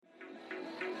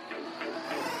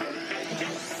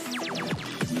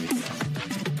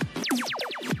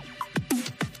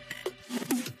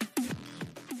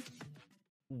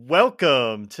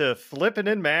Welcome to Flippin'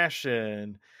 and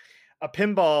Mashin', a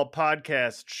pinball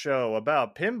podcast show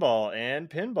about pinball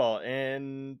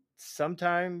and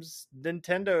sometimes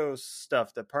Nintendo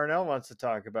stuff that Parnell wants to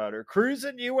talk about, or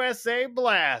Cruisin' USA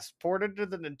Blast ported to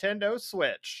the Nintendo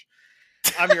Switch.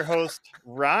 I'm your host,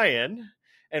 Ryan,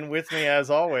 and with me, as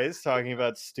always, talking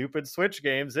about stupid Switch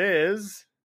games is...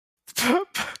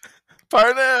 Parnell!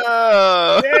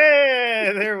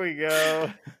 Yeah, there we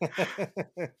go.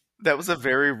 That was a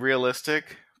very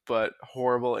realistic but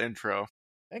horrible intro.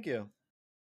 Thank you.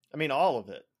 I mean, all of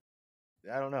it.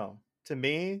 I don't know. To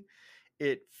me,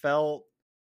 it felt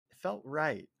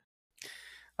right.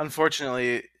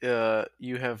 Unfortunately,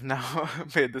 you have now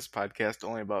made this podcast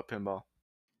only about pinball.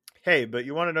 Hey, but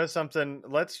you want to know something?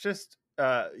 Let's just,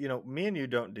 me and you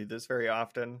don't do this very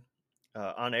often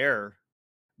on air,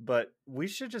 but we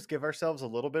should just give ourselves a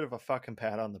little bit of a fucking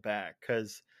pat on the back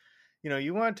because,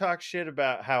 you want to talk shit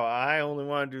about how I only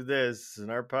want to do this and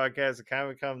our podcast has kind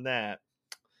of become that.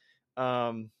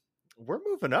 We're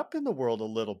moving up in the world a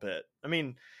little bit. I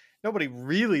mean, nobody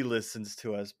really listens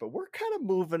to us, but we're kind of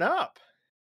moving up.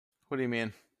 What do you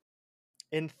mean?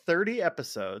 In 30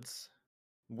 episodes,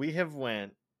 we have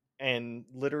went and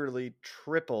literally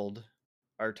tripled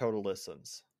our total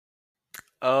listens.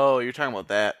 Oh, you're talking about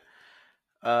that.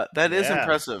 That is Yeah.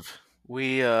 impressive.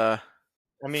 We, for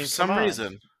some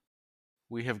reason,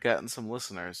 we have gotten some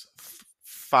listeners.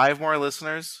 5 more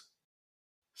listeners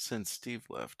since Steve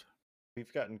left.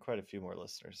 We've gotten quite a few more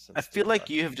listeners since I feel Steve like left.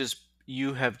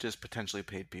 you have just potentially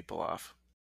paid people off.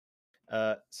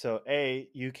 So A,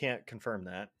 you can't confirm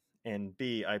that, and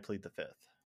B, I plead the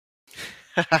fifth.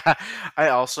 I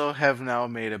also have now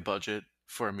made a budget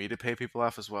for me to pay people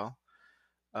off as well.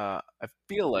 I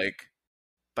feel like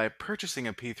by purchasing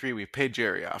a P3, we've paid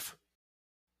Jerry off,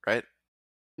 right?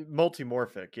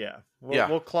 Multimorphic, yeah. Yeah.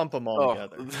 We'll clump them all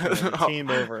together. The team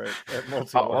over at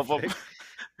Multimorphic. All of them.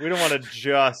 We don't want to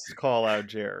just call out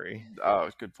Jerry. Oh,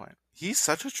 good point. He's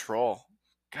such a troll.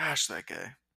 Gosh, that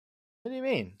guy. What do you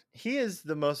mean? He is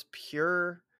the most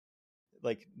pure,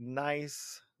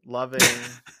 nice, loving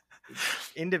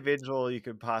individual you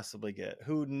could possibly get,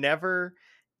 who never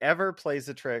ever plays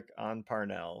a trick on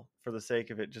Parnell for the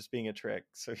sake of it just being a trick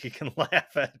so he can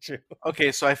laugh at you.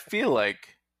 Okay, so I feel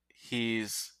like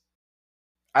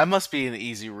I must be an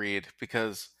easy read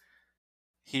because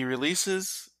he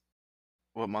releases,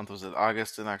 what month was it?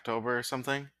 August and October or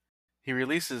something? He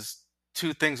releases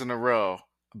 2 things in a row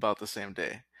about the same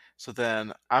day. So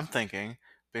then I'm thinking,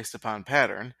 based upon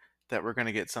pattern, that we're going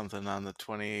to get something on the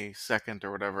 22nd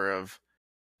or whatever of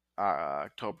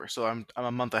October. So I'm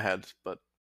a month ahead, but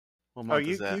what month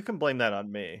is that? You can blame that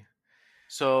on me.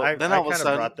 So I then all of a kind of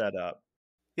sudden brought that up.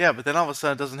 Yeah, but then all of a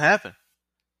sudden it doesn't happen.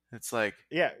 It's like,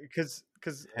 yeah, because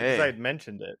hey, I had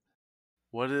mentioned it.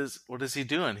 What is he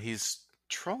doing? He's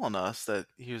trolling us. That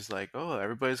he was like, oh,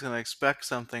 everybody's gonna expect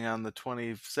something on the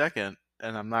 22nd,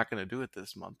 and I'm not gonna do it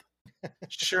this month.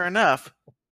 Sure enough,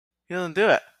 he doesn't do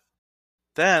it.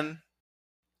 Then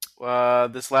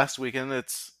this last weekend,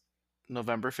 it's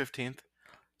November 15th.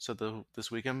 So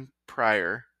this weekend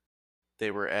prior,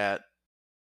 they were at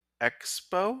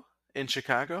Expo in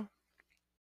Chicago.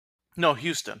 No,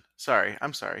 Houston.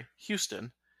 I'm sorry,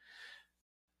 Houston.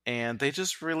 And they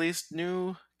just released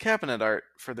new cabinet art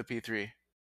for the P3.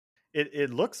 It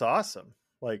looks awesome.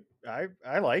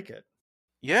 I like it.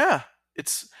 Yeah,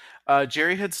 it's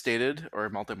Jerry had stated, or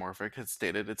Multimorphic had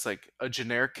stated, it's like a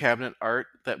generic cabinet art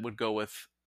that would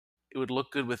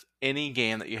look good with any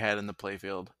game that you had in the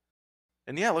playfield.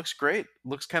 And yeah, it looks great.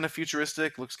 Looks kind of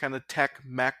futuristic. Looks kind of tech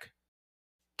mech.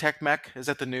 Tech mech, is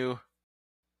that the new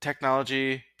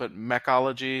technology but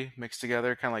mechology mixed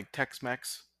together, kind of like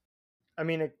Tex-Mex? I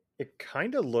mean, it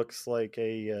kind of looks like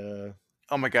a.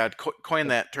 Oh my God! Coin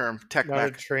that term, tech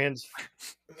mech.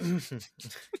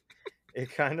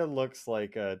 It kind of looks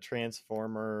like a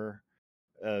Transformer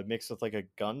mixed with like a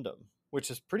Gundam, which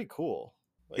is pretty cool.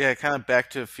 Yeah, kind of Back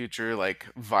to the Future, like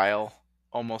Vile,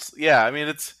 almost. Yeah, I mean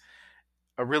it's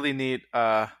a really neat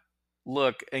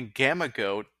look. And Gamma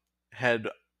Goat had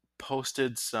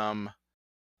posted some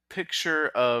picture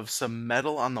of some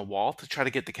metal on the wall to try to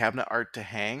get the cabinet art to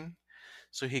hang,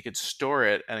 so he could store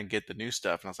it and get the new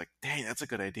stuff. And I was like, dang, that's a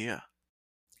good idea.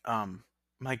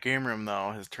 My game room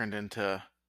though has turned into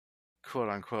quote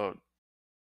unquote,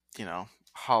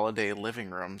 holiday living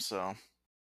room, so I'm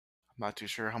not too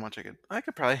sure how much I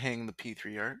could probably hang the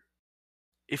P3 art.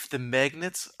 If the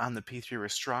magnets on the P3 were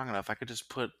strong enough, I could just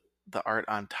put the art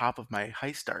on top of my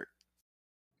heist art.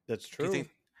 That's true.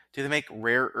 Do they make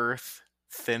rare earth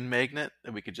thin magnet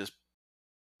that we could just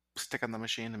stick on the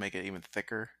machine to make it even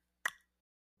thicker?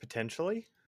 Potentially.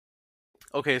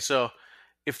 Okay, so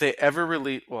if they ever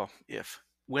release,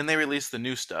 when they release the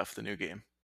new stuff, the new game,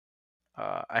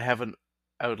 I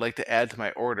would like to add to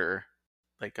my order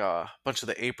like a bunch of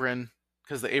the apron,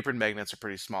 because the apron magnets are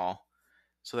pretty small,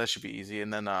 so that should be easy.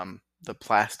 And then the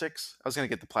plastics, I was gonna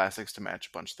get the plastics to match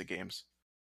a bunch of the games,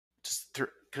 just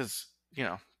because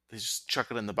they just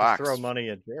chuck it in the Just throw box. money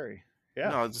at Jerry. Yeah.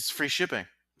 No, it's free shipping.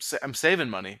 I'm saving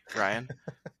money, Ryan.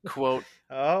 quote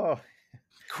Oh,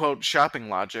 quote shopping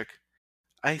logic.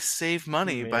 I save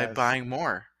money by yes. buying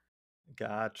more.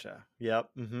 Gotcha. Yep.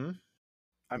 Mm-hmm.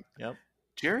 I'm, Yep.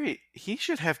 Jerry, he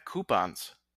should have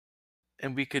coupons,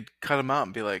 and we could cut them out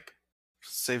and be like,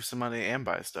 save some money and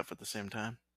buy stuff at the same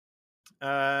time.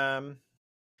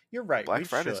 You're right. Black We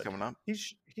Friday's should. coming up.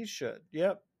 He should.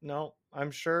 Yep. No,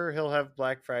 I'm sure he'll have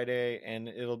Black Friday, and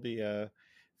it'll be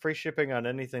free shipping on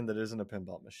anything that isn't a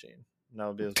pinball machine. And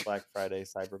that'll be his Black Friday,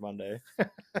 Cyber Monday.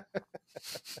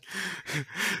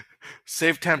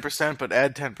 Save 10%, but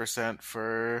add 10%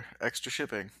 for extra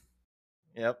shipping.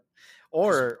 Yep.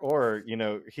 Or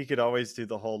he could always do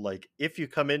the whole like, if you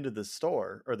come into the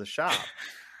store or the shop,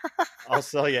 I'll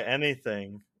sell you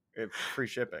anything, free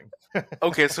shipping.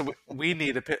 Okay, so we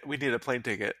need a plane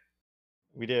ticket.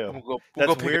 We do. We'll That's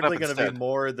go pick weirdly it up going to be instead.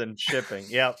 more than shipping.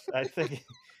 Yep. I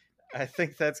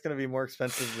think that's going to be more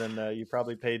expensive than you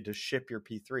probably paid to ship your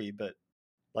P3, but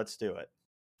let's do it.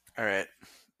 All right.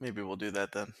 Maybe we'll do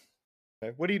that then.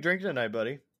 Okay. What are you drinking tonight,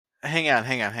 buddy? Hang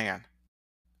on.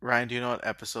 Ryan, do you know what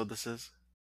episode this is?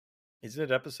 Isn't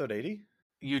it episode 80?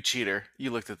 You cheater.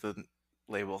 You looked at the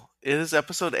label. It is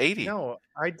episode 80. No,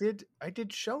 I did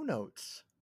show notes.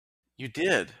 You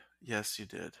did. Yes, you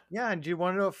did. Yeah, and do you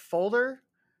want to know what folder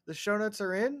the show notes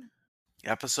are in?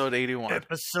 Episode 81.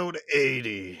 Episode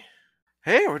 80.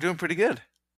 Hey, we're doing pretty good.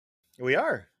 We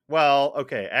are. Well,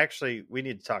 okay. Actually, we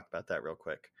need to talk about that real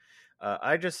quick.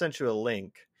 I just sent you a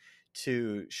link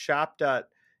to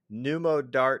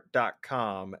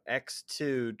shop.numodart.com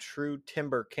X2 True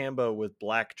Timber Cambo with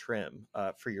black trim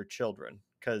for your children,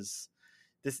 because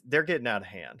they're getting out of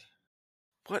hand.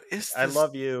 What is this? I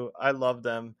love you. I love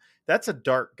them. That's a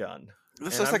dart gun.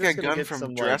 This looks like a gun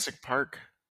from Jurassic Park.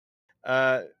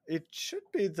 It should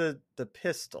be the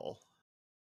pistol.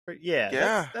 Yeah,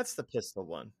 yeah. That's the pistol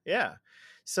one. Yeah.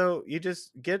 So you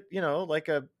just get, like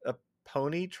a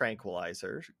pony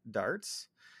tranquilizer darts,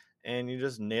 and you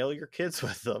just nail your kids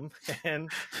with them, and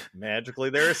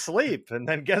magically they're asleep. And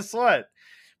then guess what?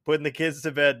 Putting the kids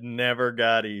to bed never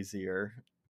got easier.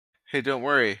 Hey, don't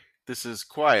worry. This is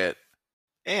quiet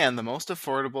and the most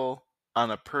affordable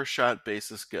on a per shot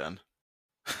basis gun.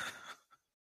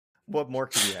 What more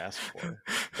could you ask for?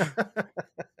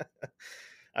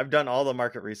 I've done all the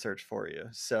market research for you.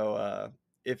 So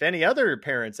if any other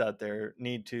parents out there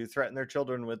need to threaten their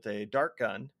children with a dart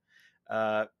gun,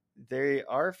 they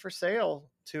are for sale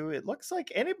to, it looks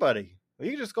like, anybody.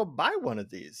 You can just go buy one of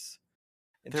these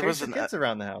and chase the kids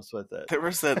around the house with it. There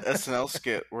was that SNL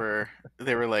skit where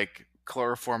they were like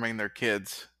chloroforming their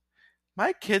kids.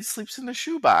 My kid sleeps in a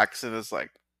shoebox, and it's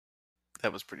like,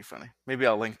 that was pretty funny. Maybe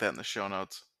I'll link that in the show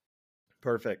notes.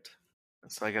 Perfect.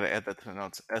 So I gotta add that to the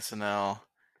notes. SNL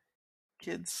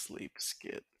kids sleep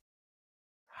skit.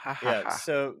 Yeah.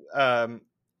 So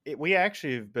we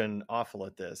actually have been awful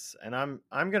at this, and I'm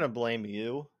gonna blame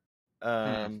you.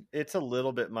 It's a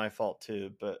little bit my fault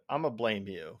too, but I'm gonna blame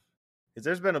you, because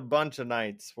there's been a bunch of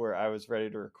nights where I was ready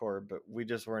to record, but we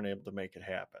just weren't able to make it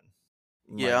happen.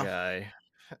 Yeah, guy.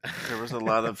 There was a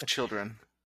lot of children.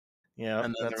 Yeah,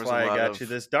 that's why I got you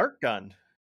this dart gun.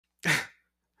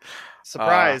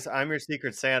 Surprise! I'm your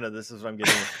Secret Santa. This is what I'm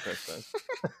getting you for Christmas.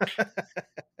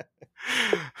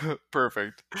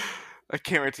 Perfect. I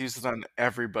can't wait to use it on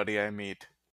everybody I meet.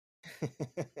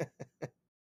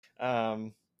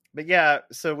 But yeah,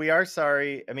 so we are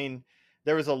sorry. I mean,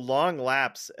 there was a long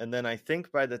lapse, and then I think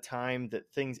by the time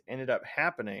that things ended up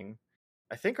happening,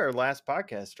 I think our last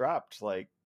podcast dropped like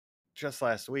just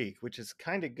last week, which is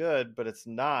kind of good, but it's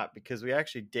not, because we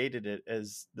actually dated it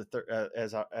as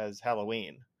as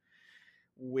Halloween,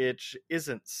 which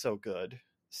isn't so good.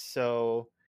 So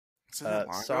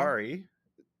sorry.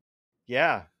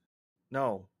 Yeah,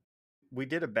 no, we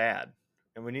did it bad,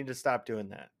 and we need to stop doing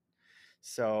that.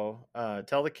 So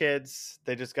tell the kids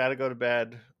they just got to go to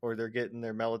bed, or they're getting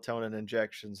their melatonin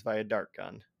injections via dart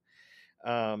gun.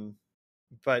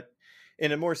 But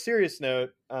in a more serious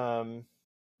note, I'm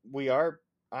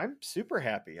super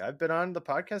happy. I've been on the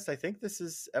podcast. I think this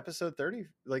is episode 30,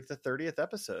 like the 30th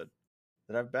episode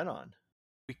that I've been on.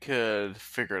 We could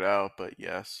figure it out, but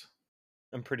yes.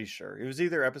 I'm pretty sure. It was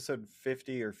either episode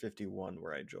 50 or 51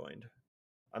 where I joined.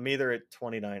 I'm either at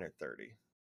 29 or 30.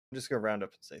 I'm just going to round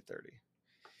up and say 30.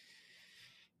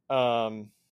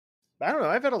 I don't know.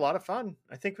 I've had a lot of fun.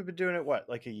 I think we've been doing it, what,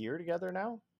 like a year together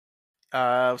now?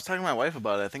 I was talking to my wife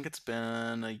about it. I think it's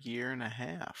been a year and a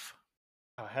half.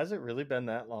 Oh, has it really been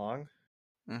that long?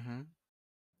 Mm-hmm.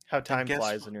 How And time guess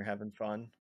flies when you're having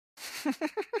fun. what?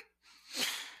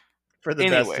 For the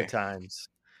best of Anyway, times.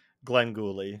 Glenn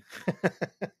Gooley.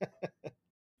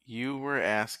 you were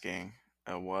asking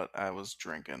what I was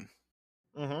drinking.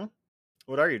 Mm-hmm.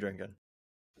 What are you drinking?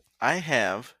 I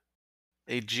have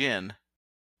a gin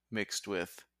mixed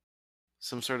with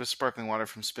some sort of sparkling water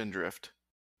from Spindrift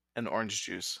and orange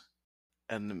juice.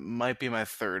 And it might be my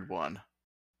third one.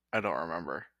 I don't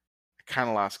remember. I kind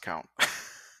of lost count.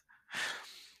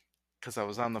 Because I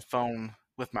was on the phone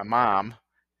with my mom,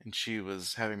 and she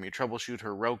was having me troubleshoot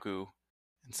her Roku.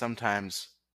 And sometimes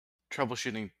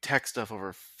troubleshooting tech stuff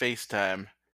over FaceTime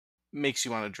makes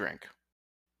you want to drink.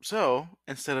 So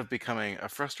instead of becoming a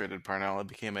frustrated Parnell, I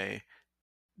became a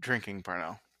drinking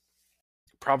Parnell.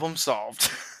 Problem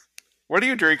solved. What are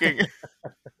you drinking?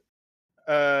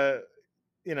 uh,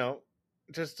 you know,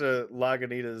 just a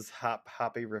Lagunitas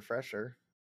hoppy refresher.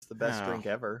 It's the best Oh, drink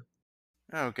ever.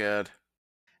 oh, good.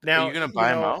 Are you Now, gonna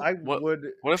buy them out? I What?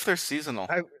 would. What if they're seasonal?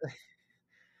 I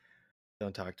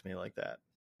don't talk to me like that.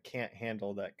 Can't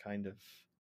handle that kind of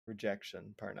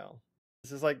rejection, Parnell.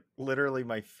 This is like literally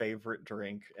my favorite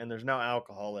drink, and there's no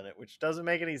alcohol in it, which doesn't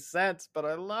make any sense, but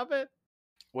I love it.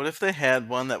 What if they had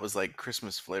one that was like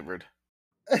Christmas flavored?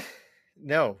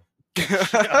 No.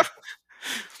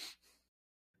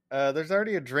 There's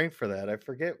already a drink for that. I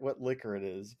forget what liquor it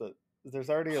is, but there's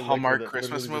already a liquor Hallmark that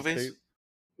Christmas literally movies?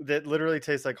 that literally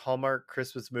tastes like Hallmark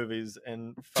Christmas movies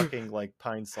and fucking like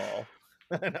Pine Sol.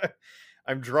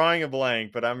 I'm drawing a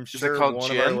blank, but I'm Is it sure called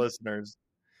one of our gin? listeners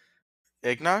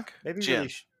Eggnog? maybe Gin.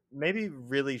 maybe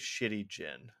really shitty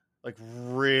gin, like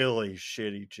really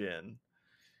shitty gin.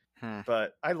 Hmm.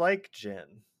 But I like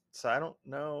gin, so I don't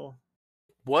know.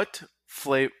 What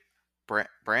flavor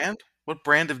brand? What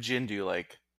brand of gin do you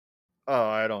like? Oh,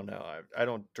 I don't know. I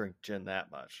don't drink gin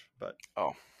that much, but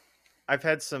Oh, I've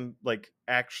had some like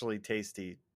actually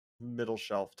tasty middle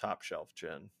shelf, top shelf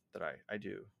gin that I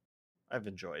do. I've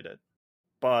enjoyed it.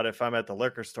 But if I'm at the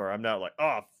liquor store, I'm not like,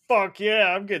 oh fuck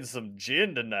yeah, I'm getting some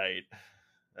gin tonight.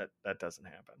 That doesn't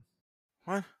happen.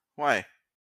 what? Why?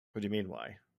 What do you mean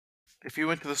why? If you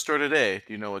went to the store today,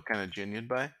 do you know what kind of gin you'd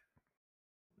buy?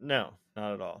 No,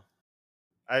 not at all.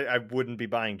 I wouldn't be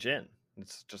buying gin.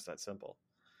 It's just that simple.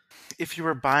 If you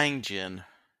were buying gin.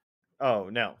 Oh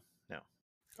no, no.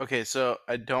 Okay, so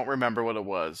I don't remember what it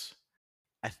was.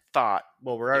 I thought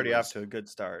Well, we're it already off was. to a good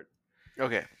start.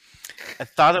 Okay. I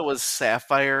thought it was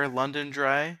Sapphire London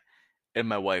Dry, and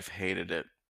my wife hated it.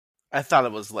 I thought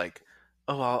it was like,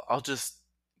 oh, I'll just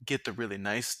get the really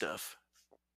nice stuff.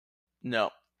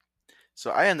 No.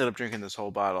 So I ended up drinking this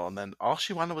whole bottle, and then all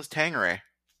she wanted was Tangeray.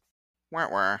 Wah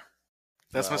wah.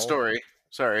 That's my Well, story.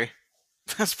 Sorry.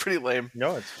 That's pretty lame.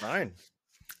 no, it's fine.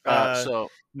 So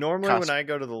Normally when cost. I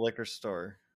go to the liquor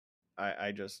store,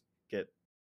 I just get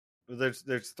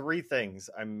there's three things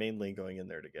I'm mainly going in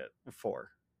there to get.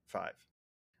 Four, five.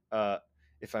 Uh,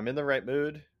 if I'm in the right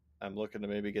mood, I'm looking to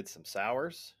maybe get some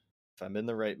sours. If I'm in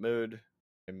the right mood,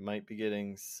 I might be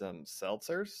getting some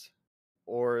seltzers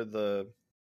or the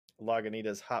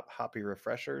Lagunitas hoppy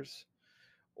refreshers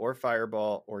or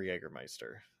Fireball or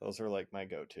Jägermeister. Those are like my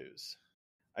go-tos.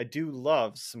 I do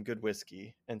love some good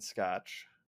whiskey and scotch,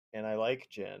 and I like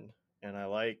gin, and I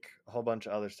like a whole bunch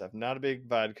of other stuff. Not a big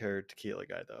vodka or tequila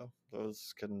guy though.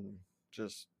 Those can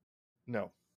just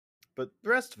no. But the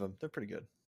rest of them, they're pretty good.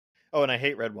 Oh, and I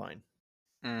hate red wine.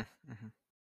 Mm-hmm.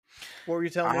 What were you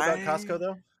telling me about Costco I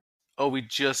though? oh we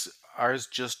just ours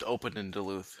just opened in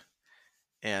Duluth,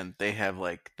 and they have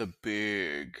like the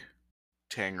big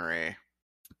Tangeray,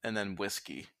 and then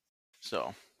whiskey.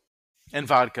 So and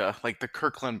vodka, like the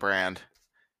Kirkland brand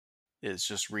is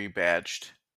just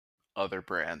rebadged other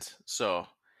brands. So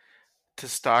to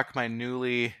stock my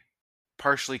newly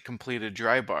partially completed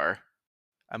dry bar,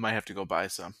 I might have to go buy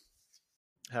some.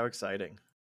 How exciting!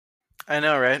 I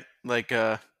know, right? Like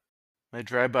my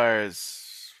dry bar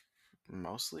is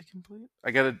mostly complete.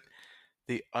 I got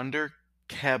the under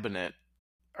cabinet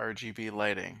RGB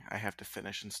lighting I have to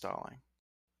finish installing.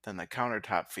 Then the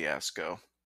countertop fiasco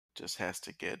just has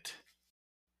to get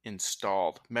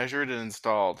installed, measured and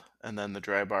installed, and then the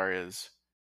dry bar is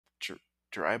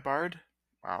dry barred.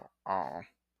 Wow, oh, I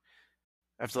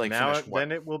have to like Now finish what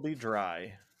then it will be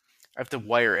dry. I have to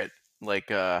wire it, like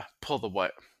pull the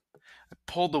wire. I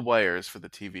pulled the wires for the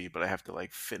TV, but I have to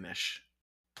like finish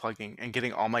plugging and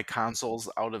getting all my consoles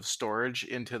out of storage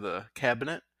into the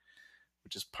cabinet,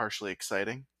 which is partially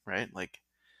exciting, right? Like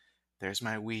there's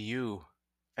my Wii U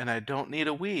and I don't need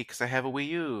a Wii because I have a Wii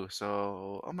U.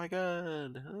 So, oh my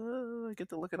god, I get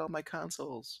to look at all my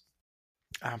consoles.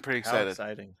 I'm pretty How excited.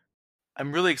 exciting.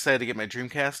 I'm really excited to get my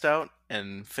Dreamcast out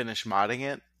and finish modding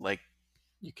it. Like,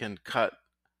 you can cut.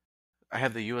 I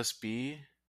have the USB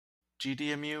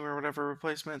GDMU or whatever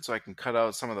replacement, so I can cut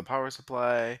out some of the power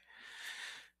supply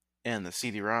and the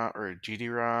CD-ROM or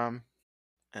GD-ROM,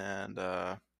 and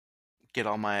get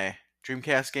all my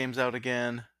Dreamcast games out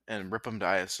again and rip them to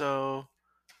ISO.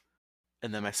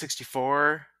 And then my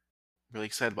 64, really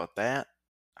excited about that.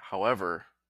 However,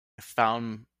 I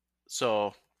found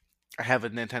so I have a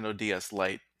Nintendo DS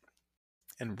Lite,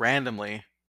 and randomly,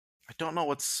 I don't know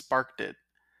what sparked it,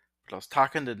 but I was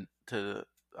talking to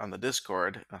on the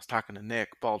Discord, and I was talking to Nick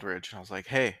Baldridge, and I was like,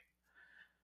 "Hey,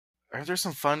 are there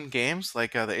some fun games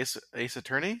like the Ace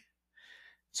Attorney?"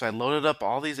 So I loaded up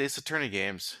all these Ace Attorney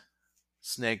games,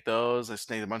 snagged those. I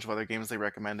snagged a bunch of other games they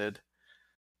recommended,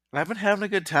 and I've been having a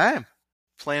good time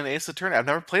playing Ace Attorney. I've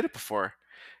never played it before.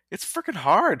 It's freaking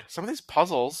hard. Some of these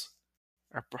puzzles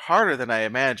are harder than I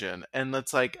imagine, and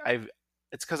it's like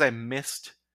it's because I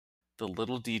missed the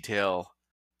little detail,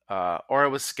 or I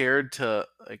was scared to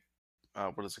like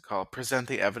what is it called? Present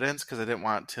the evidence because I didn't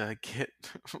want to get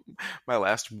my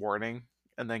last warning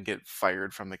and then get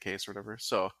fired from the case or whatever.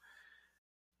 So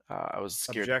I was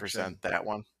scared to Objection. present that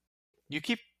one. You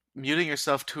keep muting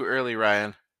yourself too early,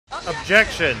 Ryan.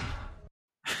 Objection.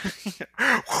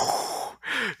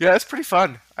 Yeah, it's pretty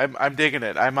fun. I'm digging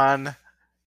it. I'm on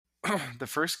the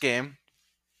first game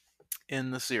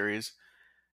in the series,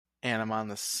 and I'm on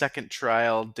the second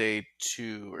trial, day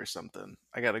 2 or something.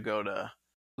 I got to go to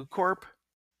Blue Corp.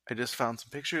 I just found some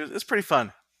pictures. It's pretty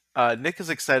fun. Nick is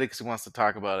excited because he wants to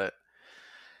talk about it.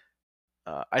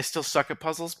 I still suck at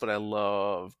puzzles, but I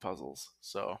love puzzles.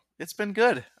 So it's been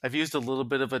good. I've used a little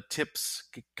bit of a tips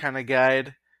kind of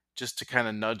guide just to kind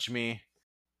of nudge me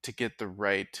to get the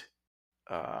right.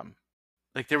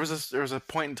 Like there was a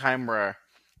point in time where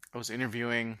I was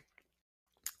interviewing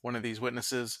one of these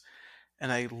witnesses,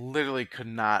 and I literally could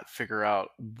not figure out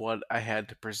what I had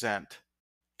to present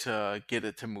to get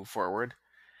it to move forward.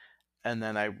 And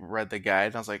then I read the guide,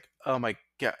 and I was like, "Oh my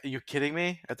god, are you kidding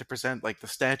me?" I had to present like the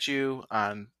statue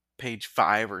on page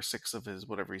 5 or 6 of his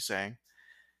whatever he's saying.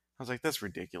 I was like, "That's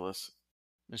ridiculous."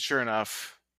 And sure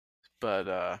enough,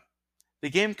 but the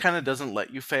game kind of doesn't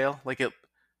let you fail. Like it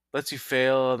lets you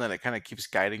fail, and then it kind of keeps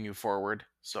guiding you forward.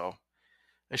 So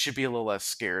I should be a little less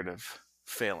scared of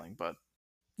failing. But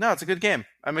no, it's a good game.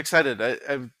 I'm excited.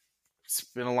 It's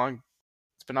been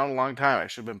it's been out a long time. I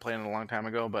should have been playing it a long time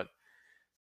ago, but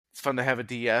it's fun to have a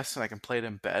DS and I can play it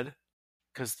in bed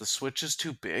because the Switch is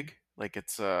too big. Like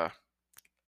it's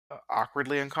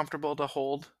awkwardly uncomfortable to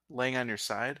hold laying on your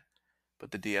side,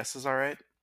 but the DS is all right.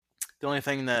 The only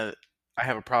thing that I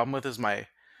have a problem with is my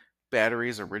battery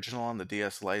is original on the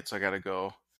DS Lite, so I got to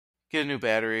go get a new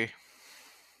battery.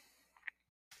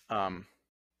 Um,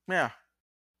 yeah.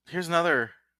 Here's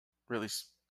another really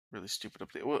really stupid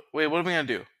update. Wait, what are we gonna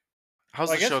do? How's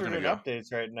Well, I the guess show we're gonna doing go?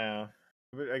 updates right now.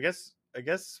 I guess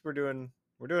we're doing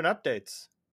updates.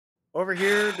 Over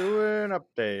here doing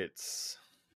updates.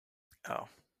 Oh,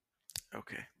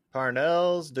 okay.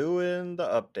 Parnell's doing the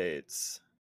updates.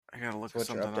 I gotta So look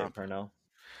what's your something update, up. Parnell?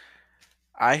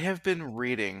 I have been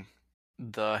reading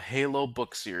the Halo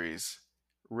book series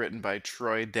written by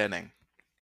Troy Denning.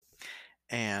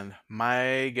 And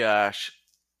my gosh,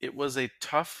 it was a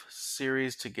tough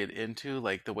series to get into.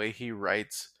 Like the way he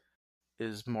writes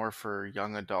is more for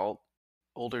young adult,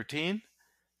 older teen.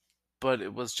 But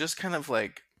it was just kind of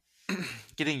like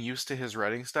getting used to his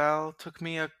writing style took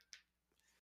me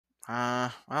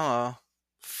I don't know,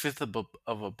 fifth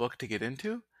of a book to get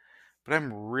into. But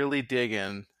I'm really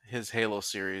digging his Halo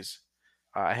series.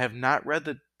 I have not read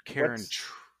the Karen. What's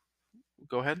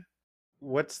Go ahead.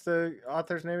 what's the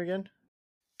author's name again?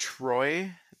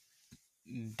 Troy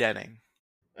Denning,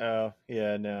 Oh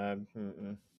yeah, no.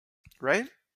 Mm-mm. right?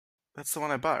 That's the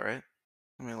one I bought, right?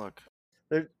 Let me look.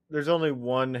 There's only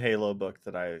one Halo book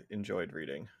that I enjoyed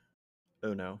reading.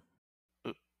 Uno.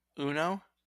 Uno?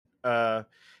 Uh,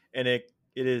 and it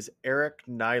is Eric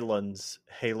Nyland's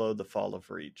Halo: The Fall of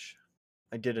Reach.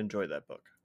 I did enjoy that book.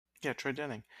 Yeah, Troy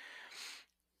Denning.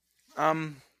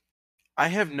 Um, I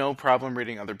have no problem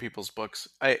reading other people's books.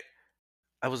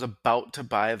 I was about to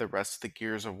buy the rest of the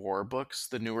Gears of War books,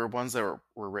 the newer ones that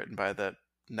were written by the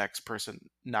next person,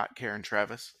 not Karen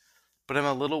Travis. But I'm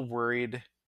a little worried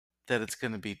that it's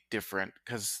going to be different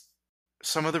because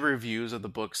some of the reviews of the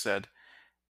book said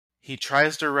he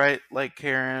tries to write like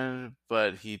Karen,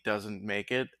 but he doesn't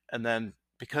make it. And then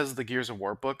because the Gears of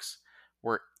War books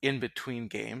were in between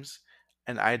games,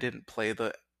 and I didn't play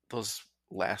those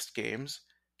last games,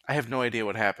 I have no idea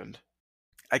what happened.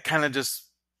 I kind of just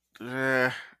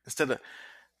instead of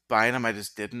buying them, I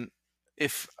just didn't.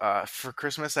 If for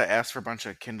Christmas I asked for a bunch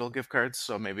of Kindle gift cards,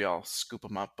 so maybe I'll scoop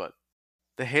them up. But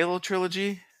the Halo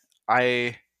trilogy,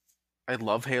 I I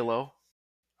love Halo.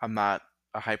 I'm not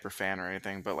a hyper fan or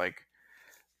anything, but like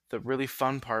the really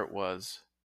fun part was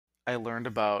I learned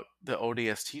about the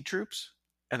ODST troops,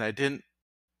 and I didn't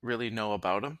really know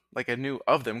about them. Like I knew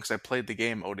of them because I played the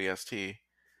game ODST,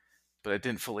 but I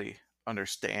didn't fully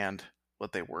understand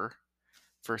what they were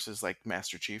versus like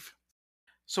Master Chief.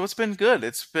 So it's been good.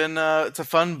 It's a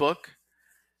fun book.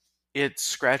 It's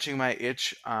scratching my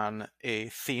itch on a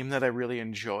theme that I really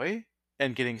enjoy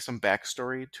and getting some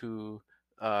backstory to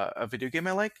a video game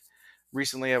I like.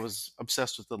 Recently, I was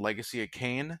obsessed with the Legacy of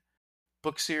Kain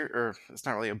book series, or it's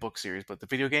not really a book series, but the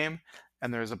video game.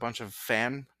 And there's a bunch of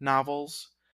fan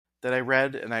novels that I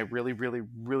read and I really, really,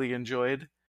 really enjoyed.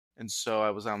 And so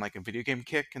I was on like a video game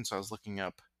kick, and so I was looking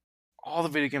up all the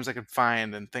video games I could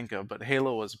find and think of, but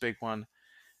Halo was a big one,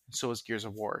 and so was Gears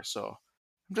of War. So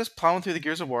I'm just plowing through the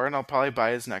Gears of War, and I'll probably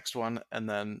buy his next one. And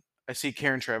then I see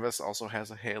Karen Travis also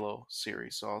has a Halo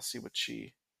series, so I'll see what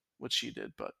she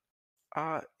did. But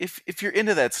if you're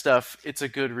into that stuff, it's a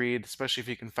good read, especially if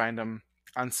you can find them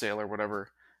on sale or whatever.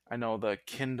 I know the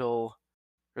Kindle.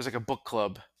 There's like a book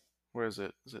club. Where is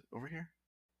it? Is it over here?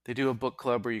 They do a book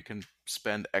club where you can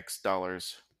spend X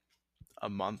dollars a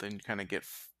month and you kind of get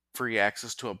free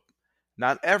access to a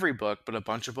not every book, but a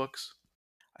bunch of books.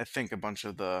 I think a bunch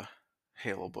of the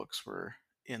Halo books were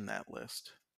in that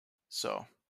list. So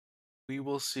we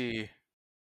will see.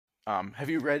 Have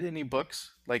you read any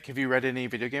books? Like, have you read any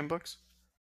video game books?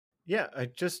 Yeah, I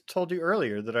just told you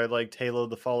earlier that I liked Halo: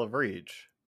 The Fall of Reach.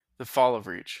 The Fall of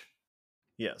Reach.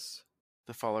 Yes.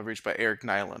 The Fall of Reach by Eric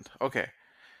Nyland. Okay.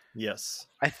 Yes.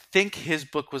 I think his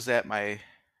book was at my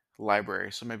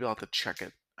library, so maybe I'll have to check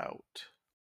it out.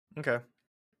 Okay.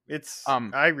 It's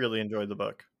Um, I really enjoyed the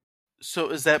book. so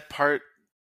is that part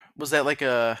was that like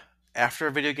a after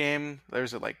a video game? Or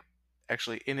is it like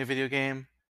actually in a video game?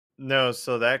 No,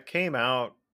 so that came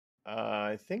out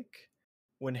I think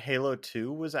when Halo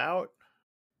 2 was out,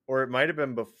 or it might have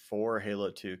been before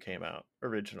Halo 2 came out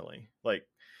originally. Like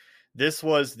this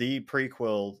was the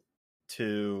prequel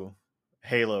to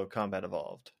Halo Combat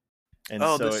Evolved. And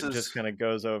Oh, so this it is just kind of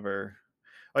goes over.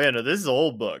 Oh yeah, no, this is an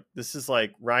old book. This is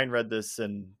like Ryan read this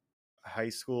in high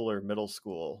school or middle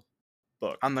school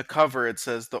book. on the cover it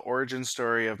says the origin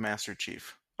story of Master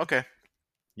Chief. Okay.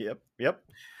 Yep, yep,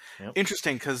 yep.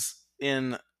 Interesting cuz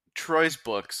in Troy's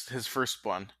books, his first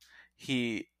one,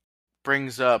 he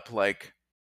brings up like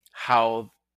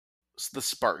how the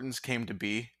Spartans came to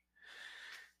be.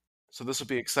 So this will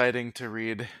be exciting to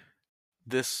read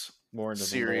this More into the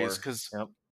series lore. because Yep.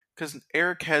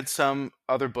 Eric had some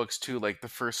other books too, like the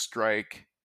First Strike,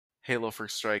 Halo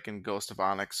First Strike, and Ghost of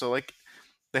Onyx. So like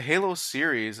the Halo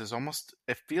series is almost,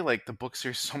 I feel like the book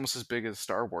series is almost as big as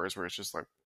Star Wars, where it's just like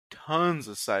tons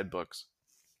of side books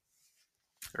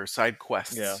or side Yeah.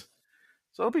 quests.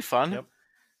 So it'll be fun. Yep.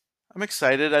 I'm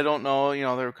excited. I don't know,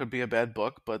 there could be a bad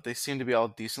book, but they seem to be all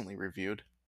decently reviewed.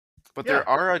 But Yeah. there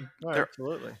are Oh, there.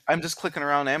 absolutely. I'm just clicking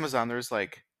around Amazon. There's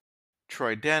like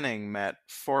Troy Denning, Matt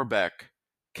Forbeck,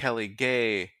 Kelly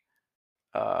Gay,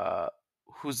 uh,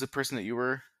 who's the person that you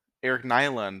were? Eric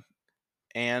Nyland,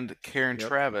 and Karen Yep.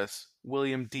 Travis,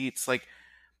 William Dietz. Like,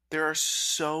 there are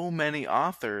so many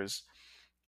authors.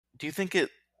 Do you think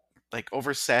it like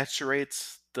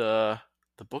oversaturates the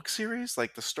book series,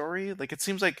 like the story? Like, it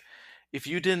seems like if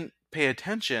you didn't pay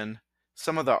attention,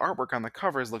 some of the artwork on the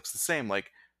covers looks the same.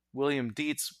 Like William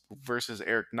Dietz versus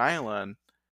Eric Nyland,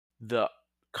 the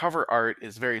cover art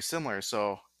is very similar.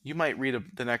 So you might read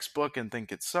the next book and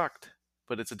think it sucked,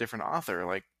 but it's a different author.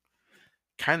 Like,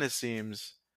 kind of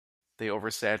seems they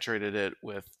oversaturated it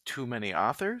with too many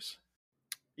authors.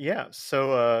 Yeah.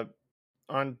 So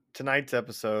on tonight's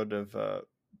episode of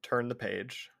Turn the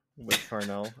Page with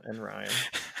Parnell and Ryan,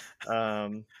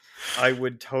 I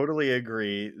would totally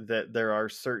agree that there are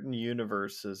certain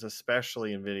universes,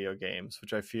 especially in video games,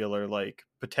 which I feel are like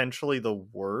potentially the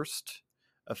worst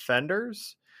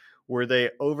offenders, where they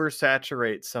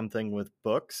oversaturate something with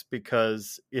books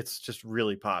because it's just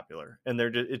really popular and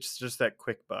it's just that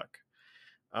quick buck.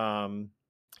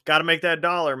 Got to make that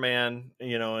dollar, man.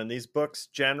 And these books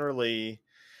generally,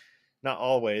 not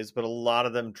always, but a lot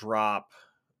of them drop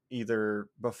either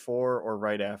before or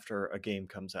right after a game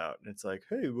comes out. And it's like,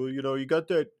 hey, well, you got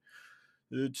that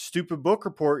stupid book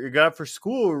report you got for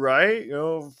school, right?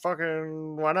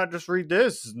 Fucking, why not just read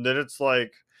this? And then it's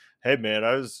like, hey, man,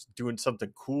 I was doing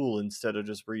something cool instead of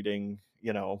just reading,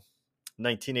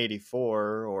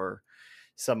 1984 or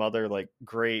some other like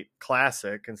great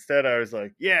classic. Instead, I was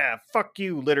like, yeah, fuck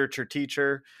you, literature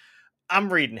teacher.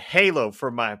 I'm reading Halo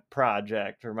for my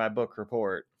project or my book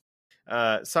report.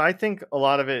 So I think a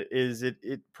lot of it is it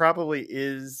probably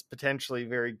is potentially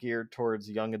very geared towards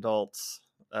young adults,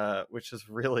 which is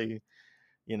really,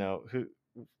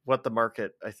 what the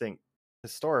market, I think,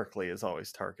 historically is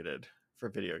always targeted for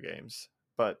video games.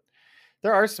 But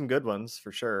there are some good ones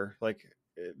for sure. Like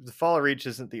the Fall of Reach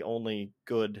isn't the only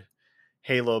good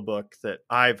Halo book that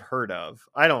I've heard of.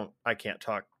 I can't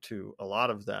talk to a lot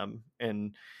of them,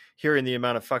 and hearing the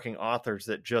amount of fucking authors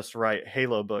that just write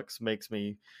Halo books makes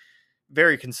me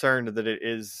very concerned that it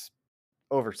is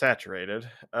oversaturated.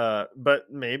 But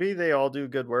maybe they all do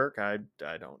good work. I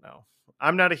don't know.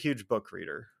 I'm not a huge book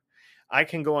reader. I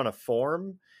can go on a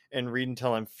forum and read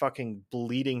until I'm fucking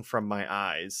bleeding from my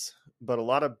eyes, but a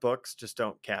lot of books just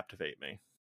don't captivate me.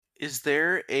 Is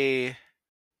there a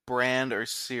brand or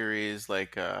series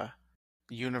like a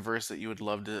universe that you would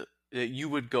love to that you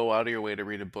would go out of your way to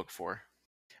read a book for?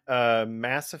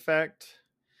 Mass Effect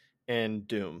and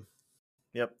Doom.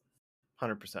 Yep,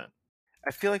 100%.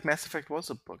 I feel like Mass Effect was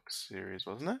a book series,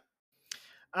 wasn't it?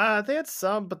 They had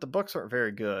some, but the books weren't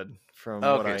very good from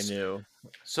what Okay, I knew.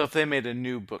 so if they made a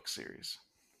new book series,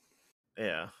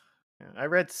 Yeah. I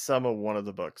read some of one of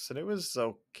the books and it was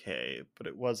okay, but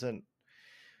it wasn't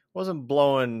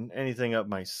blowing anything up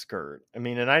my skirt. I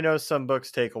mean, and I know some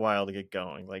books take a while to get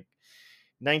going. Like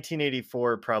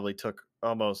 1984 probably took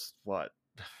almost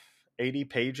 80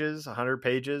 pages, 100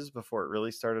 pages before it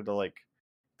really started to like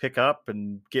pick up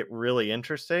and get really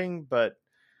interesting, but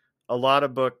a lot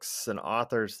of books and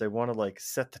authors, they want to like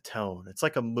set the tone. It's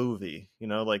like a movie,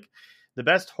 like the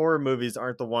best horror movies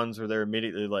aren't the ones where they're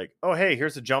immediately like, oh hey,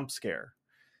 here's a jump scare.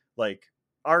 Like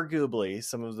arguably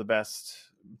some of the best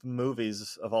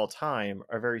movies of all time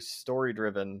are very story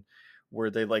driven, where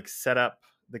they like set up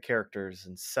the characters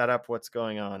and set up what's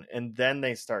going on and then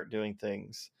they start doing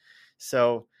things.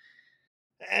 So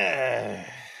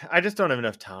I just don't have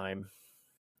enough time.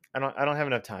 I don't have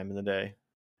enough time in the day,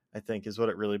 I think, is what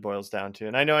it really boils down to.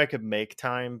 And I know I could make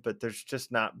time, but there's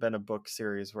just not been a book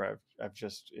series where I've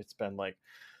just, it's been like,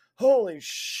 holy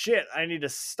shit, I need to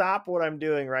stop what I'm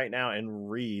doing right now and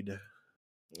read.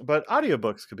 But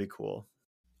audiobooks could be cool.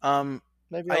 I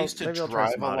used to I'll try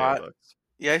drive some a lot. audiobooks.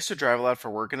 Yeah, I used to drive a lot for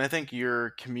work, and I think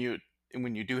your commute,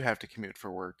 when you do have to commute for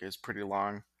work, is pretty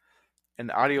long. And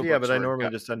Yeah, audiobooks but I were normally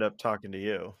just end up talking to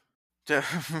you.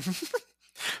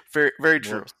 very very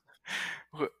true.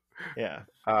 Whoops. Yeah.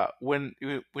 When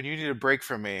you need a break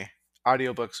from me,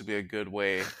 audiobooks would be a good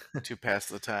way to pass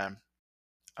the time.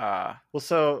 Well,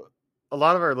 so a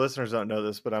lot of our listeners don't know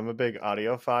this, but I'm a big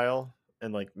audiophile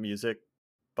and like music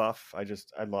buff. I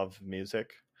love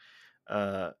music.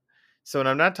 Uh, so when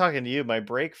I'm not talking to you, my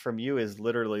break from you is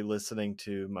literally listening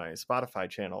to my Spotify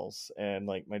channels and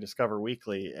like my Discover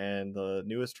Weekly and the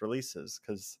newest releases.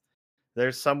 Because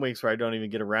there's some weeks where I don't even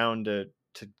get around to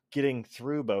getting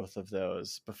through both of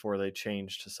those before they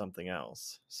change to something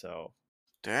else. So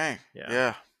Dang, yeah.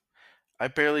 yeah. I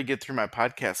barely get through my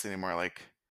podcast anymore. Like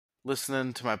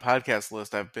listening to my podcast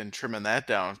list, I've been trimming that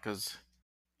down because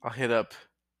I'll hit up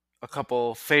a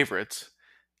couple favorites,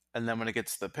 and then when it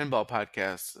gets to the pinball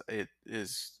podcast, it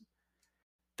is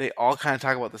they all kind of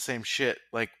talk about the same shit.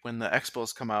 Like when the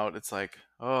expos come out, it's like,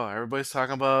 oh, everybody's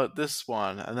talking about this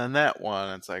one and then that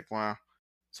one. It's like, wow.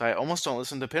 So I almost don't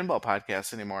listen to pinball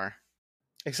podcasts anymore.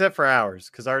 Except for ours,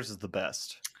 because ours is the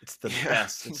best. It's the Yeah.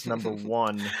 best. It's number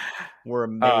one. We're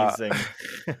amazing.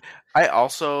 I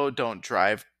also don't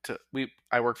drive to.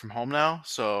 I work from home now,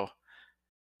 so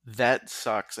that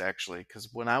sucks actually. Because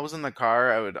when I was in the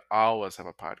car, I would always have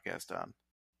a podcast on.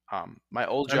 My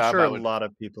old I'm job, sure I a would lot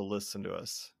of people listen to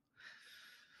us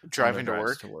on their driving to drives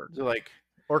work. to work They're like,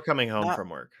 or coming home not from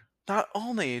work. not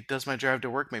only does my drive to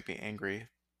work make me angry,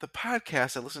 the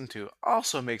podcast I listen to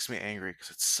also makes me angry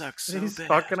because it sucks so These bad.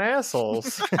 fucking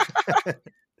assholes.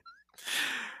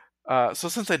 So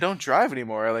since I don't drive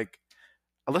anymore, I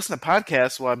listen to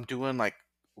podcasts while I'm doing like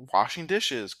washing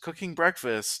dishes, cooking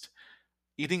breakfast,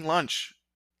 eating lunch.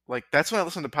 Like that's when I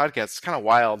listen to podcasts. It's kind of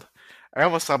wild. I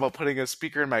almost thought about putting a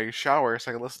speaker in my shower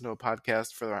so I could listen to a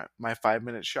podcast for my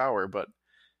 5-minute shower, but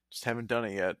just haven't done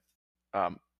it yet.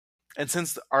 And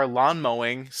since our lawn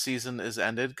mowing season is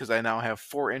ended, because I now have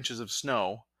 4 inches of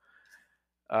snow,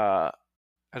 I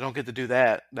don't get to do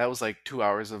that. That was like 2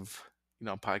 hours of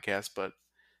podcast, but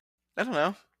I don't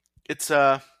know. It's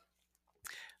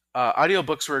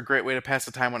audiobooks were a great way to pass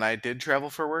the time when I did travel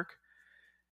for work.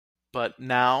 But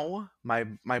now my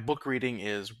book reading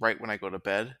is right when I go to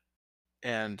bed,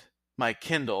 and my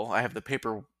Kindle, I have the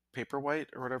Paperwhite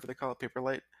or whatever they call it,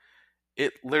 Paperlight.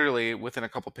 it literally within a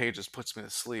couple pages puts me to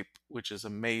sleep, which is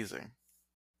amazing.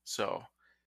 So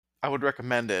I would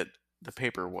recommend it. The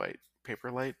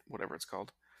Paperlight, whatever it's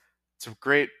called. It's a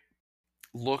great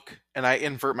look, and I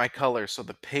invert my color so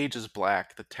the page is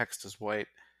black, the text is white,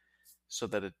 so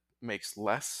that it makes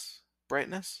less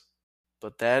brightness.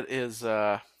 But that is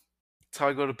that's how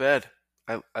I go to bed.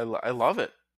 I love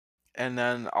it. And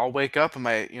then I'll wake up and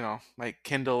my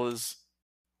Kindle is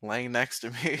laying next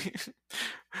to me.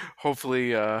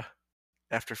 Hopefully,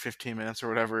 after 15 minutes or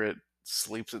whatever, it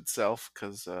sleeps itself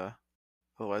because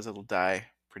otherwise it'll die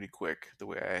pretty quick the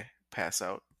way I pass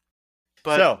out.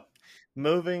 But So,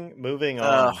 moving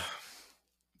on.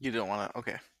 You don't want to.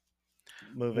 Okay.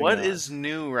 Moving What on. is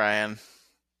new, Ryan?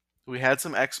 We had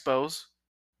some expos.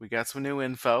 We got some new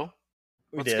info.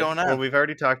 What's going on? Well, we've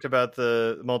already talked about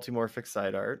the multimorphic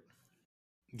side art.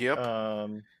 Yep.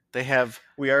 They have.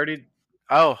 We already.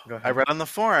 Oh, Go ahead. I read on the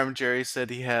forum. Jerry said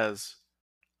he has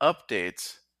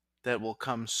updates that will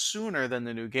come sooner than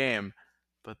the new game,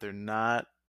 but they're not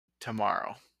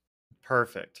tomorrow.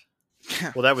 Perfect.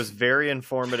 Well, that was very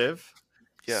informative.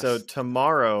 Yes. So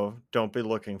tomorrow, don't be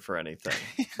looking for anything.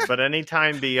 But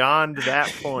anytime beyond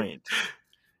that point,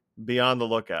 be on the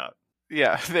lookout.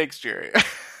 Yeah, thanks, Jerry.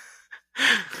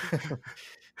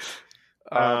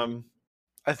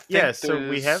 I think so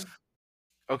we have.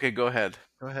 Okay, go ahead.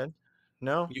 Go ahead.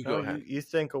 No, go ahead. You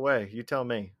think away. You tell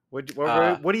me. What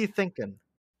are you thinking?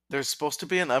 There's supposed to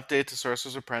be an update to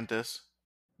Sorcerer's Apprentice.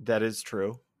 That is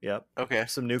true. Yep. Okay.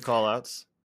 Some new callouts.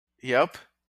 Yep.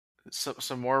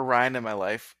 Some more Ryan in my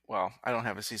life. Well, I don't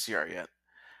have a CCR yet,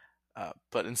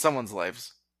 but in someone's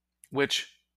lives,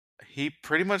 which he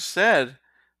pretty much said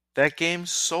that game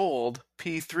sold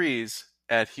P3s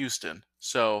at Houston.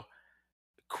 So,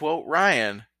 quote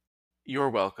Ryan, "You're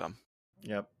welcome."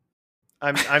 Yep.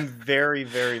 I'm very,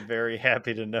 very, very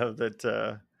happy to know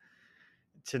that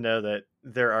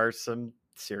there are some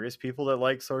serious people that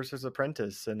like Sorcerer's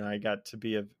Apprentice, and I got to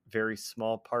be a very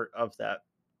small part of that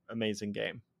amazing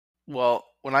game. Well,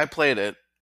 when I played it,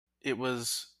 it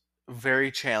was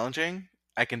very challenging.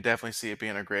 I can definitely see it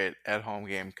being a great at-home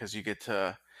game because you get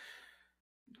to.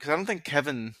 Because I don't think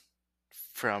Kevin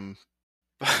from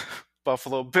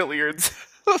Buffalo Billiards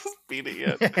beating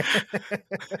it.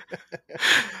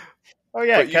 Oh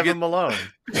yeah, Kevin Malone.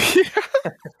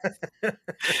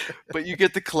 But you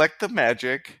get to collect the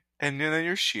magic and then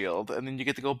your shield, and then you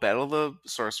get to go battle the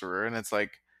sorcerer, and it's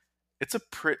like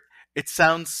it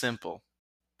sounds simple,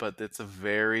 but it's a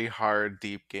very hard,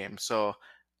 deep game. So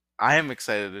I am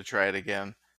excited to try it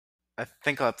again. I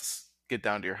think I'll have to get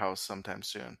down to your house sometime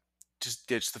soon.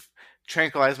 Just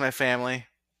tranquilize my family,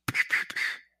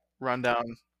 run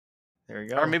down. There you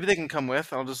go. Or maybe they can come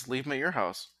with. I'll just leave them at your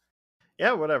house.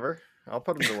 Yeah, whatever. I'll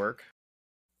put them to work.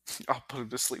 I'll put them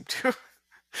to sleep too.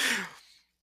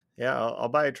 Yeah, I'll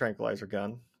buy a tranquilizer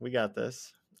gun. We got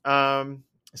this.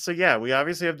 So yeah, we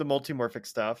obviously have the multimorphic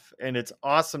stuff, and it's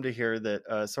awesome to hear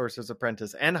that Sorcerer's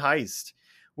Apprentice and Heist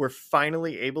were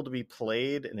finally able to be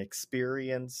played and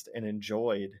experienced and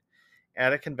enjoyed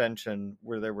at a convention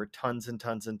where there were tons and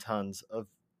tons and tons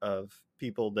of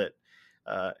people that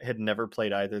had never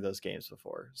played either of those games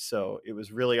before. So it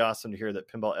was really awesome to hear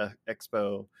that Pinball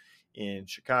Expo in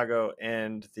Chicago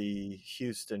and the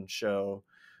Houston show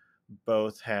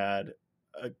both had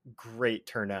a great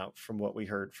turnout from what we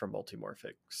heard from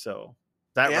Multimorphic. So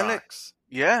that rocks.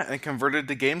 And it converted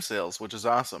to game sales, which is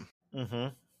awesome.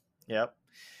 Mm-hmm. Yep.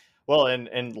 Well,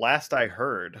 and last I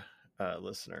heard,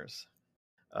 listeners,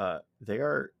 they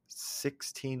are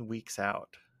 16 weeks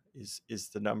out is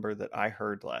the number that I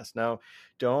heard last. Now,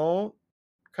 don't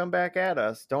come back at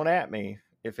us. Don't at me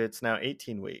if it's now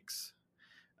 18 weeks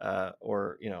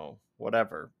or,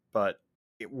 whatever. But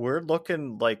we're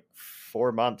looking like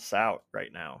 4 months out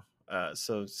right now.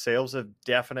 So sales have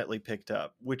definitely picked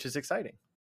up, which is exciting.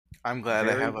 I'm glad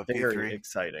I have a P3. Very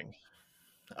exciting.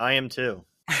 I am too.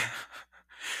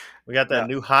 We got that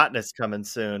new hotness coming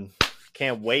soon.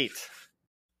 Can't wait.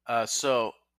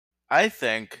 So I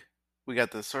think we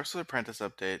got the Sorcerer's Apprentice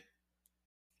update.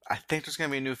 I think there's going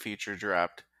to be a new feature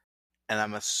dropped. And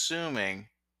I'm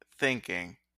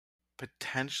thinking,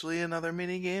 potentially another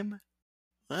mini game?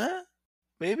 Huh?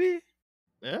 Maybe?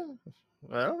 Yeah.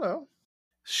 I don't know.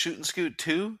 Shoot and Scoot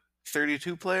 2?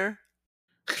 32 player?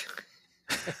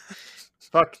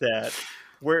 Fuck that.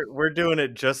 We're doing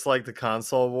it just like the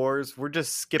console wars. We're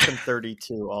just skipping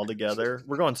 32 altogether.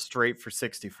 We're going straight for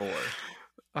 64.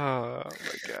 Oh my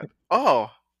god. Oh,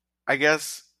 I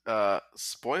guess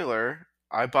spoiler,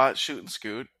 I bought Shoot and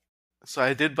Scoot. So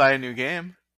I did buy a new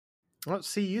game. Well,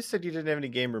 see, you said you didn't have any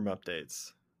game room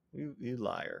updates. You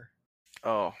liar.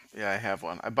 Oh, yeah, I have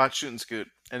one. I bought Shoot and Scoot,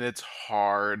 and it's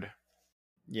hard.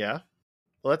 Yeah.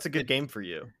 Well, that's a good It game for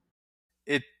you.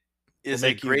 it Will is a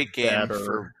make you great game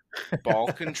for better. ball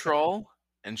control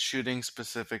and shooting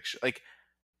specific like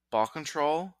ball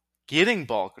control, getting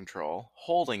ball control,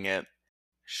 holding it,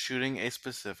 shooting a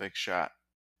specific shot.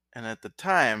 And at the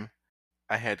time,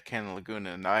 I had Cannon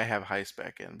Laguna, and now I have Heist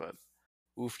back in, but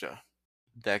oofta.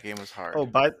 That game was hard. Oh,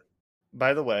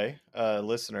 by the way,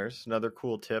 listeners, another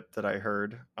cool tip that I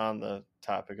heard on the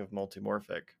topic of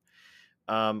multimorphic.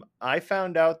 I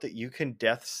found out that you can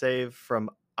death save from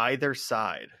either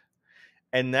side.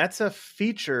 And that's a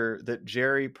feature that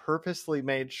Jerry purposely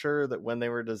made sure that when they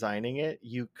were designing it,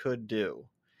 you could do.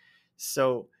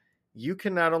 So you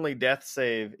can not only death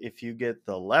save if you get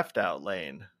the left out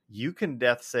lane, you can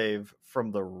death save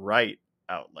from the right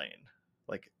out lane.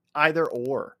 Like either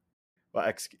or. Well,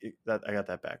 I got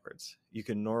that backwards. You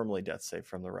can normally death save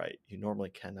from the right. You normally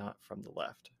cannot from the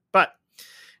left. But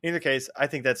in either case, I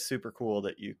think that's super cool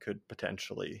that you could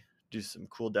potentially do some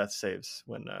cool death saves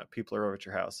when people are over at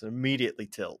your house and immediately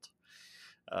tilt.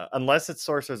 Unless it's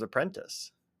Sorcerer's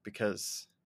Apprentice, because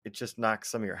it just knocks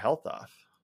some of your health off.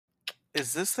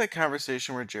 Is this that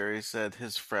conversation where Jerry said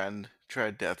his friend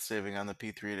tried death saving on the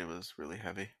P3 and it was really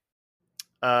heavy?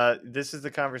 This is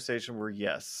the conversation where,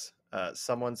 yes,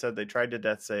 someone said they tried to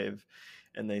death save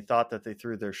and they thought that they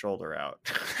threw their shoulder out.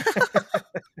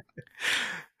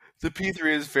 The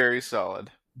P3 is very solid.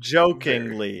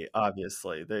 Jokingly,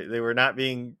 obviously. They were not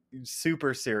being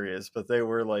super serious, but they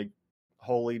were like,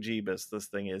 holy jeebus, this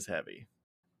thing is heavy.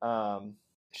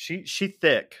 She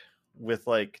thick with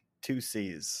like 2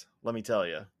 C's, let me tell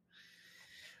you.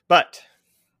 But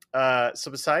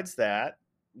so besides that,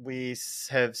 we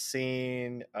have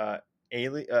seen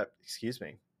excuse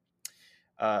me.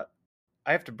 I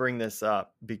have to bring this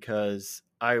up because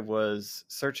I was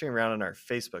searching around in our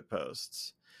Facebook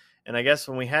posts. And I guess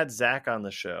when we had Zach on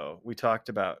the show, we talked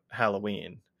about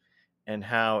Halloween and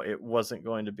how it wasn't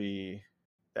going to be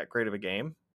that great of a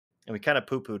game. And we kind of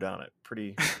poo-pooed on it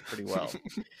pretty well.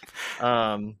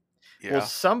 Yeah. Well,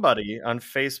 somebody on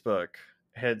Facebook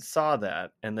had saw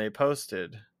that and they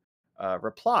posted a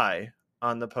reply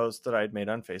on the post that I'd made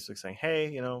on Facebook saying,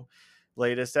 hey,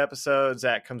 latest episode,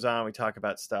 Zach comes on, we talk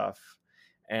about stuff.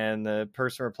 And the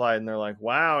person replied and they're like,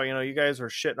 wow, you guys were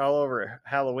shitting all over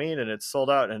Halloween and it's sold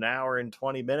out in an hour and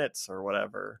 20 minutes or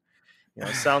whatever.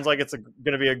 Sounds like it's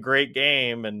going to be a great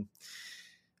game. And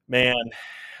man,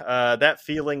 that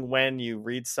feeling when you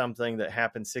read something that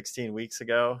happened 16 weeks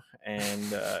ago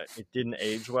and it didn't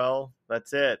age well,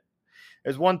 that's it.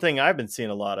 There's one thing I've been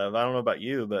seeing a lot of. I don't know about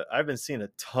you, but I've been seeing a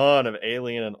ton of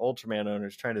Alien and Ultraman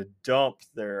owners trying to dump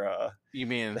their you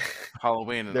mean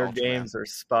Halloween and their Ultraman. games or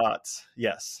spots.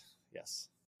 Yes.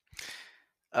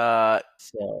 So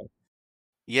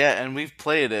yeah, and we've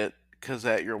played it because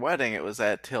at your wedding it was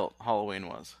at Tilt. Halloween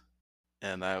was,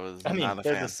 and I was not a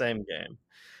they're fan. the same game.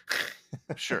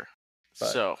 Sure. But,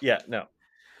 so yeah, no.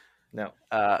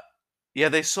 Yeah,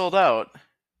 they sold out.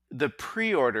 The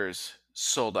pre-orders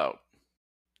sold out.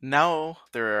 Now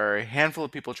there are a handful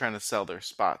of people trying to sell their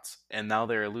spots, and now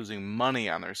they're losing money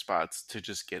on their spots to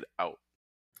just get out.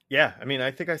 Yeah, I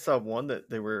think I saw one that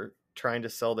they were trying to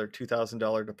sell their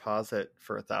 $2,000 deposit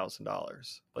for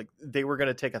 $1,000. Like they were going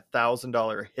to take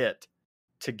 $1,000 hit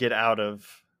to get out of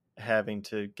having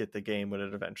to get the game when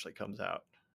it eventually comes out.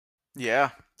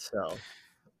 Yeah. So,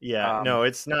 yeah, no,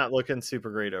 it's not looking super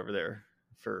great over there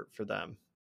for them.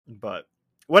 But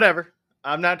whatever.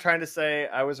 I'm not trying to say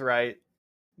I was right,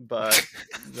 but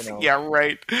yeah,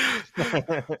 right.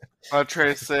 I'll try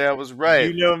to say I was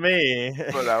right. You know me.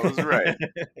 But I was right.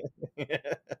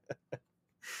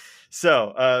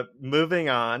 So, moving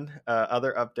on,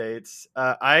 other updates.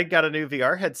 I got a new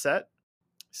VR headset.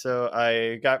 So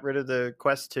I got rid of the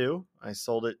Quest 2. I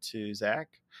sold it to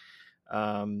Zach.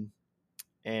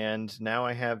 And now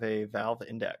I have a Valve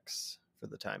Index for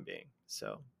the time being.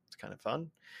 So it's kind of fun.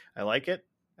 I like it.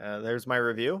 There's my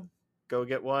review. Go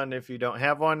get one if you don't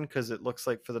have one, because it looks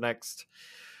like for the next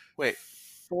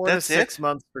 4 to 6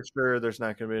 months for sure, there's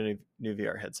not going to be any new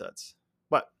VR headsets.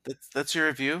 What? That's your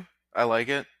review? I like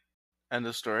it. End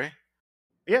of story.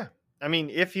 Yeah.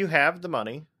 If you have the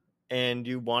money and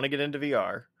you want to get into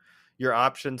VR, your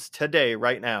options today,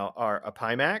 right now, are a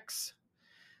Pimax,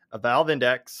 a Valve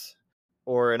Index,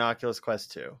 or an Oculus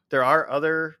Quest 2. There are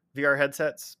other VR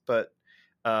headsets, but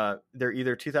they're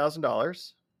either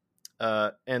 $2,000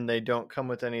 and they don't come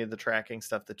with any of the tracking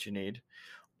stuff that you need,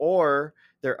 or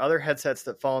there are other headsets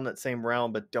that fall in that same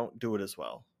realm but don't do it as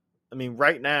well.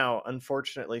 Right now,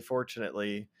 fortunately,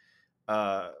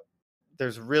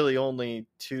 there's really only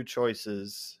 2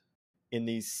 choices in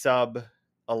the sub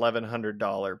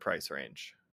 $1,100 price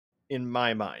range in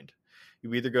my mind.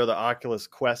 You either go the Oculus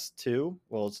Quest 2,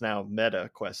 well, it's now Meta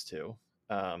Quest 2,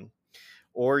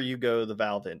 or you go the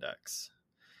Valve Index,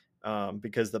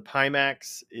 because the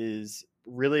Pimax is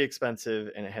really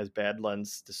expensive and it has bad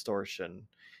lens distortion,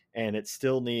 and it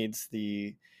still needs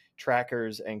the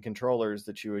trackers and controllers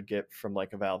that you would get from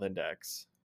like a Valve Index.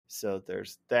 So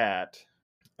there's that.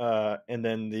 And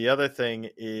then the other thing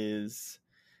is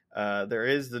there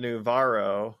is the new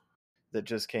Varo that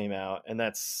just came out, and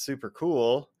that's super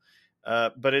cool.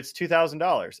 But it's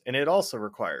 $2,000, and it also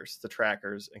requires the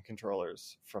trackers and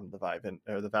controllers from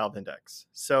the Valve Index.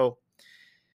 So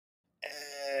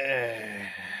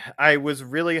I was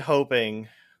really hoping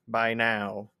by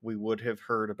now we would have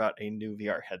heard about a new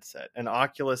VR headset. And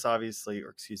Oculus, obviously, or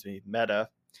excuse me, Meta,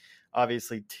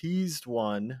 obviously teased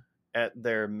one at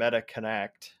their Meta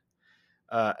Connect.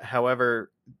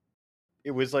 However,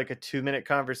 it was like a 2-minute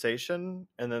conversation,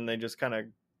 and then they just kind of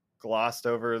glossed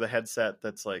over the headset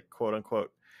that's like quote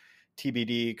unquote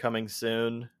TBD coming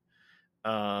soon.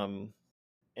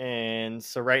 And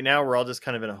so right now we're all just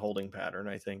kind of in a holding pattern.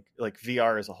 I think like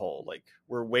VR as a whole, like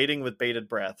we're waiting with bated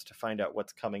breath to find out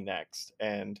what's coming next.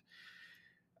 And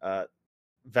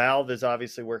Valve is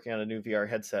obviously working on a new VR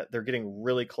headset. They're getting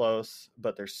really close,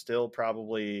 but they're still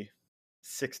probably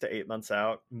 6 to 8 months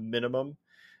out minimum.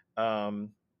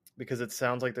 Because it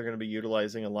sounds like they're going to be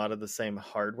utilizing a lot of the same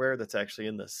hardware that's actually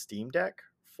in the Steam Deck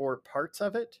for parts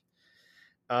of it.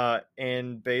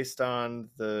 And based on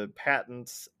the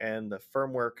patents and the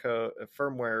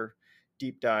firmware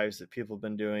deep dives that people have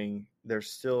been doing, they're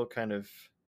still kind of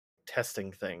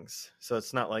testing things. So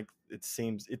it's not like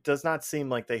it does not seem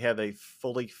like they have a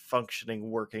fully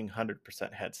functioning, working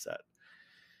 100% headset.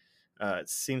 It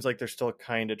seems like they're still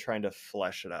kind of trying to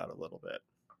flesh it out a little bit.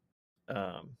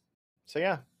 So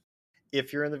yeah,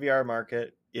 if you're in the VR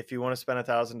market, if you want to spend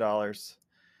 $1,000,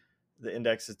 the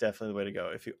Index is definitely the way to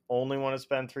go. If you only want to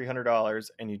spend $300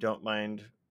 and you don't mind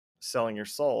selling your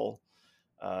soul,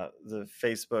 the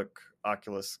Facebook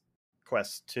Oculus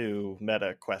Quest 2,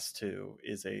 Meta Quest 2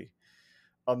 is a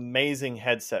amazing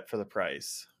headset for the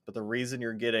price. But the reason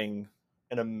you're getting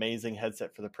an amazing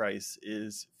headset for the price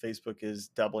is Facebook is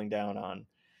doubling down on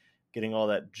getting all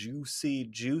that juicy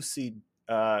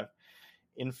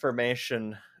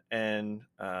information and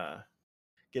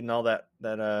getting all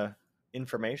that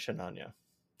information on you.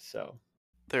 So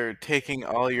They're taking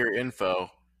all your info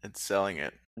and selling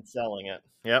it.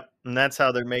 Yep. And that's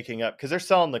how they're making up, because they're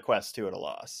selling the Quest 2 at a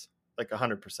loss, like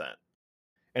 100%.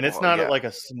 And it's not like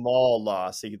a small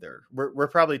loss either. We're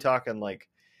probably talking like,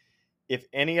 if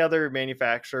any other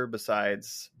manufacturer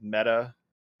besides Meta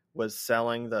was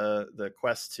selling the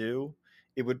Quest 2,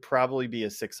 it would probably be a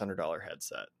 $600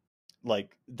 headset.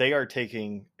 Like, they are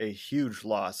taking a huge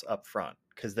loss up front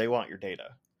because they want your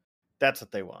data. That's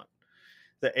what they want.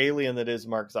 The alien that is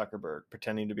Mark Zuckerberg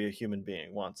pretending to be a human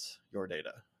being wants your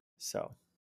data. So,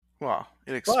 well,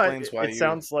 it explains why it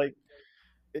sounds like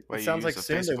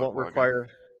soon they won't require.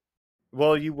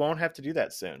 Well, you won't have to do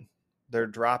that soon. They're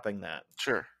dropping that.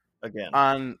 Sure. Again.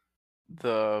 On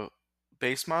the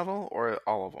base model or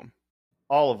all of them?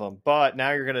 All of them. But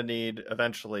now you're going to need,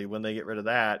 eventually, when they get rid of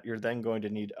that, you're then going to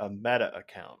need a Meta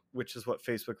account, which is what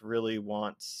Facebook really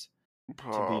wants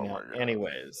to be now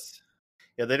anyways.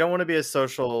 Yeah, they don't want to be a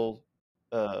social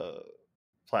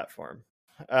platform.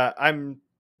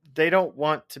 They don't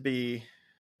want to be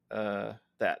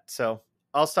that. So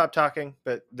I'll stop talking,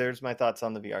 but there's my thoughts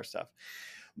on the VR stuff.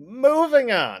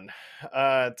 Moving on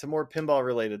to more pinball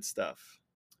related stuff.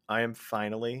 I am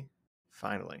finally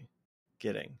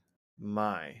getting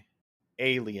my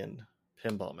Alien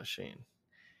pinball machine.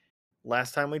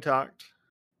 Last time we talked,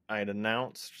 I had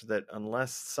announced that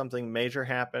unless something major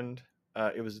happened,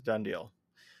 it was a done deal.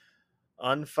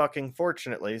 Unfucking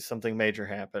fortunately, something major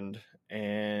happened,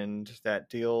 and that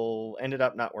deal ended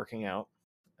up not working out.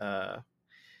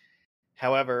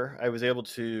 However, I was able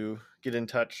to get in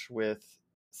touch with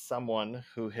someone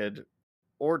who had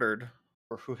ordered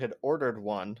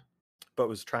one, but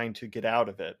was trying to get out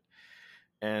of it.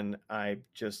 And I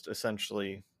just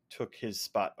essentially took his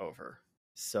spot over.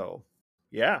 So,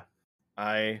 yeah,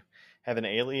 I have an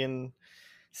Alien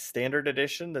Standard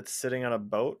Edition that's sitting on a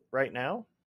boat right now.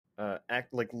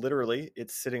 Literally,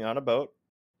 it's sitting on a boat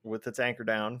with its anchor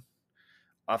down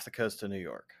off the coast of New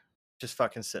York. Just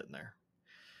fucking sitting there.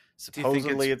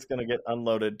 Supposedly, it's going to get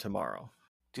unloaded tomorrow.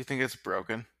 Do you think it's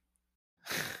broken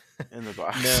in the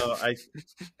box? No,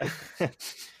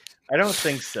 I don't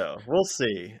think so. We'll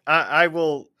see.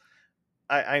 I'm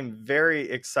very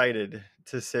excited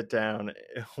to sit down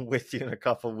with you in a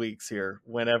couple weeks here,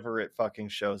 whenever it fucking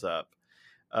shows up.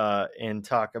 and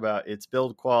talk about its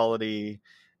build quality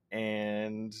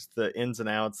and the ins and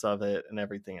outs of it and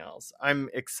everything else. I'm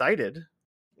excited.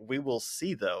 We will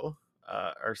see, though,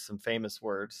 are some famous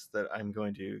words that I'm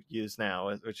going to use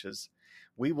now, which is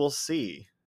we will see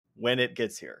when it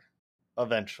gets here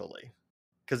eventually.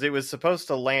 Because it was supposed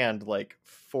to land like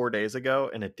 4 days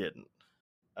ago and it didn't.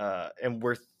 And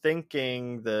we're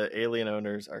thinking the Alien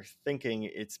owners are thinking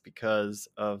it's because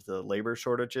of the labor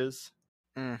shortages,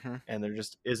 Mm-hmm. and there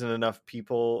just isn't enough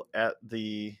people at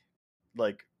the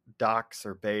like docks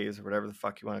or bays or whatever the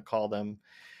fuck you want to call them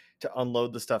to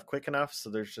unload the stuff quick enough. So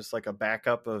there's just like a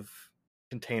backup of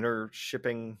container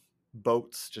shipping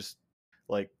boats. Just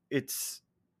like it's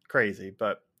crazy,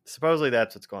 but supposedly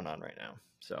that's what's going on right now.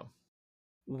 So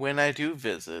When I do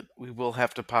visit, we will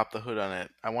have to pop the hood on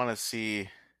it. I want to see,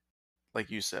 like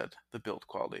you said, the build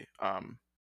quality.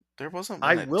 There wasn't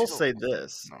I one at will Tilt. say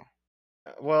this. No.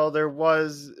 Well, there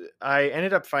was. I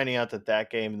ended up finding out that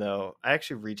game, though, I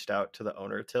actually reached out to the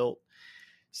owner of Tilt.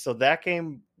 So that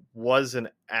game was an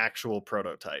actual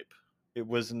prototype. It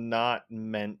was not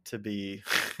meant to be.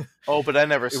 Oh, but I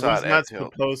never It saw was it at not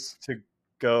Tilt. supposed to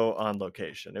go on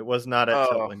location. It was not at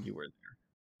Tilt Oh, when you were there.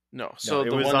 no. No, So it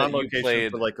the was one on that you location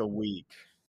played, for like a week.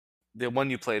 the one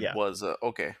you played Yeah. was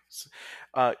okay.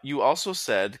 You also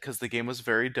said, because the game was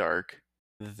very dark,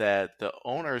 that the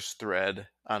owner's thread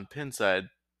on Pinside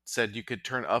said you could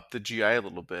turn up the GI a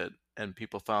little bit, and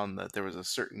people found that there was a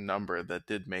certain number that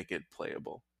did make it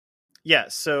playable. Yeah,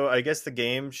 so I guess the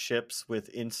game ships with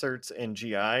inserts and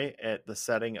GI at the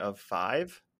setting of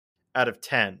 5 out of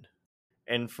 10.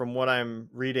 And from what I'm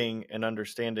reading and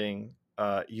understanding,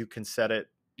 you can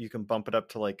you can bump it up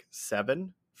to like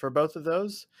 7 for both of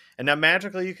those. And now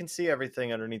magically you can see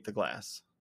everything underneath the glass.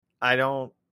 I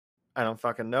don't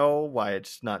fucking know why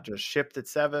it's not just shipped at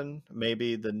 7.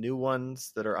 Maybe the new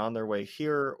ones that are on their way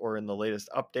here or in the latest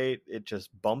update, it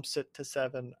just bumps it to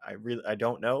 7. I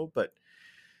don't know, but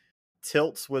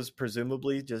Tilts was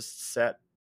presumably just set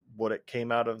what it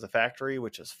came out of the factory,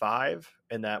 which is 5,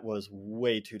 and that was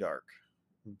way too dark.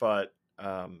 But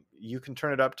you can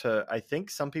turn it up to, I think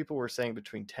some people were saying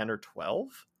between 10 or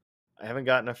 12. I haven't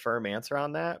gotten a firm answer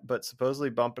on that, but supposedly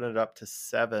bumping it up to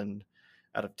 7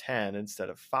 out of 10 instead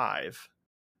of 5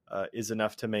 is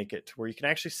enough to make it to where you can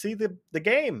actually see the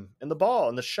game and the ball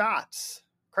and the shots.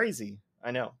 Crazy, I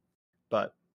know,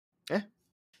 but yeah.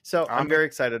 So I'm very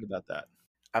excited about that.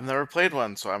 I've never played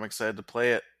one, so I'm excited to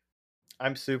play it.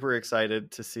 I'm super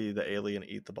excited to see the alien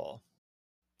eat the ball.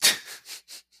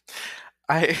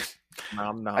 I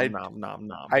Nom nom I nom nom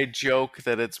nom. I joke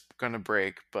that it's gonna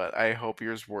break, but I hope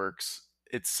yours works.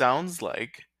 It sounds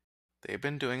like they've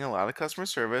been doing a lot of customer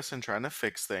service and trying to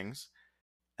fix things,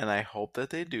 and I hope that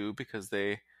they do because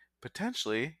they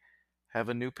potentially have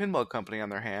a new pinball company on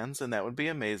their hands, and that would be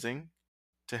amazing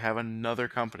to have another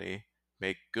company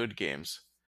make good games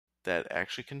that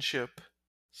actually can ship.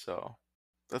 So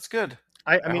that's good.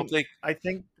 I I hope mean, they I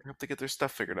think get their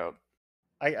stuff figured out.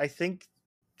 I think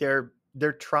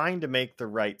they're trying to make the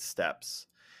right steps.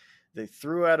 They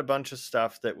threw out a bunch of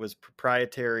stuff that was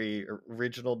proprietary,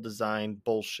 original design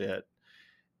bullshit,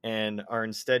 and are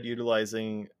instead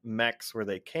utilizing mechs where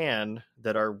they can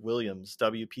that are Williams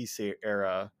WPC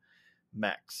era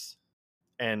mechs,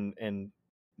 and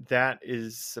that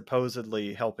is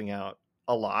supposedly helping out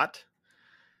a lot.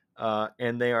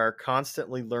 And they are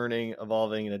constantly learning,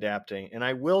 evolving, and adapting. And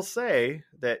I will say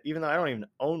that even though I don't even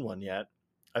own one yet,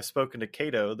 I've spoken to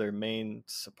Kato, their main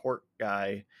support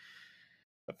guy,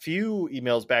 a few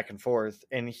emails back and forth,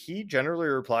 and he generally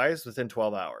replies within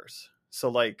 12 hours. So,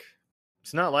 like,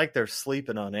 it's not like they're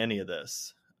sleeping on any of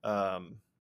this.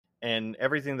 And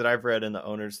everything that I've read in the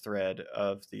owners thread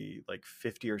of the like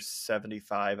 50 or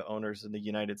 75 owners in the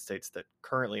United States that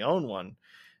currently own one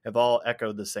have all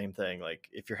echoed the same thing. Like,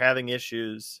 if you're having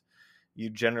issues, you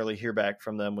generally hear back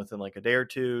from them within like a day or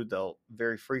two. They'll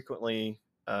very frequently,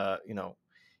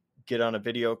 get on a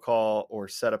video call or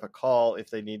set up a call if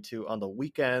they need to on the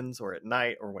weekends or at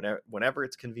night or whenever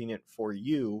it's convenient for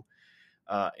you,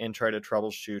 and try to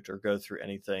troubleshoot or go through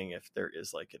anything if there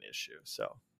is like an issue.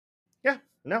 So yeah,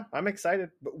 no, I'm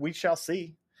excited, but we shall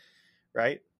see.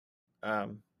 Right.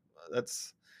 Um,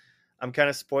 I'm kind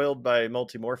of spoiled by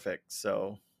Multimorphic,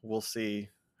 so we'll see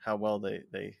how well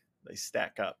they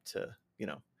stack up to,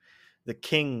 the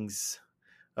kings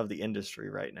of the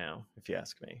industry right now, if you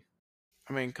ask me.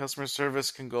 I mean, customer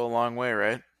service can go a long way,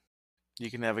 right? You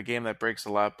can have a game that breaks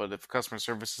a lot, but if customer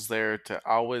service is there to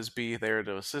always be there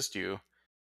to assist you,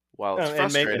 while it's And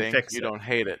frustrating, fix you it. don't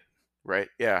hate it, right?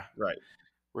 Yeah. Right.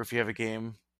 Or if you have a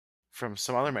game from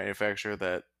some other manufacturer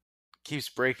that keeps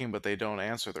breaking but they don't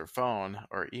answer their phone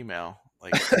or email,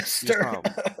 Like, you just Stir. want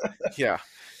to, yeah,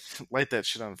 light that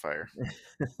shit on fire.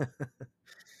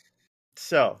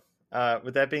 So,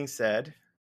 with that being said,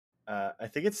 I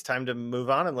think it's time to move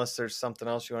on. Unless there's something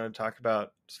else you want to talk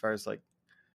about as far as like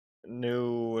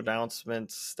new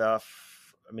announcements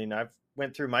stuff. I mean, I've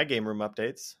went through my game room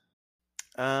updates.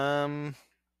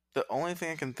 The only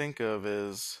thing I can think of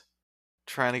is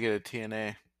trying to get a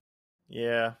TNA.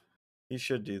 Yeah, you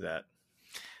should do that.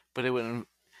 But it would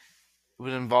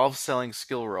involve selling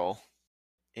skill roll,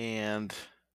 and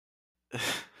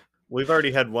we've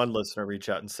already had one listener reach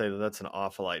out and say that that's an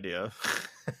awful idea.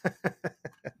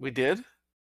 We did?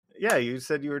 Yeah, you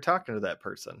said you were talking to that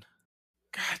person.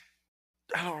 God,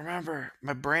 I don't remember.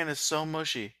 My brain is so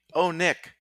mushy. Oh,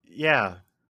 Nick. Yeah.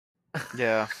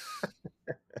 Yeah.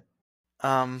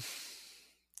 I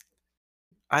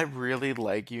really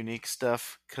like unique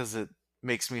stuff because it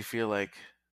makes me feel like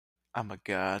I'm a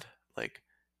god. Like,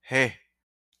 hey,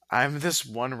 I'm this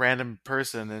one random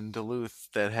person in Duluth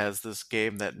that has this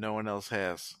game that no one else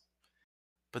has.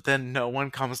 But then no one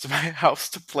comes to my house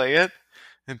to play it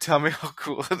and tell me how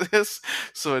cool it is.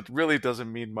 So it really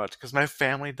doesn't mean much because my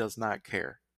family does not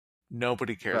care.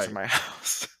 Nobody cares in my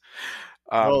house.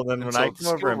 Well, then when so I come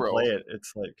over and play it,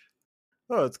 it's like,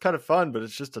 oh, it's kind of fun, but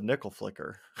it's just a nickel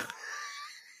flicker.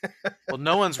 Well,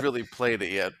 no one's really played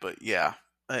it yet, but yeah,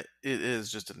 it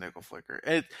is just a nickel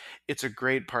flicker. It's a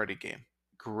great party game.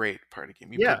 Great party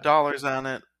game. You put dollars on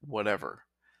it, whatever.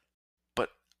 But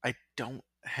I don't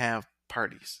have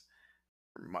parties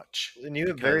much. And you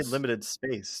have very limited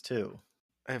space too.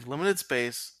 I have limited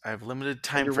space. I have limited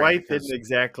time. And your wife isn't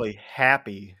exactly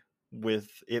happy with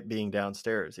it being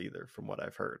downstairs either, from what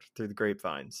I've heard through the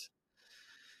grapevines.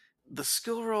 The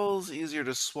skill roll is easier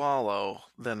to swallow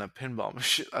than a pinball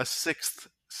machine, a sixth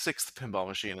pinball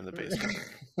machine in the basement.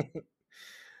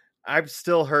 I've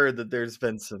still heard that there's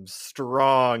been some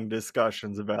strong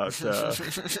discussions about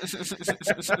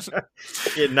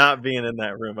it not being in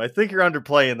that room. I think you're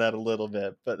underplaying that a little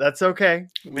bit, but that's okay.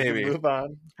 Maybe. We can move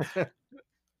on.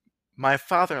 My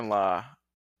father-in-law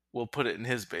will put it in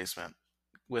his basement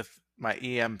with my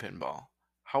EM pinball.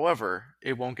 However,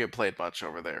 it won't get played much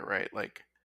over there, right? Like,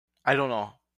 I don't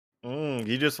know.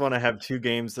 You just want to have two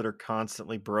games that are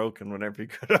constantly broken whenever you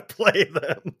go to play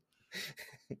them.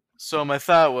 So my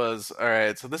thought was, all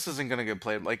right, so this isn't going to get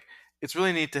played. Like, it's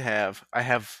really neat to have. I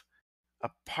have a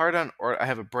part on order. I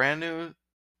have a brand new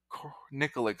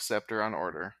nickel acceptor on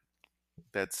order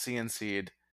that's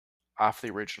CNC'd off the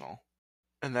original.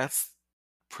 And that's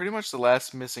pretty much the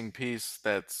last missing piece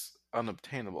that's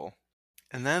unobtainable.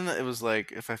 And then it was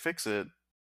like, if I fix it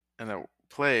and it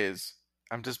plays,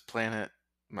 I'm just playing it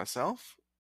myself.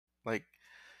 Like,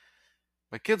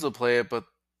 my kids will play it, but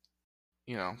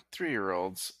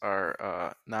 3-year-olds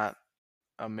are not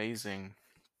amazing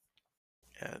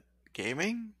at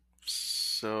gaming,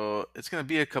 so it's gonna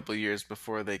be a couple of years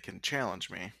before they can challenge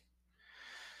me.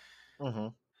 Mm-hmm.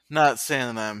 Not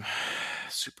saying that I'm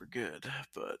super good,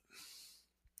 but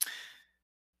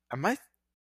I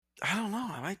don't know,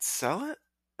 I might sell it.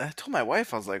 I told my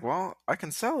wife, I was like, well, I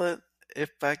can sell it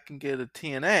if I can get a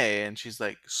TNA, and she's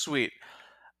like, sweet.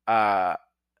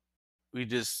 We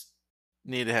just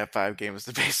need to have 5 games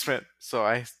in the basement, so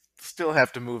I still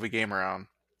have to move a game around.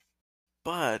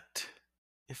 But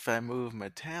if I move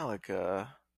Metallica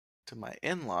to my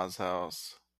in-laws'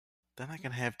 house, then I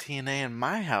can have TNA in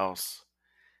my house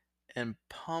and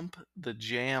pump the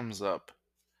jams up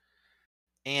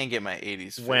and get my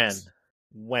 80s fix.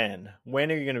 When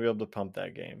are you going to be able to pump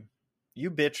that game? You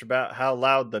bitch about how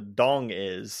loud the dong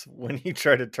is when you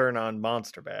try to turn on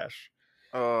Monster Bash.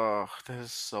 Oh, that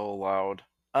is so loud.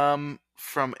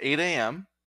 From 8 a.m.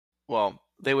 Well,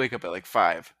 they wake up at like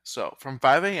 5. So from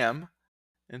 5 a.m.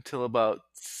 until about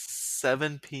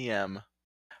 7 p.m.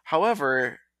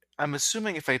 However, I'm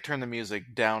assuming if I turn the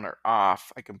music down or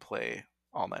off, I can play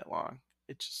all night long.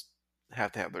 It just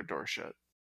have to have their door shut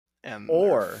and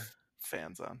their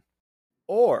fans on.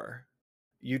 Or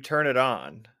you turn it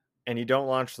on and you don't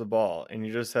launch the ball and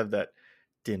you just have that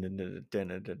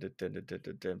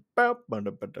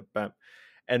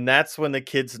and that's when the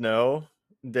kids know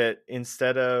that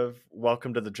instead of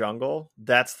Welcome to the Jungle,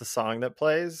 that's the song that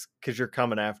plays because you're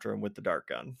coming after them with the dart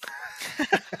gun.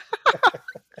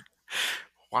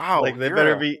 Wow. Like they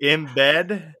better be in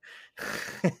bed.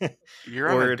 You're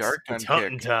on a dart gun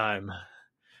hunting time.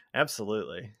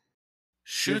 Absolutely.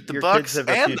 Shoot the bucks and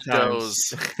the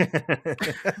does.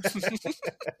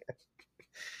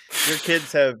 Your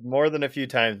kids have more than a few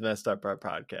times messed up our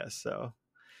podcast, so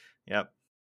yep.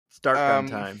 It's dart gun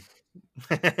time.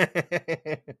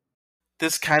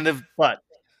 This kind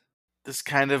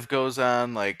of goes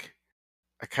on like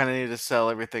I kind of need to sell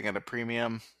everything at a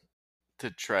premium to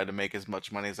try to make as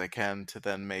much money as I can to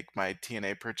then make my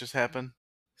TNA purchase happen.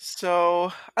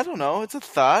 So, I don't know. It's a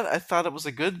thought. I thought it was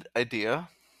a good idea.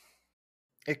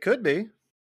 It could be.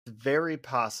 Very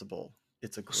possible.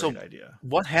 It's a great So, idea.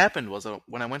 what happened was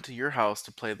when I went to your house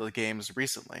to play the games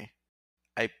recently,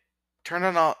 I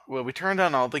we turned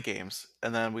on all the games,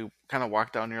 and then we kind of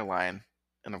walked down your line.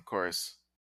 And of course,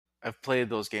 I've played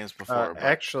those games before, but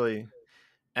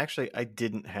Actually, I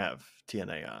didn't have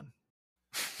TNA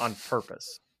on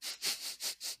purpose.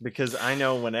 Because I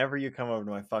know whenever you come over to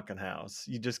my fucking house,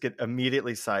 you just get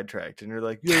immediately sidetracked and you're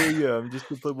like, yeah, I'm just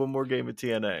going to play one more game of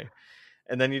TNA.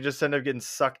 And then you just end up getting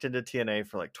sucked into TNA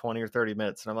for like 20 or 30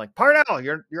 minutes. And I'm like, Parnell,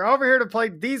 you're over here to play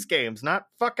these games, not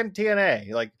fucking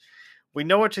TNA. Like, we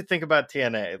know what you think about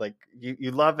TNA. Like,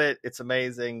 you love it. It's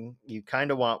amazing. You kind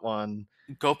of want one.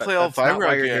 go But play that's not Elvira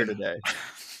why you're here again. today.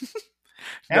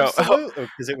 No, Absolutely.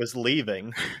 Because it was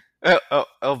leaving. Like,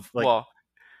 well,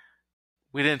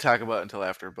 we didn't talk about it until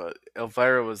after, but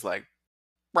Elvira was like,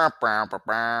 "Bow, bow, bow,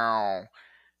 bow,"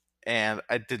 and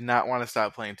I did not want to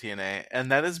stop playing TNA,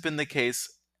 and that has been the case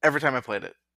every time I played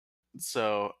it.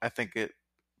 So I think it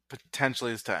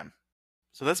potentially is time.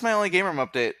 So that's my only game room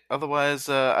update. Otherwise,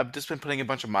 I've just been putting a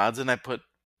bunch of mods in. I put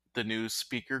the new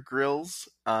speaker grills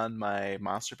on my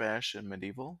Monster Bash and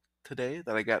Medieval today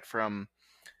that I got from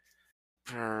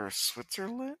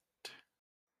Switzerland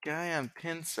guy on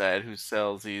Pinside who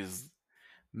sells these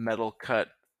metal cut.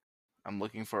 I'm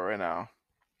looking for it right now.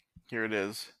 Here it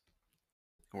is.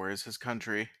 Where is his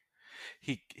country?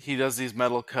 He does these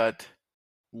metal cut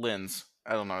Linz.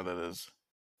 I don't know where that is.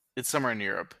 It's somewhere in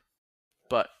Europe.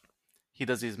 But he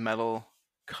does these metal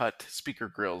cut speaker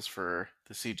grills for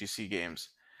the CGC games.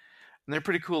 And they're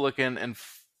pretty cool looking. And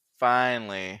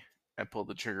finally, I pulled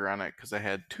the trigger on it because I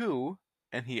had two,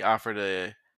 and he offered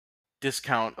a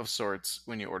discount of sorts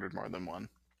when you ordered more than one.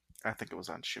 I think it was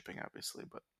on shipping, obviously,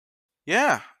 but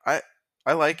yeah,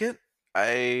 I like it.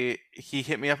 He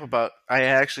hit me up about. I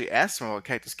actually asked him about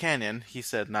Cactus Canyon. He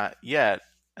said not yet,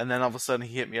 and then all of a sudden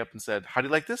he hit me up and said, "How do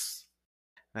you like this?"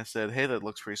 And I said, "Hey, that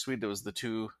looks pretty sweet." It was the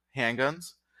two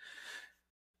handguns,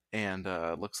 and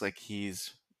looks like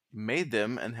he's made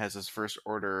them and has his first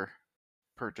order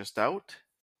purchased out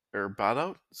or bought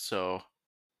out. So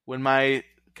when my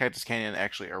Cactus Canyon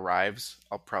actually arrives,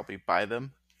 I'll probably buy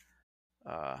them.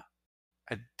 Uh,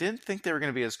 I didn't think they were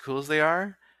going to be as cool as they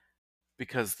are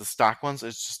because the stock ones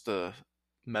is just a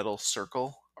metal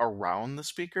circle around the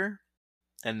speaker,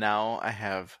 and now I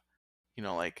have,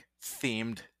 like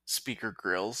themed speaker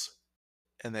grills,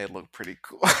 and they look pretty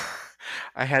cool.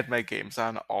 I had my games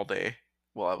on all day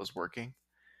while I was working,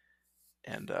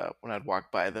 and when I'd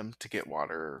walk by them to get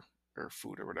water or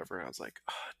food or whatever, I was like,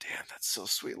 "Oh, damn, that's so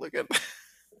sweet looking."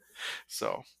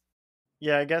 So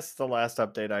yeah, I guess the last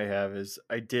update I have is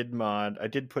I did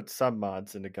put some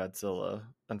mods into Godzilla.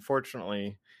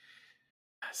 Unfortunately,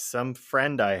 some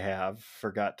friend I have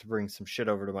forgot to bring some shit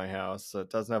over to my house, so it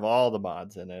doesn't have all the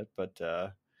mods in it, but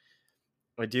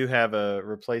I do have a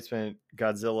replacement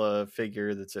Godzilla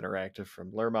figure that's interactive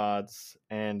from Lure Mods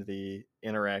and the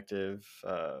interactive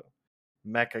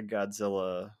Mecha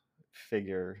Godzilla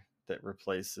figure that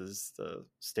replaces the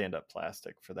stand-up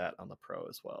plastic for that on the Pro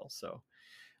as well. So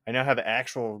I now have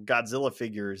actual Godzilla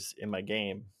figures in my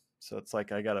game. So it's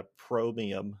like I got a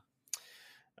Promium.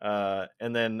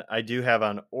 And then I do have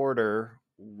on order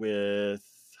with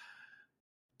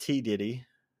T Diddy,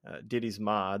 Diddy's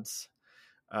Mods.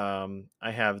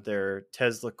 I have their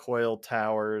Tesla Coil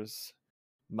Towers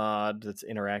mod that's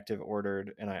interactive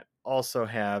ordered. And I also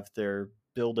have their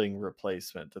building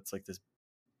replacement that's like this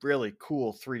really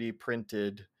cool 3D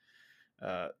printed.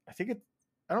 I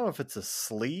don't know if it's a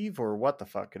sleeve or what the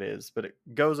fuck it is, but it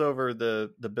goes over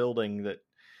the building that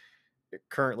it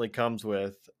currently comes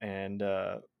with, and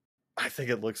I think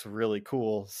it looks really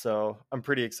cool. So I'm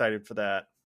pretty excited for that.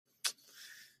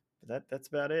 But that's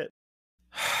about it.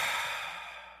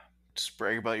 just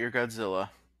brag about your Godzilla.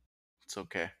 It's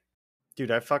okay.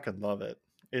 Dude, I fucking love it.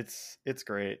 It's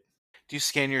great. Do you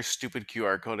scan your stupid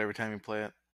QR code every time you play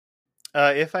it?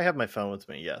 If I have my phone with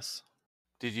me, yes.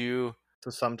 Did you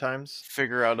So sometimes,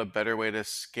 figure out a better way to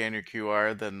scan your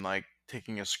QR than like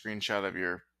taking a screenshot of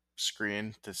your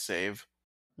screen to save?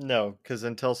 no, because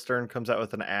until Stern comes out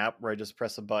with an app where I just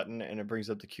press a button and it brings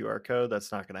up the QR code,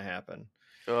 that's not going to happen.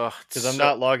 Ugh, Because I'm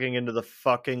not logging into the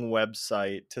fucking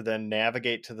website to then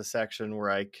navigate to the section where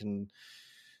I can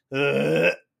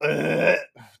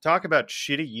talk about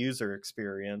shitty user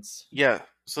experience. yeah.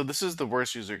 So this is the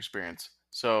worst user experience.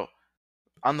 So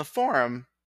on the forum,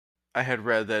 I had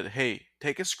read that hey,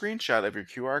 take a screenshot of your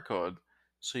QR code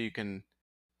so you can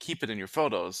keep it in your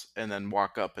photos and then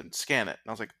walk up and scan it. And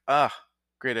I was like,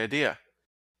 great idea.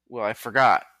 Well, I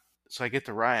forgot. So I get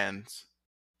to Ryan's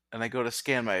and I go to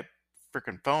scan my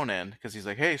freaking phone in because he's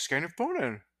like, hey, scan your phone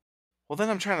in. Well, then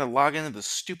I'm trying to log into the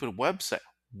stupid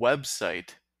website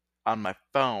on my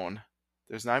phone.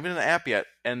 There's not even an app yet.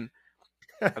 And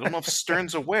I don't know if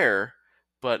Stern's aware,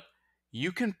 but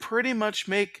you can pretty much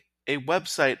make a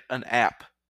website an app.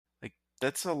 Like,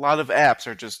 that's a lot of apps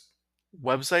are just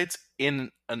websites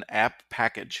in an app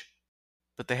package.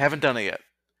 But they haven't done it yet.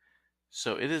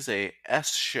 So it is a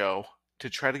S show to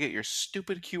try to get your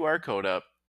stupid QR code up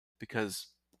because,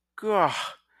 gah,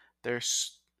 their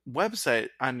website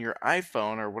on your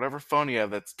iPhone or whatever phone you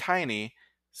have that's tiny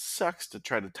sucks to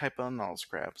try to type on all this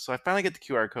crap. So I finally get the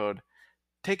QR code,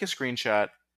 take a screenshot.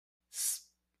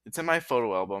 It's in my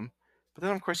photo album. But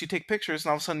then, of course, you take pictures, and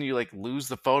all of a sudden you like lose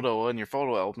the photo in your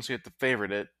photo album, so you have to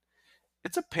favorite it.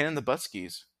 It's a pain in the butt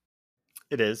skis.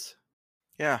 It is.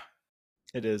 Yeah.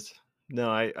 It is. No,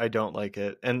 I don't like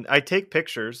it. And I take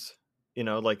pictures,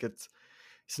 like it's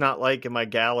not like in my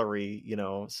gallery,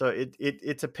 so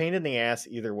it's a pain in the ass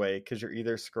either way, because you're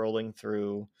either scrolling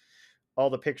through all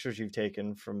the pictures you've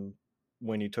taken from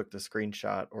when you took the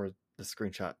screenshot or the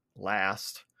screenshot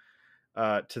last,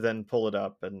 to then pull it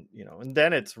up, and and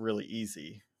then it's really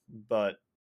easy. But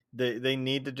they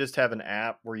need to just have an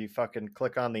app where you fucking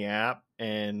click on the app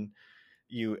and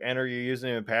you enter your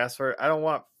username and password. I don't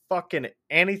want fucking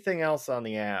anything else on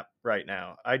the app right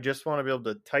now. I just want to be able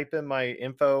to type in my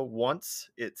info once,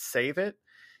 save it,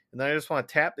 and then I just want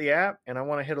to tap the app and I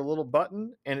want to hit a little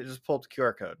button and it just pulls up the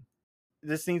QR code.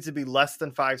 This needs to be less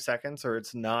than 5 seconds or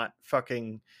it's not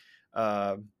fucking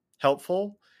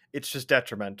helpful. It's just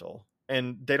detrimental.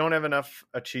 And they don't have enough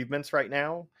achievements right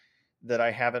now that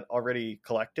I haven't already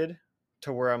collected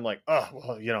to where I'm like, oh,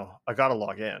 well, I got to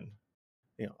log in.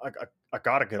 I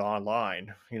got to get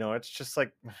online. It's just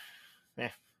like, eh,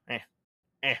 eh,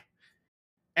 eh,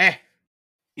 eh.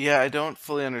 Yeah, I don't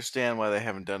fully understand why they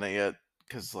haven't done it yet,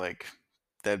 because, like,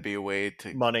 that'd be a way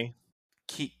to Money.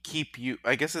 keep you...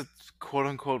 I guess it's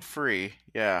quote-unquote free.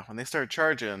 Yeah, when they start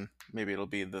charging, maybe it'll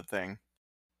be the thing.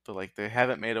 But, like, they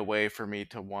haven't made a way for me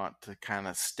to want to kind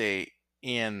of stay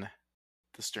in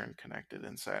the Stern Connected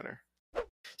Insider.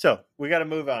 So we got to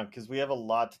move on because we have a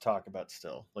lot to talk about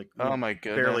still. Like, oh my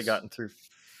goodness, barely gotten through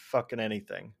fucking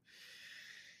anything.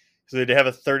 So they have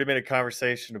a 30-minute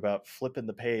conversation about flipping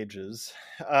the pages.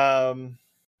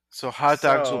 So hot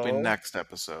dogs will be next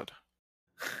episode.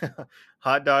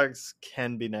 Hot dogs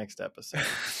can be next episode.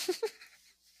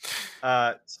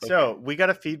 So we got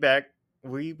a feedback.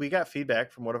 We got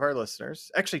feedback from one of our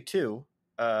listeners. Actually, two.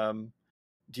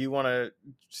 Do you want to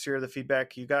share the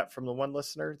feedback you got from the one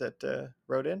listener that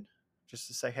wrote in, just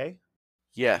to say hey?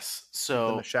 Yes. So give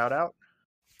them a shout out.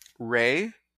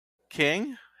 Ray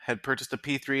King had purchased a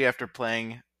P3 after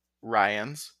playing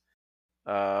Ryan's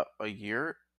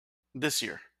this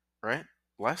year, right?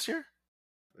 Last year?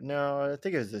 No, I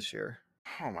think it was this year.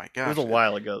 Oh my gosh. It was a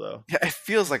while ago, though. Yeah, it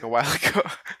feels like a while ago.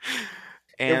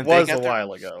 And it was a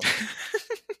while ago.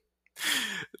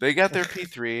 They got their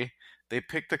P3. They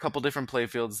picked a couple different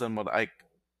playfields than what I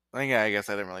guess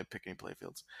I didn't really pick any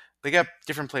playfields. They got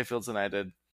different playfields than I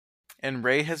did. And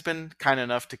Ray has been kind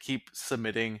enough to keep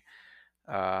submitting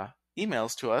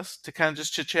emails to us to kind of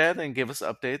just chit-chat and give us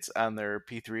updates on their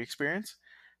P3 experience.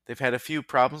 They've had a few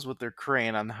problems with their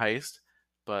crane on the heist,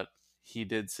 but he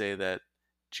did say that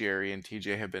Jerry and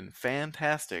TJ have been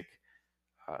fantastic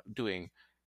doing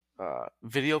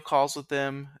video calls with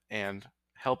them and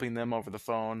helping them over the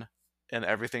phone and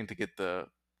everything to get the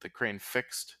crane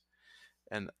fixed.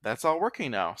 And that's all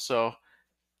working now. So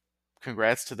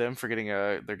congrats to them for getting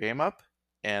their game up,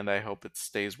 and I hope it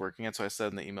stays working. And so I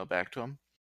said in the email back to them.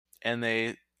 And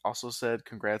they also said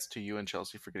congrats to you and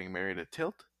Chelsea for getting married at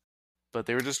Tilt. But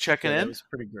they were just checking in. That was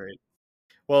pretty great.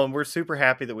 Well, and we're super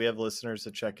happy that we have listeners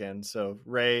that check in. So,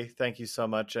 Ray, thank you so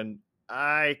much. And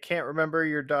I can't remember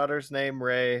your daughter's name,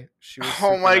 Ray. She was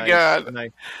oh my nice, god!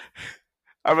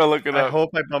 I'm gonna look it up.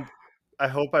 I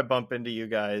hope I bump into you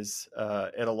guys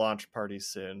at a launch party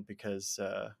soon, because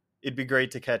it'd be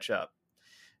great to catch up.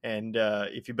 And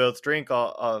if you both drink,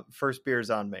 first beer's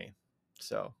on me.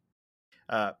 So,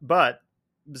 but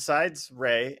besides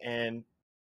Ray, and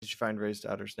did you find Ray's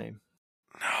daughter's name?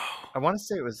 No. I want to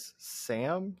say it was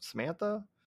Samantha.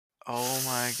 Oh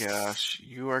my gosh.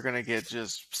 You are going to get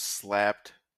just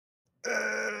slapped.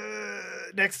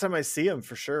 Next time I see him,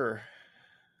 for sure.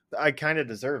 I kind of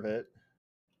deserve it.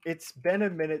 It's been a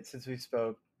minute since we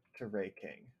spoke to Ray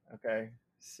King. Okay.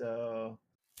 So.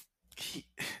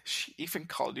 She even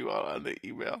called you out on the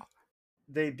email.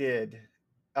 They did.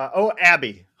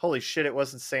 Abby. Holy shit, it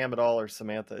wasn't Sam at all or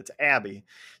Samantha. It's Abby.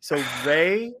 So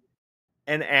Ray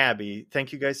and Abby,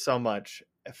 thank you guys so much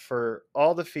for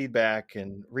all the feedback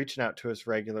and reaching out to us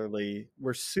regularly.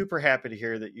 We're super happy to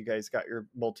hear that you guys got your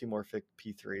Multimorphic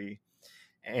P3.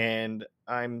 And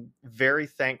I'm very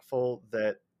thankful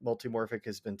that Multimorphic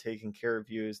has been taking care of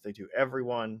you as they do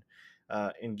everyone,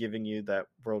 in giving you that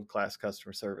world-class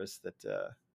customer service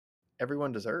that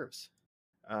everyone deserves.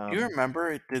 Do you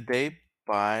remember? Did they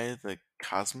buy the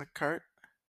Cosmic Cart?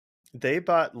 They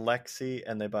bought Lexi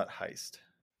and they bought Heist.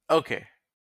 Okay,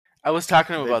 I was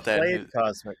talking to him They about that. And played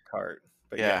Cosmic Cart,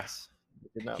 but yeah, yes,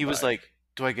 they did not he was buy. like,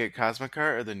 "Do I get Cosmic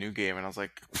Cart or the new game?" And I was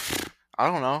like, "I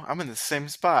don't know. I'm in the same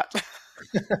spot."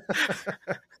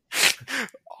 The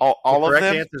all of correct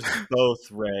them. answer is both,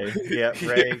 Ray. Yeah,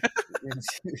 Ray.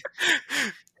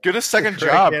 Get a second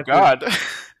correct job, answer. God.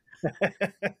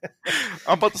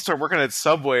 I'm about to start working at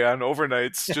Subway on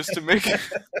overnights just to make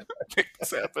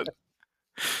this happen.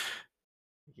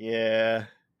 Yeah.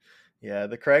 Yeah,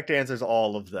 the correct answer is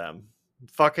all of them.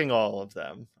 Fucking all of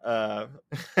them. And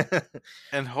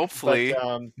But hopefully,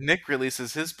 Nick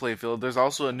releases his playfield. There's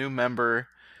also a new member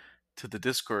to the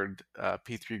Discord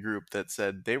P3 group that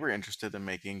said they were interested in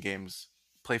making games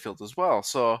playfield as well.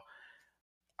 So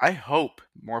I hope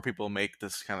more people make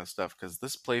this kind of stuff because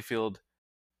this playfield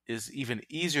is even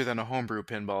easier than a homebrew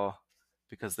pinball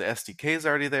because the SDK is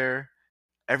already there.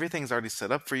 Everything's already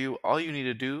set up for you. All you need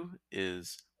to do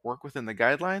is work within the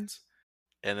guidelines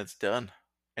and it's done.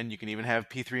 And you can even have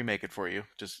P3 make it for you.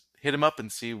 Just hit them up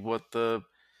and see what the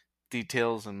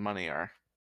details and money are.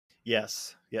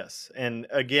 yes, yes. And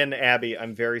again, Abby,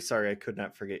 I'm very sorry I could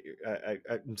not forget your.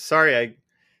 I'm sorry I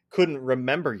couldn't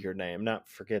remember your name, not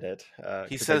forget it. He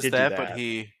Because I says did do that, that.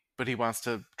 but he wants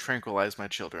to tranquilize my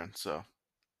children. So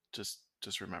just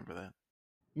remember that.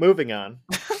 Moving on.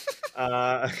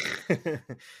 uh,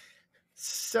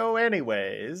 so,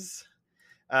 anyways,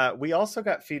 we also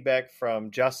got feedback from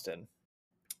Justin,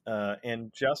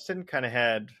 and Justin kind of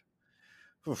had.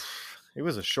 It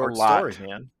was a A short story, lot.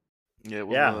 man. Yeah,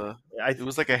 Yeah, it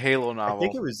was like a Halo I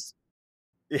think novel. it was.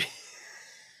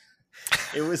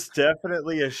 It was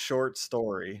definitely a short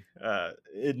story,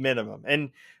 at minimum.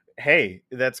 And hey,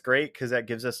 that's great because that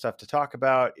gives us stuff to talk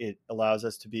about. It allows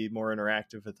us to be more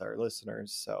interactive with our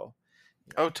listeners. So,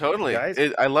 Oh, totally. guys,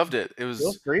 I loved it. It feel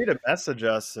was free to message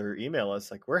us or email us.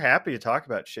 Like, we're happy to talk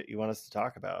about shit you want us to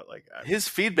talk about. Like, his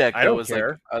feedback I though don't was like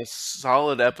care. a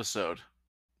solid episode.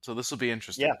 So this will be Yeah.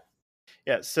 interesting.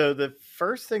 Yeah. So the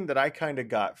first thing that I kind of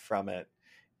got from it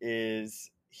is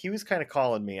he was kind of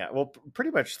calling me out. Well,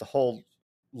 pretty much the whole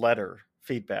letter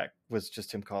feedback was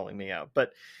just him calling me out.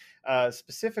 But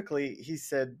specifically, he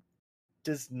said,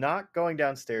 does not going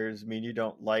downstairs mean you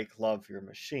don't love your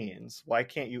machines? Why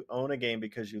can't you own a game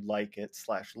because you like it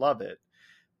 / love it,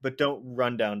 but don't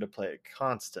run down to play it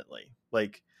constantly?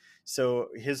 Like, so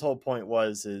his whole point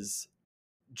is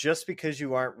just because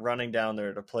you aren't running down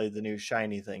there to play the new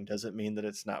shiny thing doesn't mean that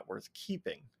it's not worth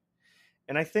keeping.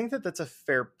 And I think that that's a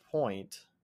fair point.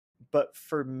 But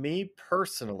for me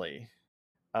personally,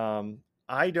 um,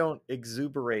 I don't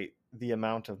exuberate the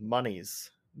amount of monies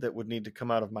that would need to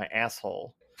come out of my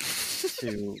asshole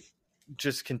to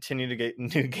just continue to get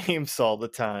new games all the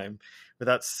time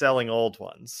without selling old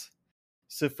ones.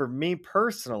 So for me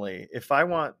personally, if I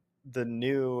want the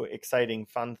new exciting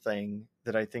fun thing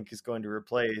that I think is going to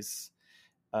replace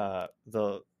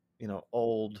the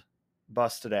old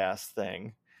busted ass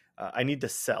thing, I need to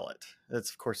sell it. That's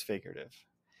of course figurative.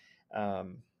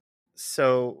 Um,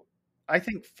 so I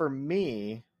think for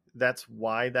me, that's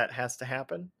why that has to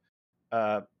happen.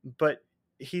 Uh, but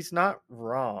he's not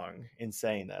wrong in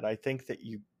saying that. I think that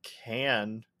you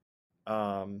can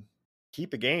um,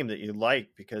 keep a game that you like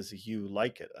because you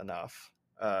like it enough.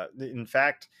 In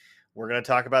fact, we're going to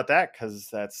talk about that because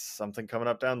that's something coming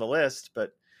up down the list.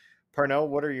 But Parnell,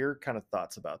 what are your kind of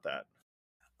thoughts about that?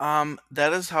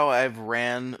 That is how I've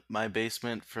ran my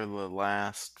basement for the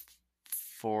last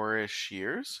 4-ish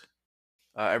years.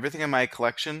 Everything in my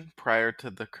collection prior to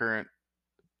the current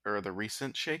or the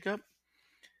recent shakeup,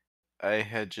 I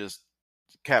had just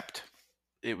kept.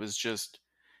 It was just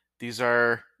these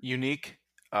are unique.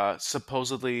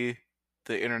 Supposedly,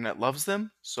 the internet loves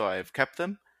them, so I've kept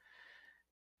them,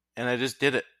 and I just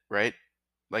did it right.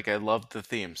 Like I loved the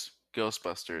themes: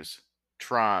 Ghostbusters,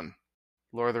 Tron,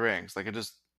 Lord of the Rings. Like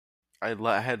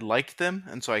I had liked them,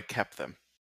 and so I kept them.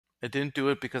 I didn't do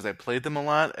it because I played them a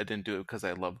lot. I didn't do it because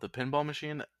I loved the pinball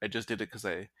machine. I just did it because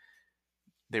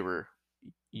they were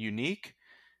unique,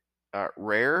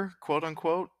 rare, quote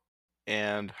unquote,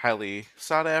 and highly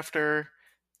sought after,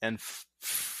 and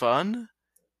fun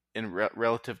in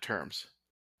relative terms.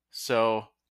 So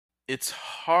it's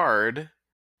hard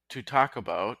to talk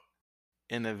about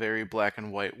in a very black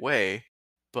and white way,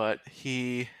 but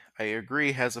I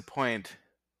agree, has a point.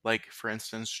 Like, for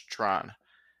instance, Tron.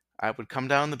 I would come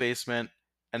down in the basement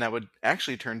and I would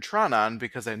actually turn Tron on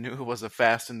because I knew it was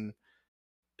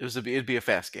it'd be a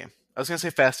fast game. I was gonna say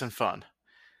fast and fun.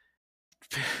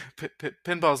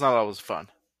 Pinball's not always fun.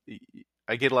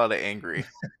 I get a lot of angry,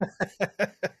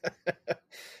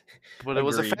 but it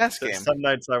was a Agreed. fast There's game. some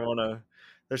nights I want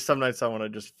to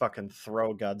just fucking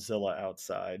throw Godzilla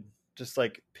outside. Just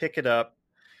like pick it up,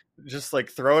 just like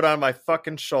throw it on my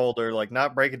fucking shoulder, like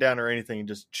not break it down or anything,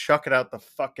 just chuck it out the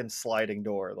fucking sliding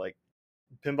door. Like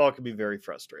pinball can be very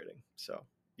frustrating. So,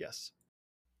 yes.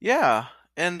 Yeah,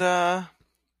 and I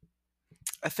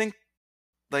think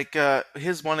like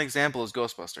his one example is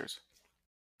Ghostbusters.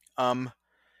 Um,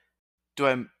 do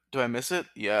I miss it?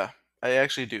 Yeah, I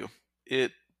actually do.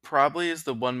 It probably is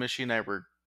the one machine I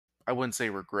wouldn't say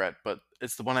regret, but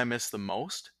it's the one I miss the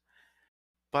most.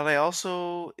 But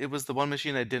it was the one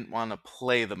machine I didn't want to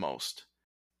play the most.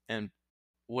 And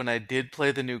when I did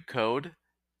play the new code,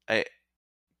 I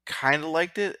kind of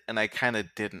liked it and I kind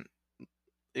of didn't.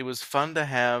 It was fun to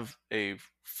have a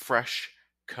fresh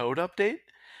code update,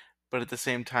 but at the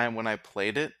same time, when I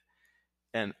played it,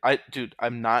 dude,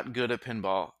 I'm not good at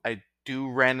pinball. I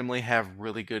do randomly have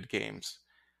really good games.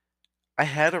 I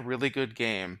had a really good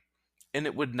game, and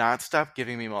it would not stop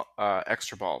giving me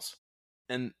extra balls.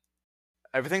 And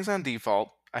everything's on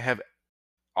default. I have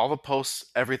all the posts,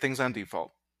 everything's on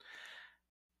default.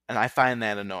 And I find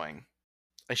that annoying.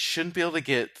 I shouldn't be able to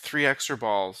get 3 extra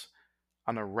balls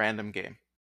on a random game.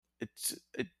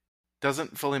 It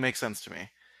doesn't fully make sense to me.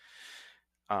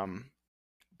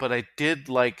 But I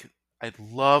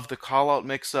love the call out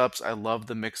mix ups. I love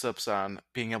the mix ups on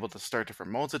being able to start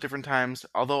different modes at different times.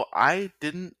 Although I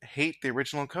didn't hate the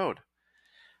original code,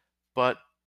 but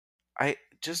I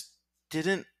just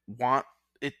didn't want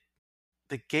it.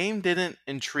 The game didn't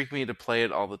intrigue me to play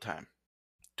it all the time.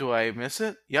 Do I miss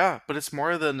it? Yeah, but it's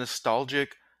more the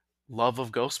nostalgic love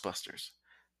of Ghostbusters.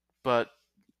 But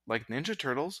like Ninja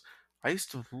Turtles, I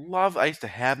used to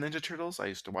have Ninja Turtles. I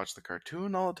used to watch the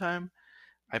cartoon all the time.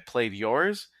 I played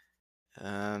yours,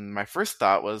 and my first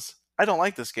thought was, I don't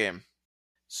like this game.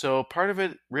 So part of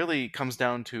it really comes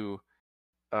down to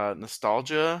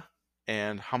nostalgia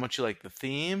and how much you like the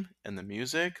theme and the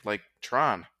music. Like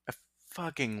Tron. I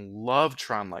fucking love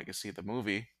Tron Legacy, the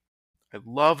movie. I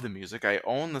love the music. I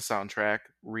own the soundtrack,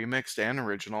 remixed and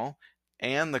original,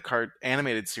 and the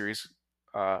animated series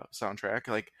soundtrack.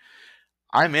 Like,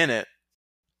 I'm in it.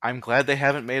 I'm glad they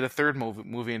haven't made a third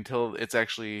movie until it's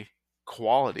actually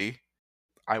quality.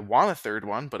 I want a third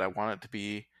one, but I want it to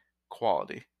be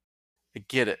quality. I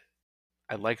get it.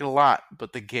 I like it a lot,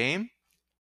 but the game,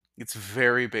 it's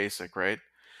very basic, right?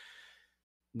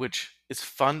 Which is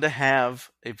fun to have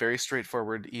a very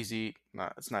straightforward, easy,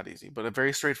 not, it's not easy, but a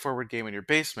very straightforward game in your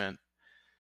basement.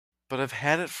 But I've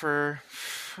had it for,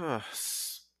 I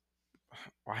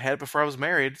had it before I was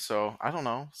married, so I don't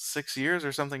know, 6 years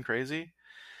or something crazy.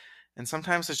 And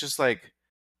sometimes it's just like,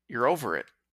 you're over it.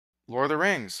 Lord of the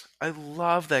Rings. I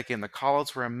love that game. The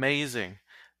callouts were amazing.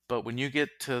 But when you get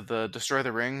to the Destroy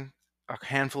the Ring a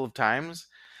handful of times,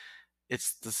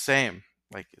 it's the same.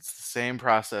 Like, it's the same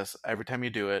process every time you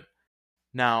do it.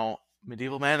 Now,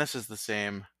 Medieval Madness is the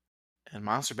same, and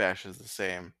Monster Bash is the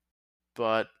same.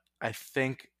 But I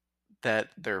think that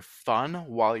they're fun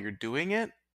while you're doing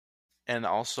it. And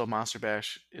also, Monster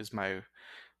Bash is my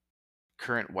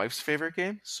current wife's favorite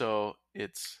game. So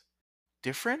it's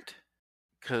different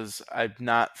because I'm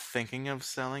not thinking of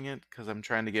selling it because I'm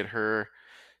trying to get her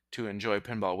to enjoy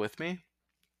pinball with me.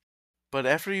 But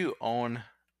after you own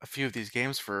a few of these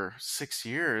games for 6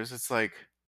 years, it's like,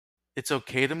 it's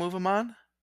okay to move them on.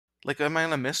 Like, am I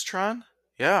gonna miss Tron?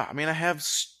 Yeah, I mean, I have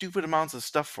stupid amounts of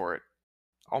stuff for it.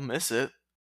 I'll miss it,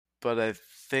 but I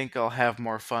think I'll have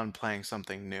more fun playing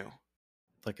something new.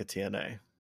 Like a TNA.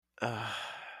 Uh,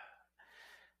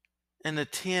 and the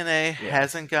TNA Yeah.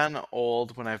 hasn't gotten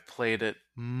old when I've played it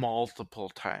multiple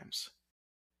times.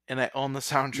 And I own the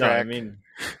soundtrack. No, I mean,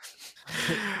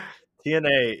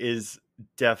 TNA is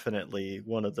definitely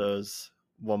one of those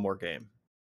one more game.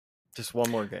 Just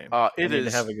one more game. I need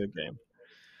to have a good game.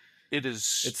 It is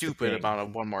It's the stupid king. amount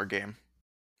of one more game.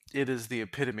 It is the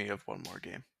epitome of one more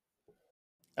game.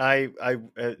 I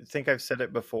think I've said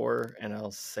it before, and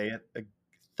I'll say it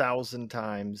 1,000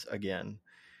 times again.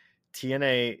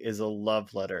 TNA is a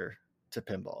love letter to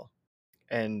pinball,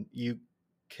 and you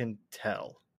can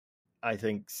tell. I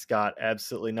think Scott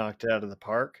absolutely knocked it out of the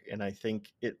park, and I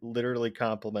think it literally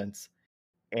complements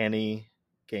any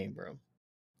game room.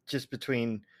 Just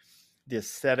between the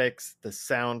aesthetics, the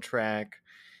soundtrack,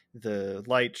 the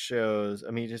light shows.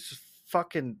 I mean, it's just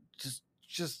fucking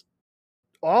just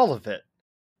all of it.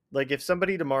 Like if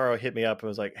somebody tomorrow hit me up and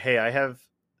was like, "Hey, I have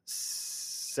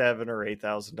 $7,000 or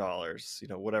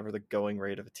 $8,000, whatever the going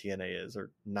rate of a TNA is,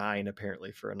 or 9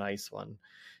 apparently for a nice one.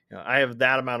 I have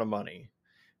that amount of money,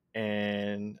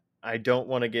 and I don't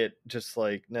want to get just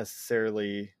like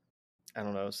necessarily, I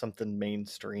don't know, something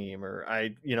mainstream, or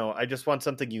I just want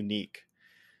something unique,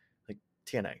 like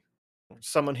TNA."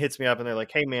 Someone hits me up and they're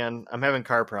like, "Hey man, I'm having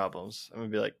car problems." I'm gonna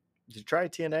be like, "Did you try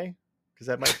TNA? Because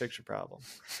that might fix your problem."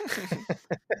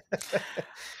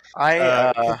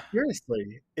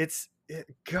 Seriously,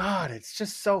 God, it's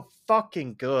just so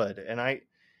fucking good, and I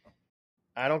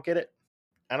don't get it.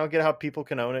 I don't get how people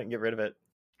can own it and get rid of it.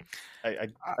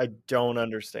 I don't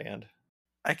understand.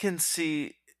 I can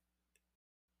see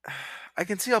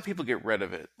how people get rid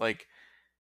of it. Like,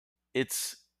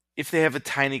 it's if they have a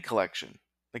tiny collection.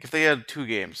 Like if they had 2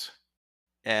 games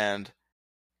and,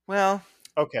 well,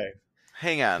 Okay,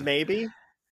 hang on. maybe.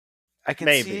 I can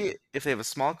see if they have a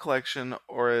small collection,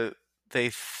 or they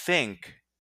think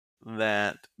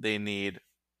that they need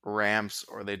ramps,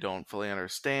 or they don't fully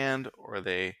understand, or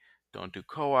they don't do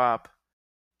co-op.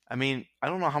 I mean, I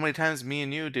don't know how many times me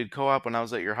and you did co-op when I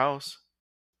was at your house.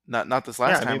 Not this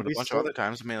last time, but a bunch of other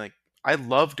times. I mean, like, I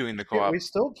love doing the co-op. We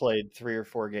still played 3 or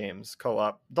 4 games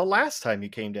co-op the last time you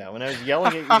came down when I was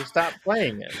yelling at you to stop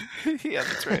playing it. Yeah,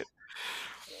 that's right.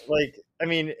 Like, I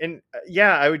mean, and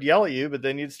yeah, I would yell at you, but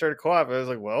then you'd start a co-op. I was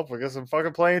like, well, I guess I'm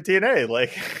fucking playing TNA.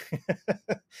 Like,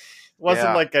 it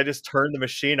wasn't like I just turned the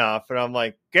machine off and I'm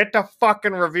like, get to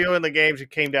fucking reviewing the games you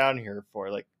came down here for.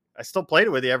 Like, I still played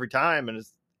it with you every time, and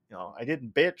it's, I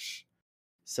didn't bitch.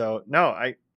 So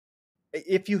no,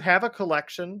 if you have a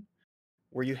collection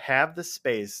where you have the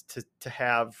space to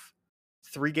have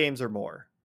 3 games or more,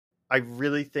 I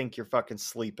really think you're fucking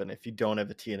sleeping if you don't have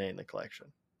a TNA in the collection.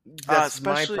 That's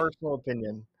my personal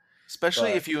opinion.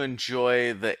 Especially if you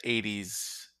enjoy the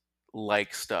 80s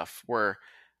like stuff, where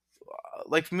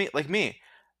like me,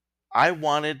 I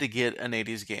wanted to get an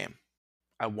 80s game.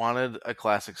 I wanted a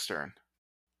classic Stern,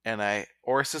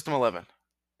 or a System 11,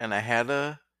 and I had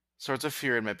a Swords of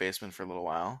Fear in my basement for a little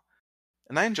while,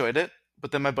 and I enjoyed it.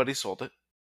 But then my buddy sold it,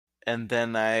 and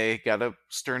then I got a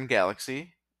Stern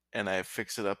Galaxy, and I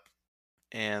fixed it up,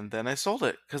 and then I sold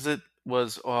it because it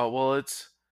was it's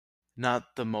not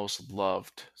the most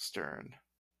loved Stern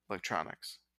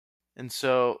electronics. And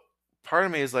so part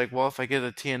of me is like, well, if I get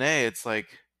a TNA, it's like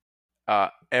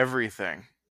everything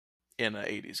in an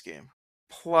 80s game.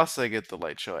 Plus I get the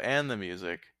light show and the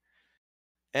music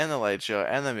and the light show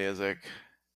and the music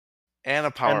and a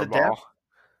Powerball.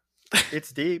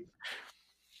 It's deep.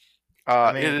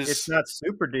 It is, it's not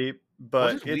super deep,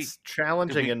 but it's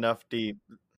challenging enough deep.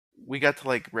 We got to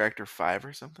like Reactor 5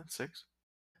 or something, 6?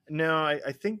 No,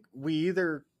 I think we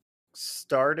either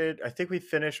started, I think we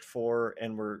finished 4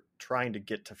 and we're trying to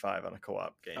get to 5 on a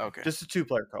co-op game. Okay. Just a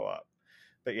 2-player co-op.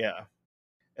 But yeah.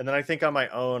 And then I think on my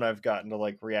own I've gotten to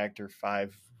like Reactor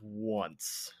 5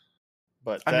 once.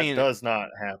 But that does not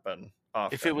happen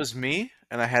often. If it was me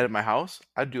and I had it in my house,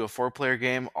 I'd do a 4-player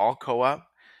game, all co-op,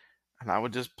 and I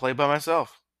would just play by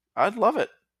myself. I'd love it.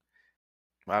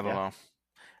 I don't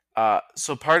know.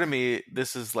 So part of me,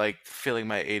 this is like filling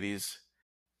my 80s.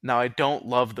 Now, I don't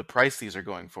love the price these are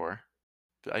going for.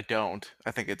 I don't.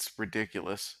 I think it's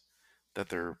ridiculous that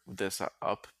they're this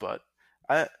up, but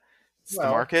it's the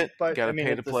market. You gotta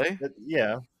pay to play.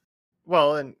 Yeah.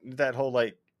 Well, and that whole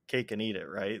like cake and eat it,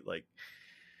 right? Like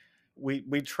we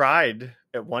tried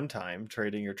at one time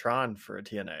trading your Tron for a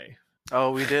TNA. Oh,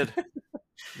 we did.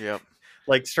 Yep.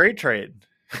 Like straight trade.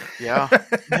 Yeah.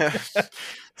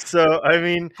 So I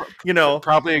mean,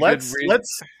 probably a good reason.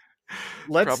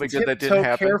 Let's probably good that didn't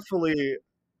happen. Carefully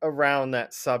around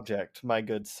that subject, my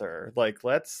good sir. Like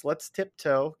let's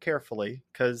tiptoe carefully,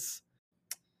 because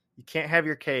you can't have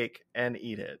your cake and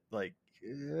eat it. Like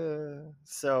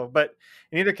so, but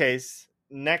in either case,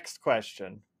 next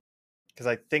question, because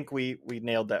I think we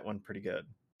nailed that one pretty good.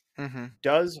 Mm-hmm.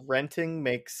 Does renting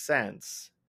make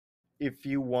sense if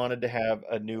you wanted to have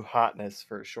a new hotness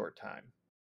for a short time?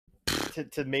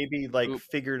 To maybe like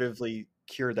figuratively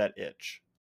cure that itch.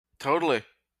 Totally.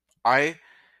 I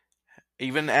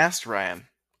even asked Ryan.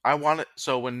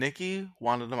 So when Nikki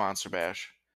wanted a Monster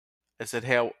Bash, I said,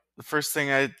 hey, the first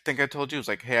thing I think I told you was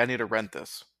like, hey, I need to rent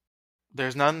this.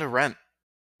 There's none to rent.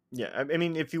 Yeah, I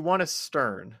mean, if you want a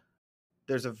Stern,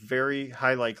 there's a very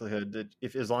high likelihood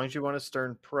that as long as you want a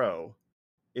Stern Pro,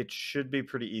 it should be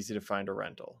pretty easy to find a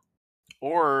rental.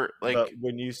 Or like, but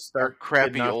when you start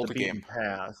crappy old game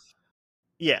path,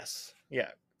 yes, yeah.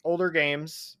 older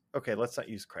games. Okay, let's not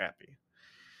use crappy.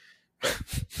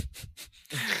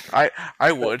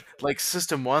 I would. Like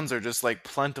System 1s are just like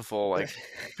plentiful. Like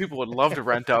people would love to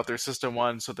rent out their System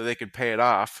 1 so that they could pay it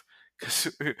off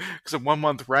because a 1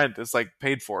 month rent is like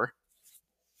paid for.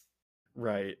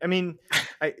 Right. I mean,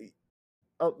 I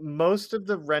most of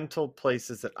the rental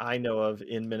places that I know of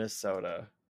in Minnesota,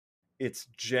 it's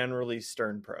generally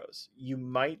Stern Pros. You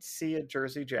might see a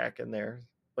Jersey Jack in there,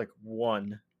 like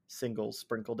one single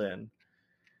sprinkled in,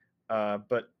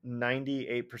 but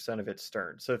 98% of it's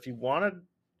Stern. So if you wanted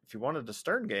a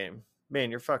Stern game,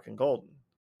 man, you're fucking golden.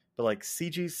 But like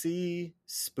CGC,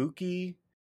 Spooky,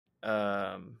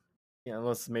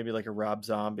 unless maybe like a Rob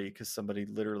Zombie because somebody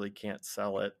literally can't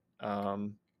sell it.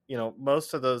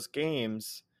 Most of those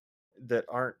games that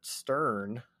aren't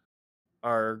Stern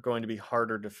are going to be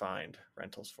harder to find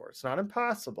rentals for. It's not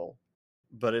impossible,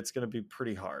 but it's going to be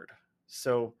pretty hard.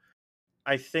 So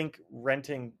I think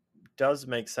renting does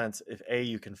make sense if A,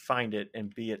 you can find it,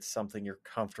 and B, it's something you're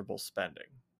comfortable spending.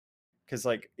 Because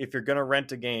like if you're going to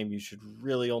rent a game, you should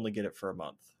really only get it for a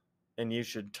month. And you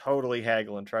should totally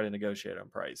haggle and try to negotiate on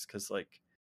price. Because like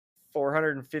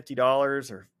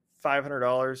 $450 or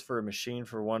 $500 for a machine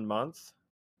for 1 month.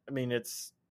 I mean,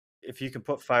 if you can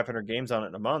put 500 games on it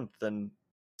in a month, then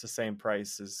it's the same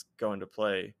price as going to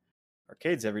play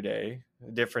arcades every day.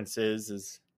 The difference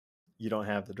is you don't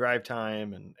have the drive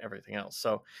time and everything else.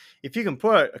 So if you can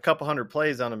put a couple hundred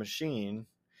plays on a machine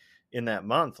in that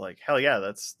month, like hell yeah,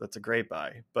 that's a great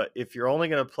buy. But if you're only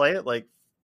going to play it like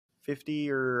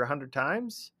 50 or 100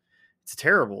 times, it's a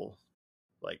terrible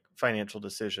like financial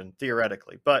decision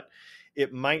theoretically, but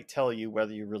it might tell you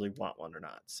whether you really want one or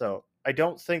not. So I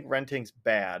don't think renting's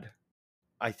bad.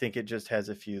 I think it just has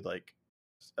a few like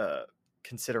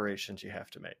considerations you have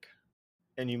to make,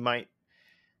 and you might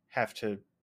have to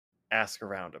ask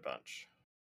around a bunch.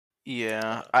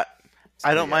 Yeah, I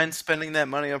So don't yeah, mind spending that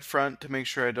money up front to make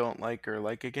sure I don't like or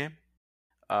like a game.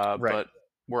 right. But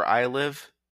where I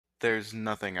live, there's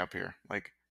nothing up here.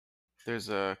 Like there's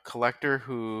a collector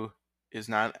who is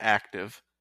not active,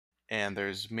 and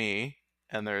there's me,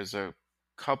 and there's a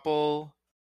couple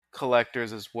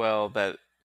collectors as well that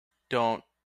don't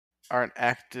aren't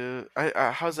active.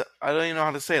 How's it? I don't even know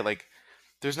how to say it. Like,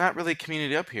 there's not really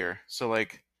community up here, so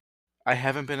like, I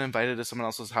haven't been invited to someone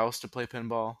else's house to play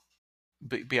pinball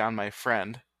beyond my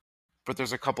friend. But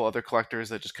there's a couple other collectors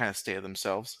that just kind of stay to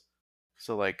themselves.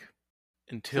 So like,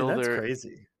 Dude, until that's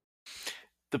crazy.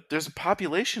 there's a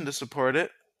population to support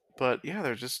it, but yeah,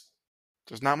 there's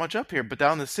not much up here. But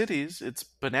down in the cities, it's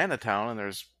Banana Town, and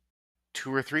there's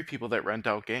 2 or 3 people that rent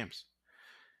out games.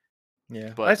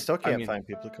 Yeah, I But still I can't mean, find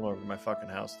people to come over to my fucking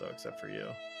house though, except for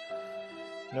you.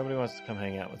 Nobody wants to come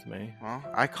hang out with me. well,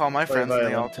 I call my Play friends and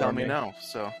they violin all tell for me me. no.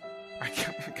 So I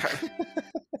can't.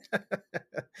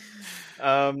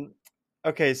 um,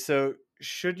 okay, so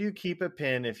should you keep a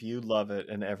pin if you love it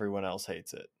and everyone else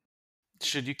hates it?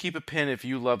 Should you keep a pin if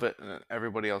you love it and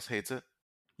everybody else hates it?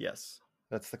 Yes,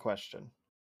 that's the question.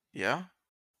 Yeah.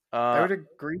 I Uh, would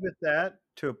agree with that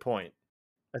to a point.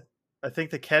 I, I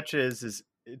think the catch is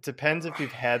it depends if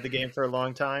you've had the game for a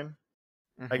long time.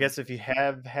 I mhm. guess if you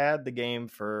have had the game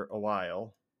for a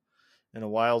while, and a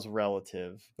while's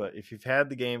relative, but if you've had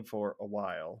the game for a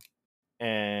while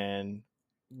and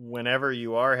whenever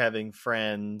you are having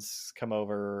friends come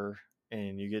over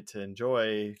and you get to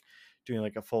enjoy doing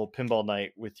like a full pinball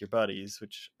night with your buddies,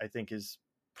 which I think is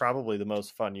probably the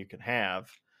most fun you can have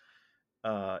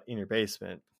in your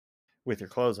basement with your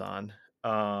clothes on.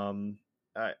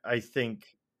 I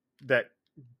think that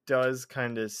does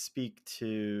kind of speak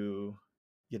to,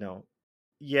 you know,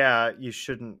 yeah, you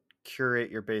shouldn't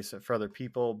curate your basement for other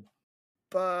people,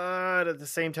 but at the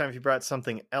same time, if you brought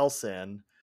something else in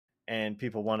and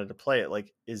people wanted to play it,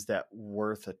 like, is that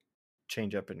worth a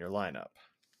change up in your lineup?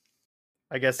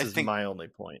 I guess I is think my only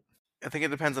point. I think it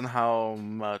depends on how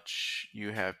much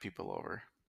you have people over.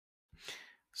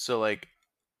 So like,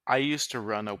 I used to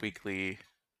run a weekly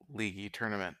leaguey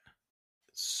tournament,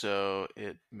 so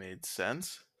it made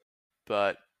sense.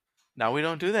 But now we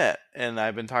don't do that, and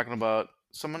I've been talking about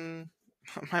someone.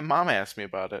 My mom asked me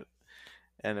about it,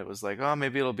 and it was like, oh,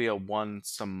 maybe it'll be a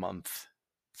once a month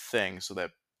thing, so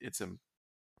that it's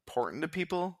important to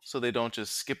people, so they don't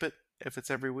just skip it if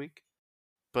it's every week.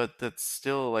 But that's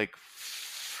still like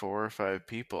 4 or 5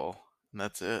 people, and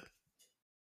that's it.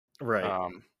 Right.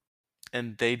 Um,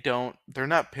 and they're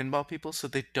not pinball people, so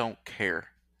they don't care.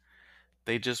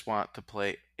 They just want to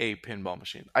play a pinball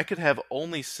machine. I could have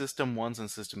only System 1s and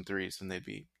System 3s, and they'd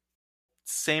be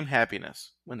same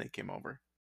happiness when they came over.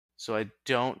 So I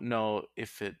don't know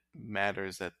if it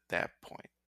matters at that point.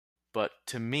 But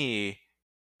to me,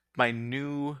 my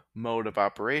new mode of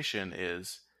operation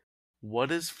is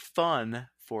what is fun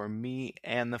for me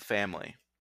and the family.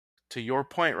 To your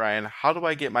point, Ryan, how do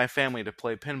I get my family to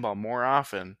play pinball more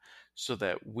often so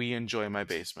that we enjoy my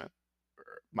basement,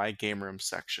 my game room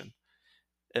section?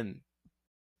 And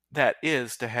that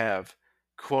is to have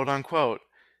quote unquote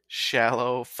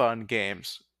shallow, fun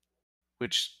games,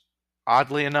 which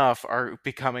oddly enough are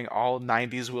becoming all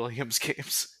 90s Williams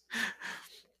games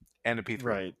and a P3.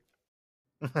 Right.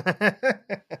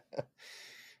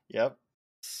 Yep.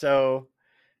 So,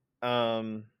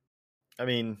 I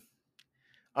mean,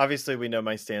 obviously we know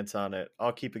my stance on it.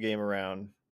 I'll keep a game around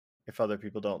if other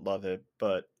people don't love it,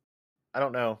 but I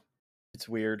don't know. It's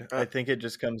weird. I think it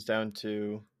just comes down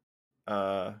to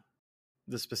the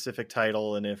specific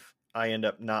title and if I end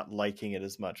up not liking it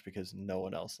as much because no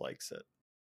one else likes it.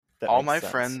 That all makes my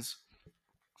sense. friends,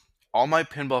 all my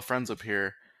pinball friends up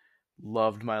here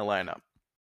loved my lineup.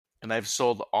 And I've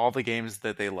sold all the games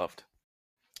that they loved.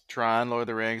 Tron, Lord of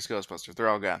the Rings, Ghostbusters, they're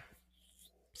all gone.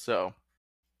 So,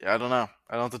 yeah, I don't know.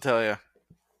 I don't have to tell you.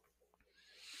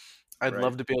 I'd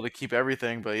love to be able to keep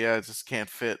everything, but yeah, it just can't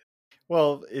fit.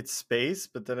 Well, it's space,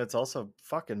 but then it's also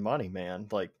fucking money, man.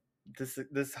 Like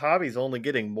this hobby's only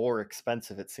getting more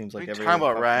expensive. It seems like every talking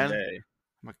other about, fucking Ryan?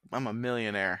 day. I'm a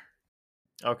millionaire.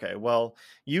 Okay, well,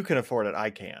 you can afford it.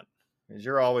 I can't. Because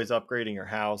you're always upgrading your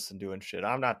house and doing shit.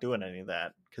 I'm not doing any of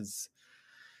that because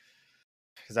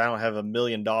I don't have $1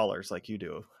 million like you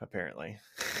do, apparently.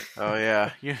 Oh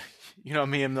yeah, you know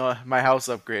me and my house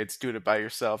upgrades. Doing it by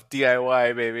yourself,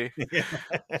 DIY, baby.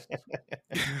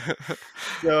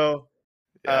 So,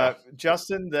 yeah.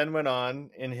 Justin then went on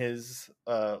in his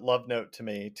love note to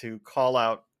me to call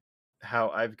out how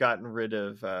I've gotten rid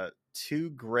of 2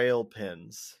 Grail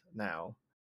pins now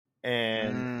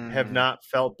and have not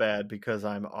felt bad because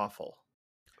I'm awful.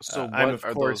 So I'm, what of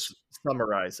are course, those?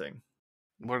 summarizing.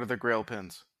 What are the Grail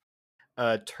pins?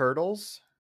 Turtles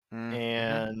Mm-hmm.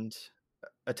 and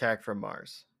Attack from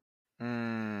Mars.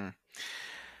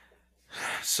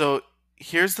 So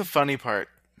here's the funny part,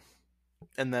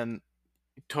 and then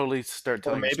totally start Or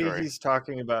telling your maybe story. he's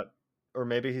talking about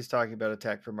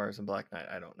Attack from Mars and Black Knight.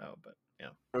 I don't know, but yeah.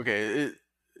 Okay,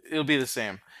 it'll be the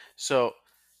same. So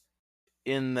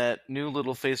in that new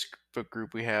little Facebook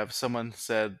group we have, someone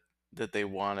said that they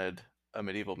wanted a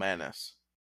Medieval Madness,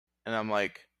 and I'm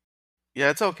like, yeah,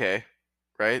 it's okay,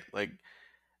 right? Like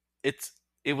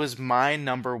it was my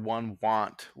number one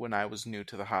want when I was new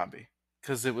to the hobby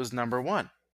because it was number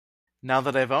one. Now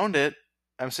that I've owned it,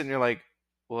 I'm sitting here like,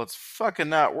 well, it's fucking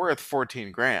not worth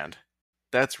 14 grand.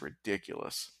 That's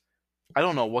ridiculous. I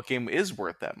don't know what game is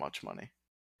worth that much money.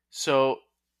 So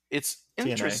it's TNA.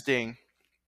 interesting.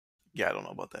 Yeah, I don't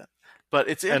know about that. But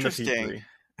it's And the interesting.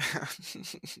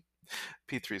 P3.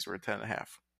 P3's worth 10.5,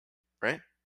 right?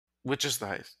 Which is the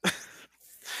highest. Well,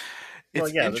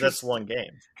 It's yeah, but that's interesting. one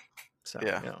game. So,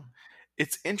 Yeah. you know.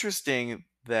 It's interesting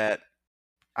that,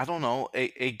 I don't know,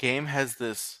 a game has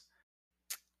this,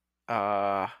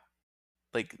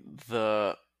 like,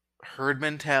 the herd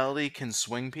mentality can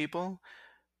swing people,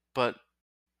 but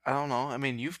I don't know. I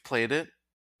mean, you've played it.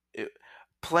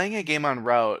 Playing a game on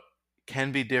route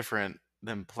can be different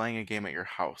than playing a game at your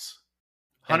house.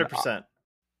 And 100%.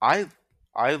 I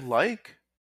I like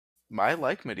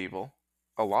Medieval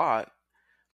a lot,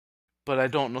 but I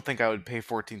don't think I would pay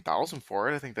 14,000 for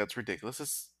it. I think that's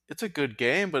ridiculous. It's a good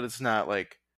game, but it's not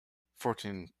like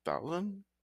 14,000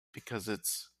 because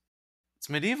it's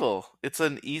Medieval. It's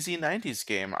an easy 90s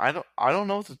game. I don't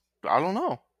know. I don't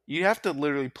know. You have to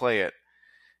literally play it,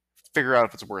 figure out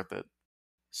if it's worth it.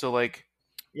 So like,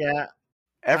 Yeah,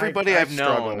 everybody I've I've known,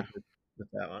 struggled with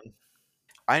that one.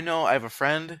 I know I have a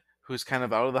friend who's kind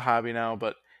of out of the hobby now,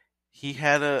 but he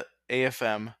had a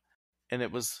AFM and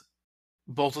it was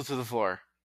bolted to the floor.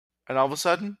 And all of a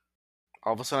sudden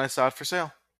I saw it for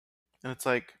sale. And it's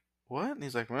like, what? And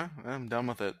he's like, well, I'm done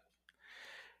with it.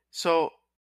 So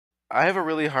I have a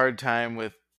really hard time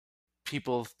with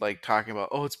people like talking about,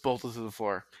 oh, it's bolted to the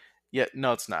floor. Yet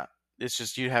no, it's not. It's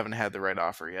just you haven't had the right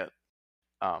offer yet.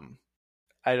 Um,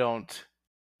 I don't.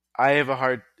 I have a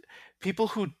hard. People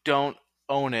who don't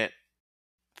own it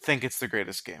think it's the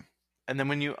greatest game, and then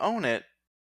when you own it,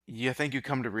 you think you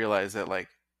come to realize that like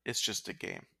it's just a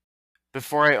game.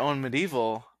 Before I owned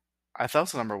Medieval, I thought it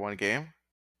was the number one game,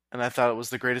 and I thought it was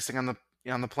the greatest thing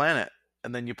on the planet.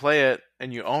 And then you play it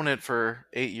and you own it for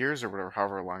 8 years or whatever,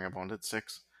 however long I've owned it,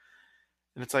 6.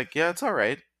 And it's like, yeah, it's all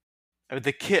right. I mean,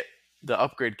 the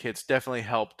upgrade kits definitely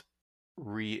helped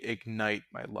reignite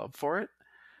my love for it.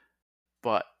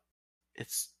 But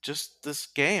it's just this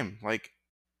game. Like,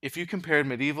 if you compared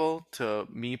Medieval to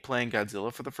me playing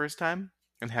Godzilla for the first time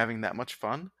and having that much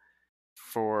fun,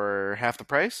 for half the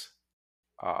price.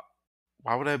 Uh,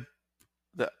 why would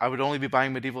I would only be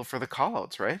buying Medieval for the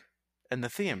callouts, right? And the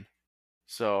theme.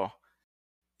 So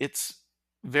it's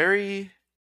very,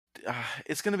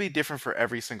 it's going to be different for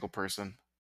every single person.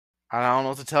 I don't know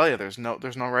what to tell you. There's no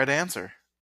right answer.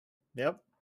 Yep.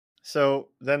 So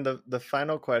then the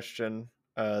final question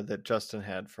that Justin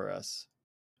had for us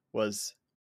was,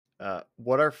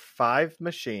 what are 5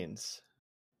 machines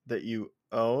that you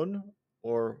own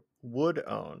or would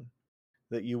own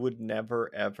that you would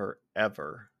never, ever,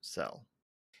 ever sell?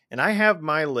 And I have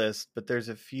my list, but there's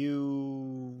a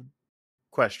few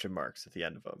question marks at the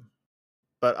end of them.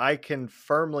 But I can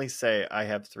firmly say I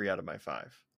have 3 out of my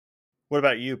 5. What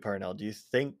about you, Parnell? Do you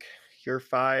think your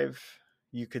 5,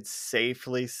 you could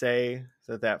safely say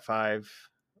that 5,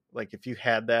 like if you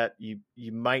had that, you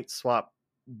might swap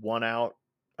one out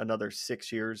another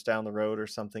 6 years down the road or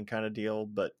something kind of deal,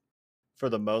 but for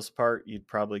the most part, you'd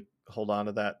probably hold on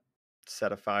to that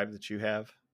set of 5 that you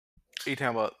have? Are you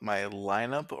talking about my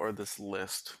lineup or this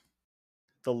list?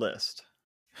 The list.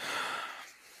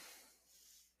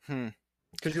 Hmm.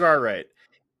 Because you are right.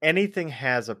 Anything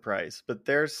has a price, but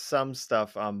there's some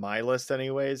stuff on my list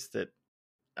anyways that,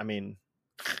 I mean,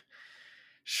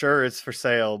 sure it's for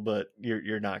sale, but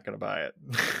you're not going to buy it.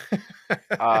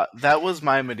 That was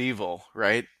my Medieval,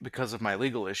 right? Because of my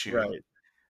legal issue.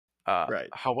 Right. Right.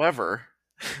 However,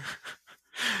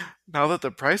 now that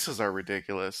the prices are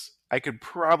ridiculous, I could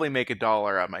probably make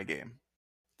 $1 on my game.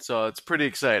 So it's pretty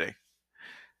exciting.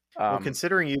 Well,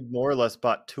 considering you more or less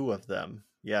bought 2 of them,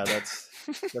 yeah,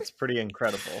 that's pretty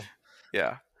incredible.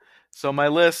 Yeah. So my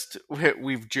list,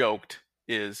 we've joked,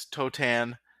 is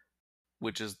Totan,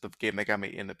 which is the game that got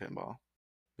me into pinball,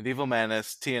 Medieval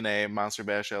Madness, TNA, Monster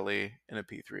Bash LE, and a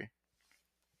P3.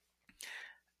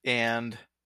 And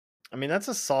I mean, that's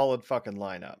a solid fucking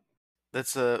lineup.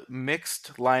 that's a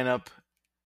mixed lineup.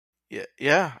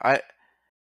 Yeah.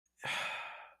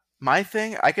 My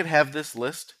thing, I could have this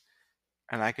list,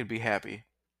 and I could be happy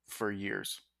for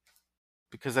years,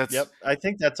 because that's Yep. I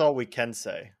think that's all we can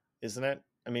say, isn't it?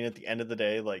 I mean, at the end of the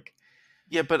day, like,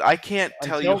 yeah. But I can't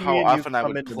tell you until how me and you often I come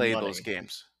would into play those money.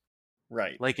 games.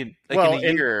 Right. Like in Well, a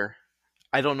and year,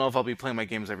 I don't know if I'll be playing my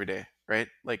games every day, right?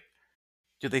 Like,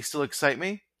 do they still excite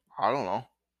me? I don't know.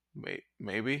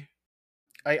 Maybe.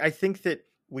 I think that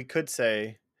we could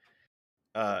say,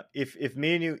 if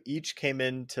me and you each came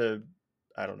into,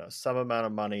 I don't know, some amount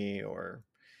of money or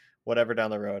whatever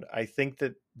down the road, I think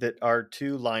that our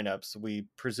 2 lineups we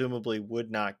presumably would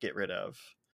not get rid of,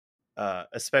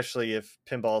 especially if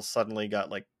pinball suddenly got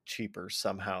like cheaper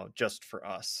somehow just for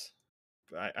us.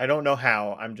 I don't know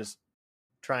how. I'm just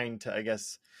trying to, I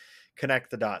guess,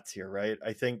 connect the dots here, right?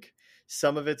 I think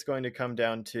some of it's going to come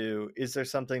down to, is there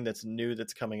something that's new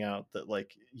that's coming out that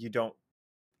like you don't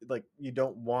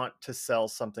want to sell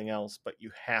something else but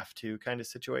you have to, kind of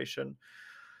situation,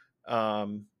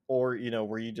 or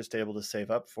were you just able to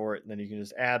save up for it and then you can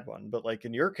just add one? But like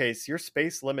in your case, you're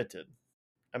space limited.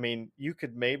 I mean, you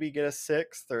could maybe get a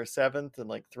 6th or a 7th and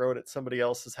like throw it at somebody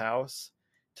else's house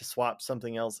to swap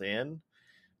something else in.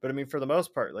 But I mean, for the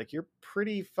most part, like you're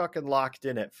pretty fucking locked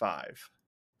in at 5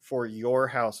 for your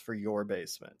house, for your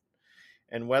basement.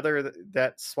 And whether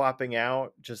that's swapping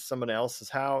out just someone else's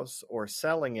house or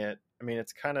selling it, I mean,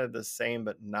 it's kind of the same,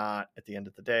 but not at the end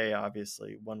of the day.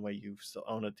 Obviously, one way you still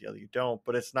own it, the other you don't,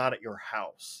 but it's not at your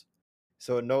house.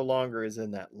 So it no longer is in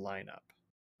that lineup.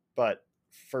 But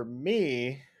for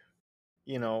me,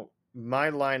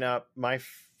 my lineup,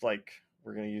 like,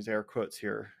 we're going to use air quotes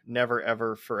here, never,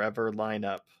 ever, forever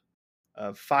lineup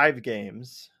of 5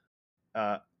 games.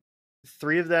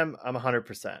 3 of them, I'm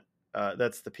 100%.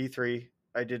 That's the P3.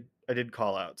 I did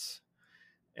call outs,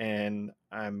 and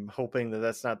I'm hoping that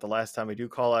that's not the last time I do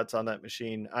call outs on that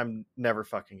machine. I'm never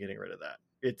fucking getting rid of that.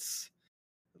 It's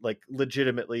like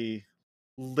legitimately,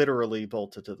 literally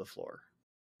bolted to the floor.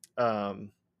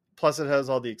 Plus it has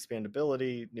all the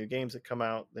expandability, new games that come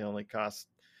out. They only cost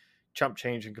chump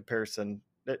change in comparison.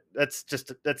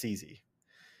 That's easy.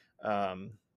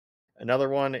 Another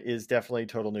one is definitely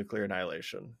Total Nuclear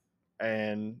Annihilation.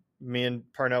 And me and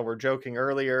Parnell were joking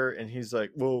earlier, and he's like,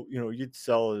 well, you'd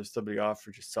sell it if somebody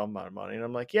offered you some amount of money. And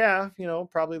I'm like, yeah,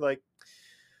 probably like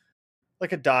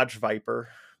a Dodge Viper,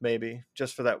 maybe,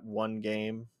 just for that one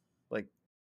game. Like,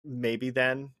 maybe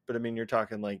then. But I mean, you're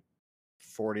talking like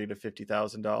 $40,000 to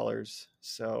 $50,000.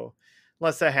 So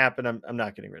unless that happened, I'm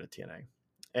not getting rid of TNA.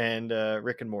 And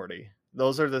Rick and Morty.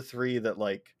 Those are the 3 that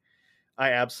like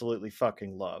I absolutely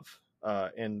fucking love.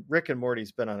 And Rick and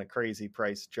Morty's been on a crazy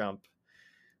price jump,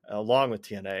 along with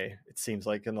TNA, it seems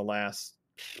like, in the last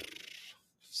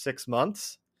 6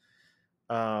 months.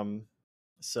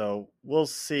 So we'll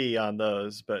see on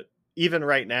those. But even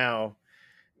right now,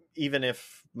 even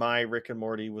if my Rick and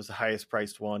Morty was the highest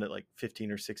priced one at like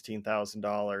 $15,000 or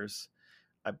 $16,000,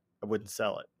 I wouldn't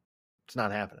sell it. It's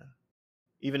not happening.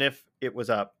 Even if it was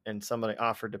up and somebody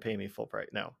offered to pay me full price,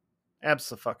 no,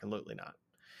 absolutely not.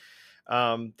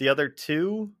 The other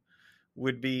two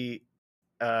would be,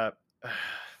 uh,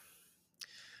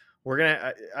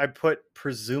 I put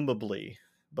presumably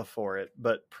before it,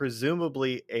 but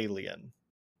presumably Alien,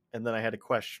 and then I had a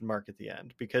question mark at the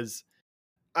end because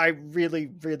I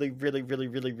really, really, really, really,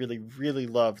 really, really, really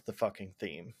love the fucking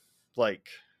theme. Like,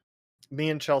 me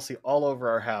and Chelsea all over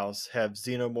our house have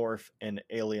xenomorph and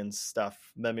alien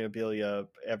stuff, memorabilia,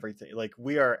 everything. Like,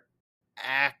 we are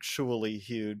actually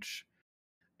huge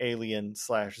alien /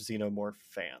 xenomorph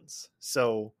fans.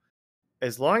 So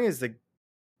as long as the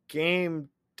game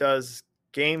does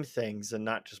game things and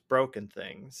not just broken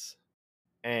things,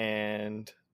 and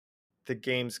the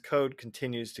game's code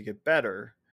continues to get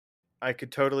better, I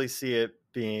could totally see it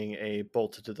being a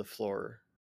bolted to the floor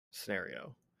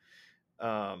scenario.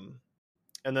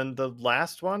 And then the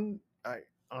last one, I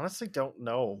honestly don't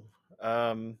know.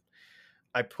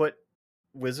 I put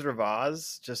Wizard of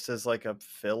Oz just as like a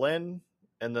fill-in,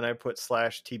 and then I put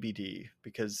 /TBD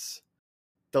because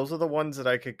those are the ones that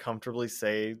I could comfortably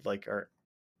say like are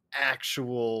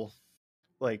actual,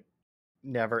 like,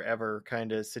 never ever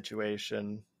kind of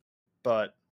situation.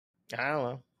 But I don't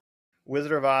know.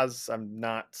 Wizard of Oz, I'm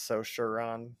not so sure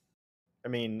on. I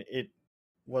mean, it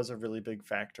was a really big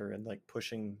factor in like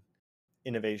pushing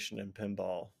innovation in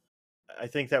pinball. I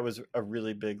think that was a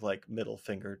really big like middle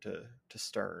finger to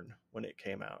Stern when it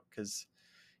came out, because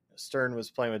Stern was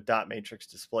playing with dot matrix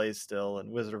displays still,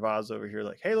 and Wizard of Oz over here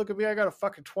like, hey, look at me, I got a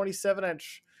fucking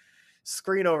 27-inch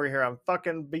screen over here. I'm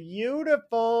fucking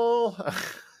beautiful.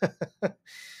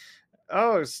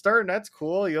 Oh, Stern, that's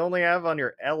cool. You only have on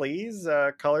your LEs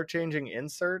color changing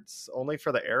inserts only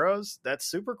for the arrows. That's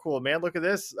super cool, man. Look at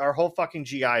this. Our whole fucking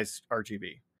GI's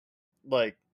RGB.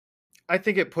 Like, I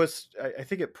think it pushed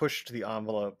the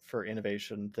envelope for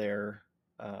innovation there.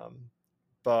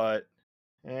 But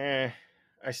I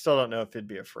still don't know if it'd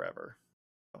be a forever.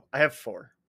 I have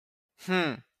 4.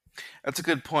 That's a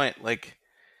good point. Like,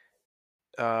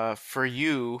 for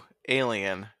you,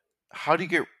 Alien, how do you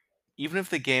get, even if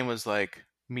the game was like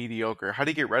mediocre, how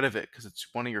do you get rid of it? Because it's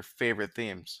one of your favorite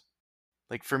themes.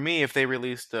 Like for me, if they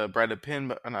released Bride of Pin,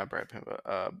 not Bride of Pin,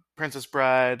 but Princess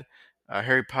Bride,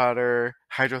 Harry Potter,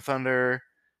 Hydro Thunder,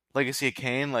 Legacy of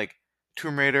Kain, like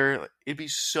Tomb Raider, like, it'd be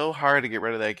so hard to get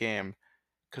rid of that game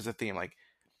because of the theme. Like,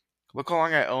 look how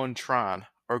long I owned Tron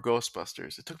or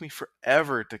Ghostbusters. It took me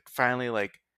forever to finally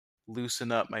like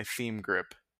loosen up my theme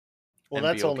grip Well,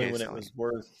 and be that's only okay when it selling. was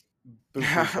worth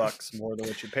buku bucks more than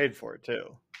what you paid for it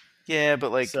too. Yeah,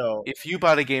 but like So, if you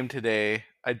bought a game today,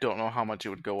 I don't know how much it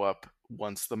would go up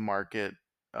once the market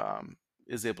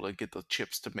is able to get the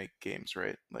chips to make games,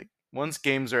 right? Like once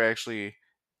games are actually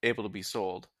able to be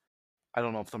sold, I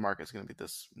don't know if the market's going to be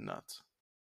this nuts.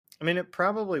 I mean, it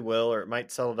probably will, or it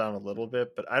might settle down a little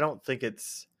bit, but I don't think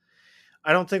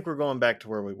we're going back to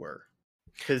where we were.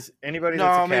 Because No, maybe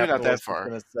not that far.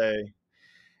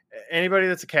 anybody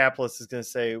that's a capitalist is going to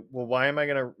say, well, why am I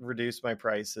going to reduce my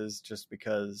prices just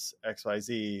because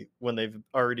XYZ when they've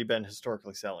already been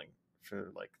historically selling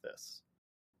for like this?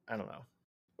 I don't know.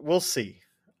 We'll see.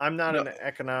 I'm not No, an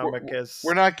we're, economicist,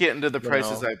 we're not getting to the you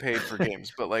prices know. I paid for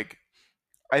games, but like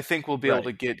I think we'll be able Right.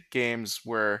 to get games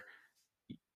where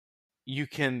you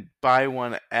can buy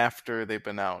one after they've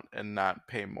been out and not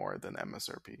pay more than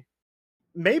MSRP.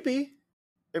 Maybe.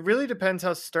 It really depends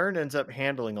how Stern ends up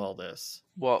handling all this.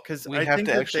 Well, Because we I have think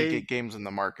to that actually get games in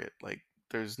the market. Like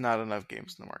there's not enough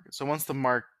games in the market. So once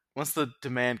the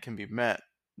demand can be met,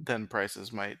 then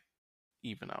prices might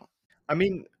even out. I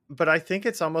mean, but I think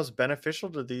it's almost beneficial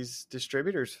to these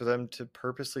distributors for them to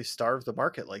purposely starve the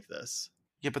market like this.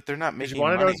 Yeah, but they're not Because you making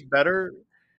want to know money. what's better?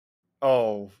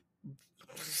 Oh,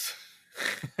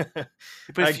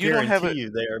 But I if you don't have guarantee it, you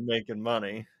they are making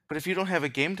money. but if you don't have a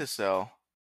game to sell,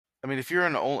 I mean, if you're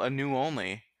a new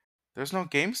only, there's no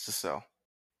games to sell.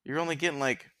 You're only getting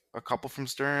like a couple from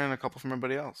Stern, a couple from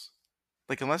everybody else.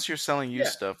 Like unless you're selling used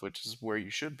Yeah. stuff, which is where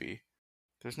you should be,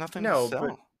 there's nothing to No, but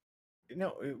sell.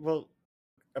 no. Well,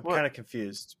 I'm What? kind of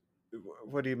confused.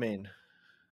 What do you mean?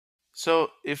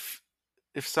 So if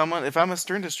I'm a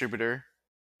Stern distributor,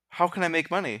 how can I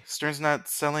make money? Stern's not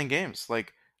selling games.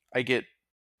 Like I get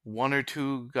one or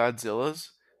two Godzillas,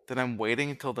 then I'm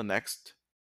waiting until the next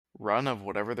run of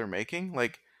whatever they're making.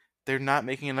 Like they're not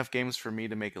making enough games for me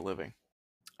to make a living.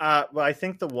 Well, I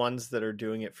think the ones that are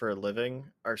doing it for a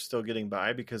living are still getting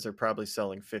by because they're probably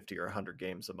selling 50 or 100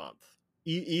 games a month.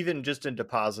 even just in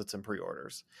deposits and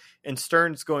pre-orders. And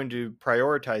Stern's going to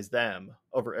prioritize them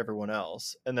over everyone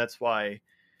else, and that's why,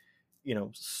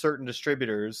 certain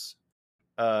distributors,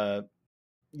 are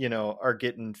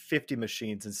getting 50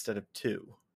 machines instead of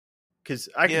 2. Because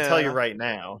I can tell you Yeah. right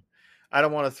now, I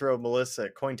don't want to throw Melissa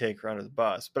at CoinTaker under the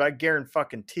bus, but I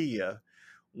guarantee you,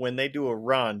 when they do a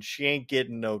run, she ain't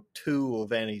getting no 2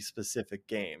 of any specific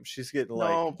game. She's getting like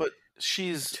No, but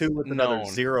she's 2 with another known.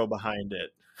 0 behind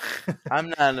it. I'm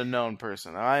not a known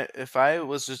person. If I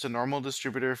was just a normal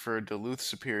distributor for Duluth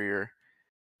Superior,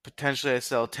 potentially I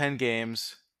sell 10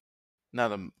 games,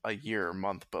 not a year or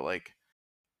month, but like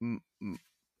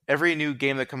every new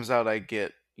game that comes out, I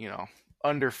get,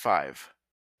 under 5.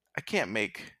 I can't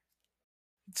make.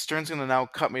 Stern's going to now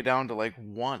cut me down to like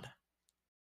 1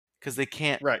 because they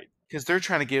can't, Right. because they're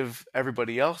trying to give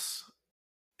everybody else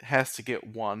has to get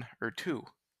 1 or 2.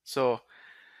 So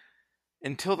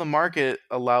until the market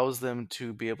allows them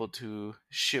to be able to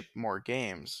ship more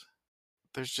games,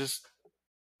 there's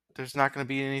not going to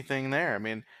be anything there. I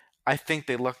mean, I think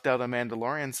they lucked out on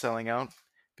Mandalorian selling out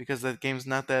because that game's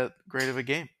not that great of a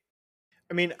game.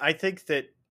 I mean, I think that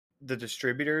the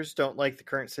distributors don't like the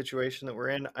current situation that we're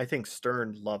in. I think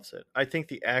Stern loves it. I think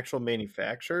the actual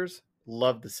manufacturers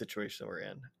love the situation we're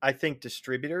in. I think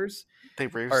distributors They are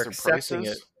raise their accepting it.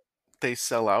 prices. They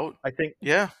sell out. I think,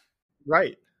 Yeah.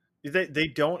 right. They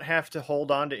don't have to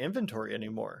hold on to inventory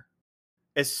anymore.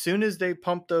 As soon as they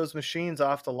pump those machines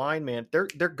off the line, man, they're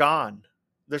gone.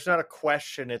 There's not a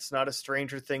question. It's not a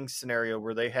Stranger Things scenario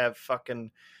where they have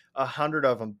fucking 100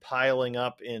 of them piling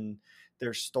up in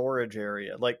their storage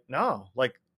area. Like, no,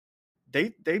 like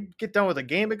they get done with a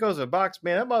game, it goes in a box,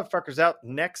 man. That motherfucker's out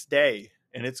next day,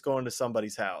 and it's going to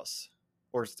somebody's house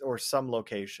or some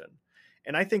location.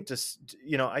 And I think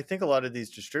I think a lot of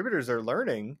these distributors are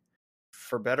learning,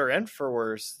 for better and for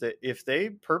worse, that if they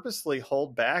purposely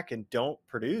hold back and don't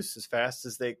produce as fast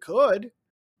as they could,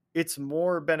 it's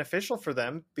more beneficial for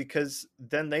them because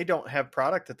then they don't have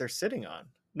product that they're sitting on.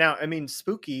 Now, I mean,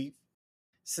 Spooky,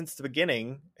 since the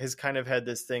beginning, has kind of had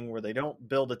this thing where they don't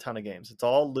build a ton of games. It's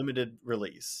all limited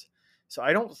release. So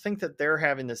I don't think that they're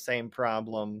having the same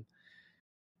problem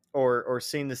or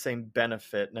seeing the same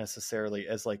benefit necessarily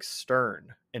as like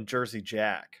Stern and Jersey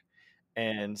Jack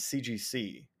and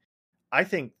CGC. I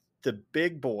think the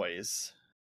big boys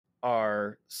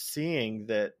are seeing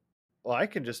that, well, I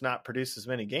can just not produce as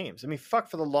many games. I mean, fuck,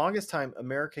 for the longest time,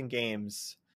 American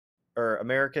Games or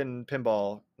American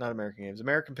Pinball, not American Games,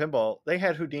 American Pinball, they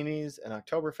had Houdinis and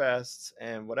Oktoberfests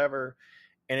and whatever.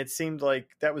 And it seemed like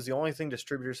that was the only thing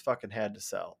distributors fucking had to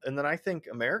sell. And then I think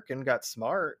American got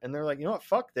smart and they're like, you know what,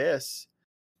 fuck this.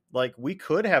 Like, we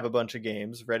could have a bunch of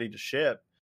games ready to ship,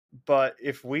 but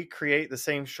if we create the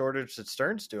same shortage that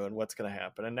Stern's doing, what's going to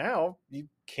happen? And now you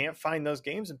can't find those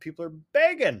games and people are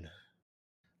begging.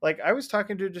 Like, I was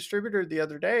talking to a distributor the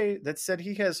other day that said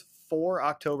he has 4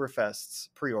 Oktoberfests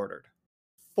pre-ordered.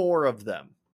 4 of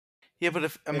them. Yeah, but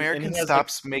if And American he has like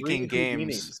stops 3 making games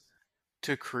Houdinis.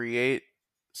 to create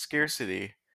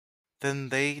scarcity, then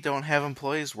they don't have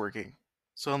employees working.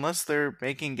 So unless they're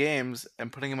making games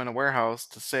and putting them in a warehouse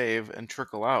to save and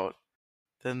trickle out,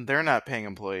 then they're not paying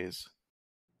employees.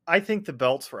 I think the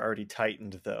belts were already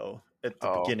tightened, though, at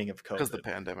the beginning of COVID. Because of the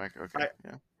pandemic. Okay,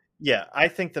 yeah. Yeah, I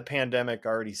think the pandemic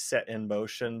already set in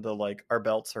motion the, like, our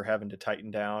belts are having to tighten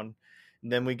down.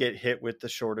 And then we get hit with the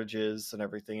shortages and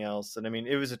everything else. And I mean,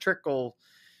 it was a trickle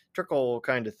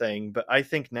kind of thing. But I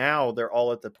think now they're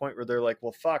all at the point where they're like,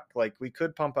 well, fuck, like, we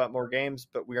could pump out more games,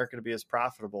 but we aren't going to be as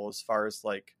profitable as far as,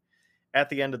 like, at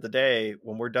the end of the day,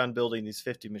 when we're done building these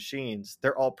 50 machines,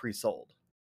 they're all pre-sold.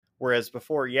 Whereas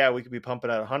before, yeah, we could be pumping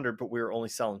out 100, but we were only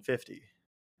selling 50.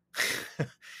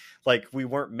 Like, we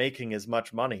weren't making as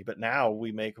much money, but now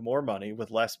we make more money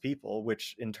with less people,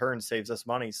 which in turn saves us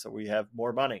money. So we have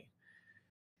more money.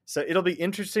 So it'll be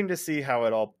interesting to see how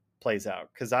it all plays out.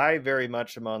 Cause I very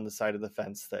much am on the side of the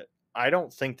fence that I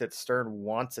don't think that Stern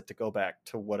wants it to go back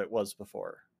to what it was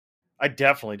before. I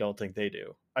definitely don't think they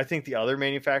do. I think the other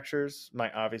manufacturers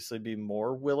might obviously be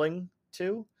more willing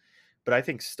to, but I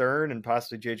think Stern and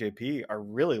possibly JJP are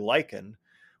really liking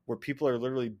where people are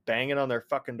literally banging on their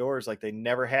fucking doors like they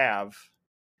never have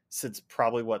since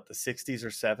probably the 60s or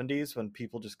 70s, when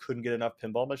people just couldn't get enough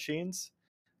pinball machines.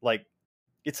 Like,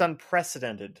 it's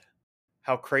unprecedented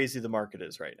how crazy the market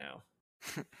is right now.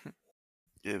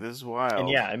 It is wild. And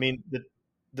yeah, I mean, the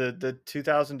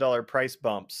 $2,000 price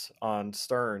bumps on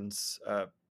Stearns,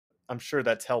 I'm sure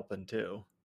that's helping too.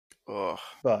 Ugh.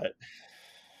 But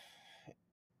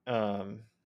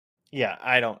yeah,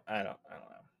 I don't know.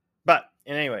 But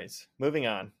anyways, moving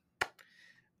on.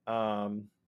 The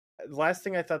last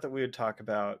thing I thought that we would talk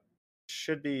about,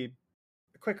 should be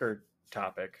a quicker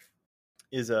topic,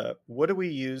 is what do we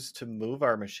use to move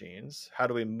our machines? How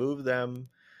do we move them?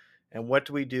 And what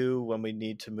do we do when we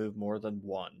need to move more than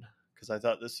one? Because I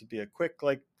thought this would be a quick,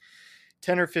 like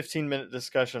 10 or 15-minute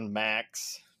discussion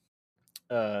max.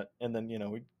 And then, we'd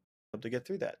be able to get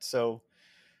through that. So,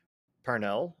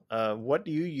 Parnell, what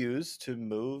do you use to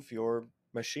move your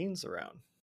machines around?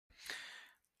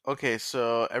 Okay,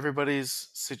 so everybody's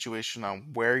situation on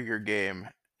where your game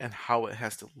and how it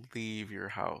has to leave your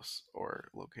house or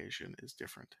location is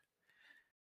different.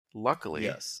 Luckily,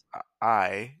 Yes.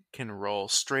 I can roll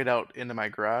straight out into my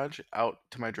garage, out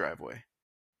to my driveway.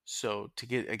 So to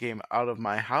get a game out of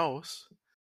my house,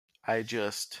 I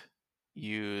just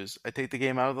I take the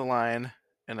game out of the line,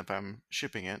 and if I'm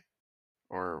shipping it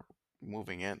or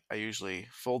moving it, I usually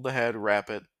fold the head, wrap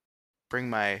it,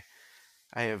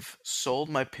 I have sold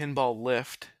my pinball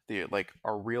lift,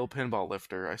 a real pinball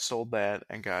lifter. I sold that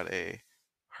and got a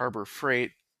Harbor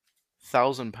Freight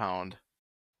 1,000-pound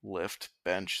lift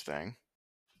bench thing,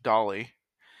 dolly,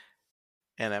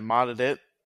 and I modded it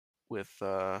with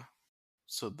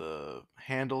so the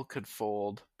handle could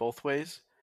fold both ways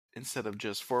instead of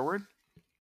just forward.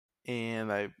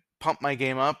 And I pump my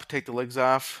game up, take the legs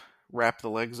off, wrap the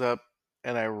legs up,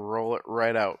 and I roll it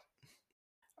right out.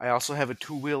 I also have a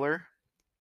two-wheel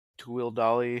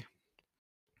dolly.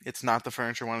 It's not the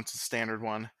furniture one, it's a standard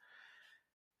one.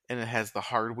 And it has the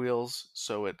hard wheels,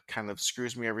 so it kind of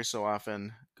screws me every so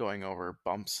often going over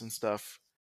bumps and stuff.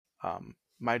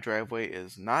 My driveway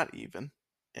is not even,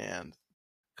 and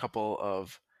a couple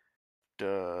of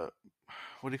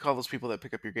what do you call those people that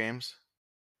pick up your games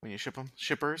when you ship them?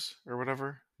 Shippers or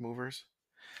whatever, movers.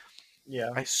 Yeah.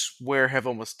 I swear have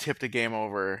almost tipped a game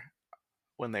over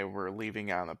when they were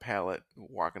leaving on a pallet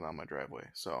walking on my driveway.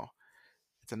 So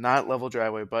it's a not level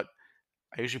driveway, but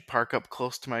I usually park up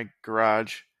close to my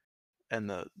garage, and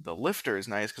the lifter is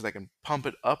nice because I can pump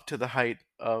it up to the height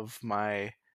of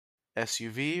my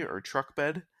SUV or truck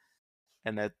bed,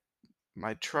 and that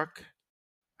my truck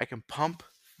I can pump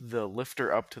the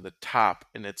lifter up to the top,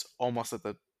 and it's almost at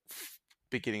the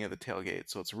beginning of the tailgate,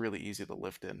 so it's really easy to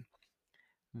lift in.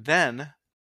 Then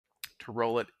to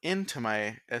roll it into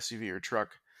my SUV or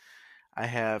truck,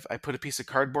 I put a piece of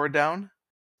cardboard down.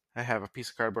 I have a piece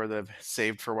of cardboard that I've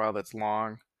saved for a while that's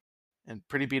long and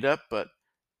pretty beat up, but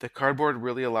the cardboard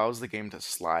really allows the game to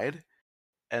slide.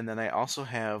 And then I also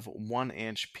have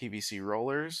 1-inch PVC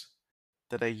rollers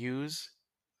that I use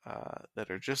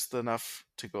that are just enough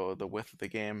to go the width of the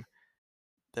game.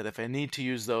 That if I need to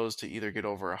use those to either get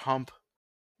over a hump,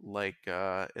 like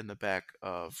in the back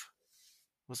of,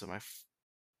 was it my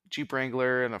Jeep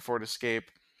Wrangler and a Ford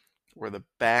Escape, where the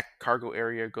back cargo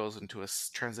area goes into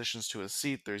transitions to a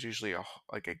seat, there's usually a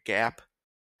gap.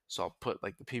 So I'll put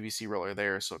like the PVC roller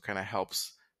there, so it kind of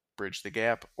helps bridge the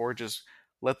gap, or just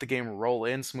let the game roll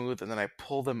in smooth, and then I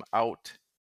pull them out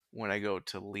when I go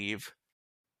to leave.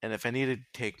 And if I need to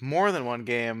take more than one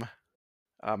game,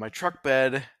 my truck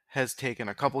bed has taken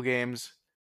a couple games.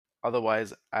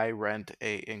 Otherwise, I rent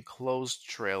a enclosed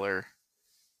trailer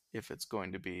if it's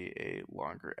going to be a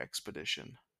longer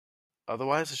expedition.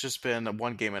 Otherwise, it's just been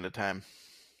one game at a time.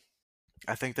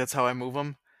 I think that's how I move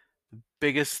them. The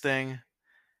biggest thing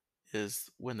is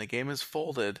when the game is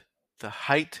folded, the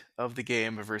height of the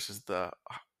game versus the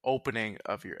opening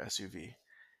of your SUV.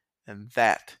 And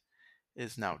that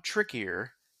is now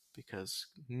trickier because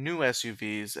new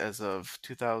SUVs as of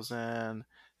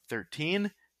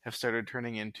 2013 have started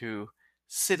turning into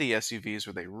city SUVs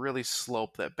where they really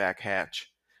slope that back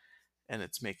hatch, and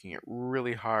it's making it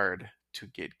really hard to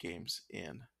get games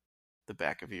in the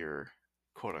back of your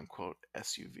quote unquote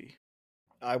SUV.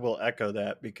 I will echo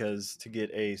that because to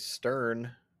get a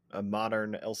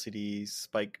modern LCD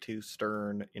Spike 2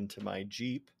 stern into my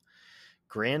Jeep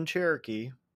Grand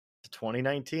Cherokee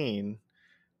 2019,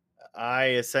 I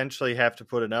essentially have to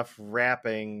put enough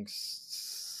wrapping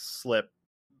slip,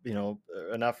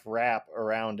 enough wrap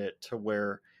around it to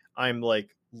where I'm like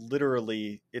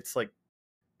literally, it's like,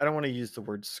 I don't want to use the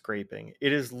word scraping.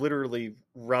 It is literally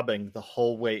rubbing the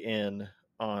whole way in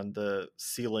on the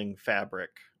ceiling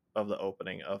fabric of the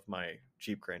opening of my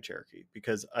Jeep Grand Cherokee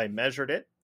because I measured it.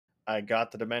 I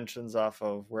got the dimensions off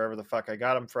of wherever the fuck I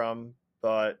got them from,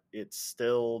 but it's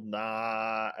still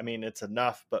not, I mean, it's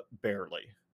enough, but barely.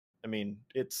 I mean,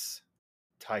 it's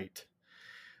tight.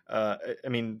 I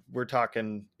mean, we're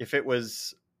talking, if it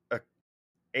was a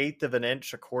eighth of an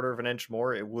inch, a quarter of an inch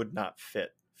more, it would not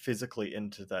fit physically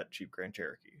into that Jeep Grand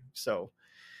Cherokee. So,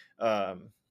 yeah,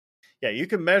 you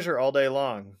can measure all day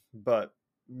long, but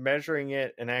measuring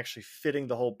it and actually fitting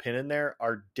the whole pin in there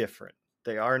are different.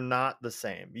 They are not the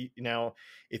same. Now,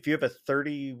 if you have a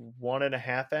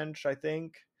 31.5 inch, I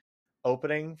think,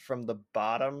 opening from the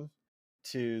bottom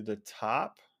to the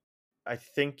top, I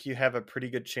think you have a pretty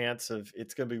good chance of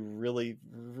it's going to be really,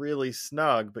 really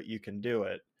snug, but you can do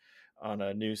it on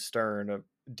a new stern. A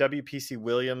WPC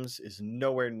Williams is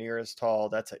nowhere near as tall.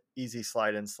 That's an easy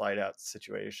slide in, slide out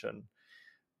situation.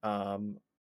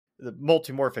 The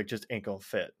Multimorphic just ain't gonna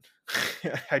fit.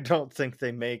 I don't think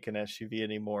they make an SUV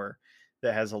anymore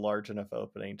that has a large enough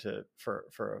opening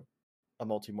for a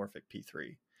Multimorphic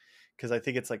P3, because I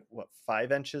think it's like what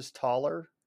 5 inches taller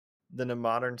than a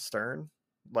modern stern.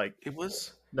 Like, It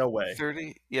was no way.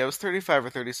 30. Yeah, it was 35 or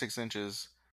 36 inches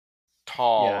Yeah,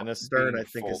 tall, and a stern being I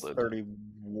think is folded.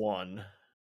 31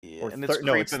 Yeah, or and it's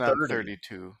no, it's creeping on 30.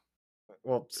 32.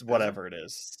 Well, it's Is it? whatever it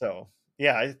is. So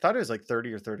yeah, I thought it was like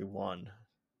 30 or 31.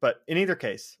 But in either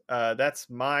case, that's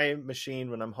my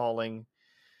machine when I'm hauling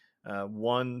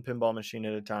one pinball machine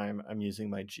at a time. I'm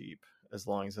using my Jeep as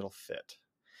long as it'll fit.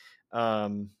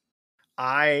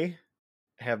 I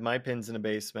have my pins in a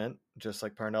basement, just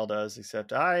like Parnell does,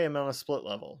 except I am on a split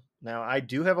level. Now, I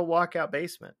do have a walkout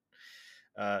basement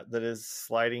that is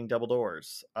sliding double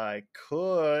doors. I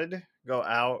could go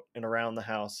out and around the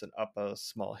house and up a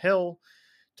small hill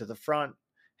to the front.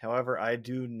 However, I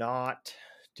do not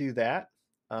do that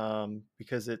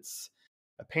because it's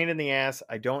a pain in the ass.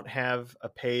 I don't have a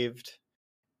paved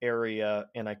area,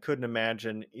 and I couldn't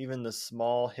imagine even the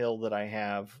small hill that I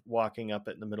have walking up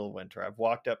it in the middle of winter. I've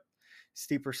walked up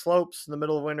steeper slopes in the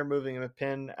middle of winter, moving a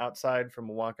pin outside from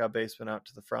a walkout basement out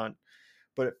to the front,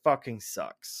 but it fucking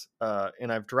sucks.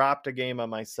 And I've dropped a game on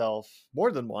myself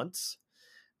more than once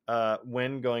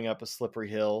when going up a slippery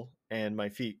hill, and my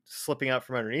feet slipping out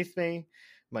from underneath me,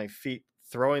 my feet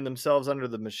throwing themselves under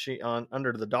the machine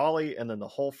under the dolly, and then the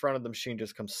whole front of the machine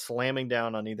just comes slamming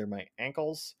down on either my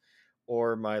ankles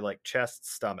or my like chest,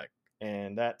 stomach,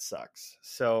 and that sucks.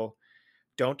 So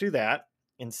don't do that.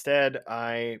 Instead,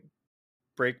 I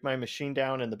break my machine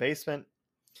down in the basement,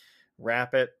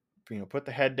 wrap it, put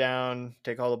the head down,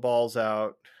 take all the balls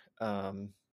out,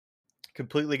 um,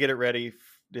 completely get it ready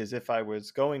as if I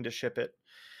was going to ship it.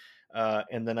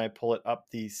 And then I pull it up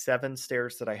the 7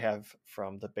 stairs that I have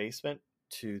from the basement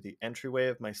to the entryway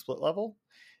of my split level.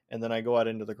 And then I go out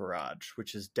into the garage,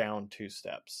 which is down 2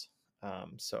 steps.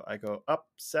 So I go up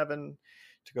 7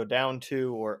 to go down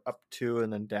 2, or up 2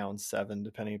 and then down 7,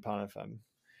 depending upon if I'm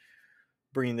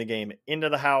bringing the game into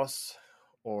the house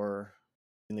or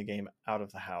in the game out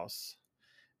of the house.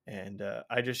 And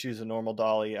I just use a normal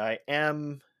dolly. I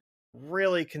am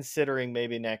really considering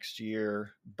maybe next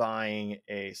year buying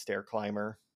a stair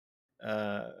climber.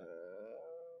 Uh,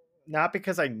 Not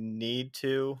because I need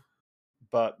to,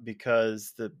 but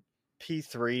because the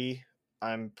P3,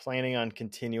 I'm planning on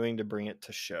continuing to bring it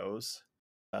to shows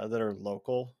that are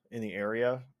local in the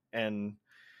area. And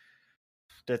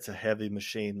that's a heavy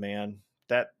machine, man.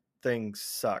 That thing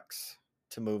sucks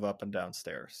to move up and down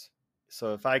stairs.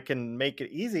 So if I can make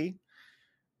it easy,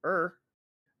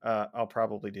 I'll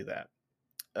probably do that.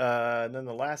 And then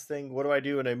the last thing, what do I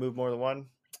do when I move more than one?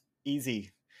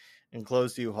 Easy.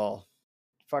 Enclosed U-Haul.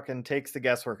 Fucking takes the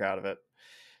guesswork out of it.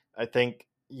 I think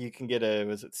you can get a,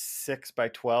 was it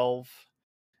 6x12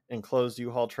 enclosed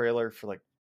U-Haul trailer for like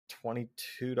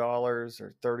 $22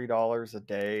 or $30 a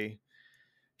day.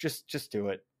 Just do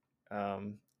it.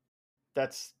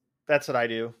 That's what I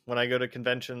do when I go to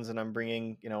conventions and I'm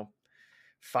bringing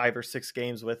 5 or 6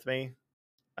 games with me.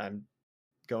 I'm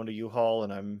going to U-Haul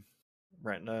and I'm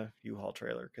renting a U-Haul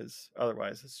trailer, because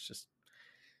otherwise it's just,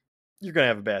 you're gonna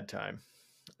have a bad time.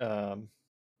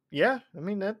 Yeah, I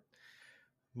mean, that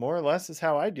more or less is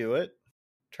how I do it.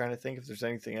 Trying to think if there's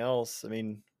anything else. I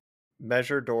mean,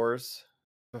 measure doors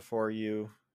before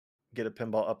you get a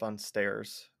pinball up on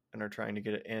stairs and are trying to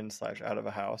get it in / out of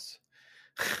a house.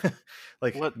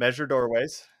 Like, What? measure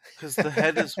doorways. Because the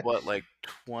head is what, like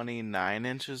 29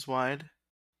 inches wide?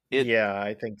 It Yeah,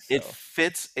 I think it so.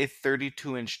 fits a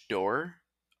 32-inch door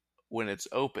when it's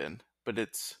open, but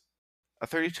it's a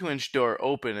 32-inch door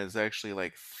open is actually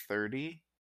like 30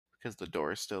 because the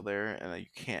door is still there, and you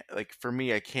can't, like, for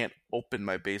me, I can't open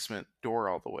my basement door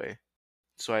all the way.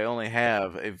 So I only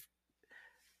have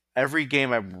every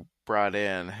game I've brought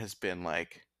in has been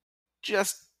like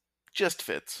just just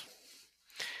fits.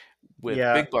 With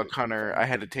Yeah, Big Buck Hunter, I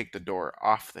had to take the door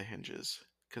off the hinges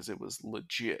because it was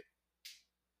legit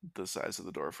the size of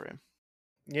the door frame.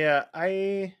 yeah.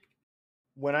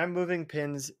 When I'm moving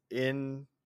pins in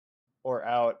or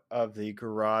out of the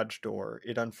garage door,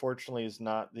 it unfortunately is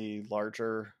not the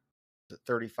larger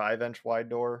 35-inch wide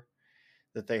door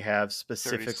that they have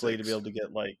specifically to be 36. able to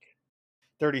get like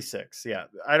 36. Yeah.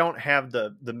 I don't have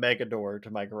the mega door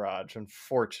to my garage,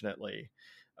 unfortunately.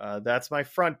 That's my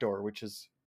front door, which is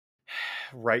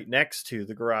right next to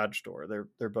the garage door.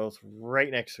 They're both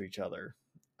right next to each other.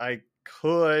 I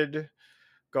could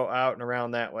go out and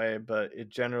around that way, but it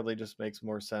generally just makes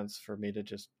more sense for me to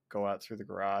just go out through the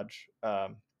garage.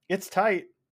 It's tight,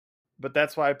 but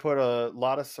that's why I put a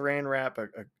lot of saran wrap, a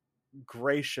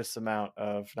gracious amount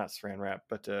of not saran wrap,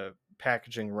 but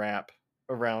packaging wrap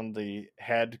around the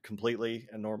head completely,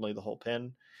 and normally the whole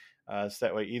pin. So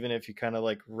that way, even if you kind of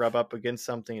like rub up against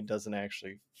something, it doesn't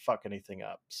actually fuck anything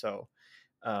up. So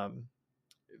um,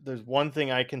 there's one thing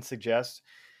I can suggest.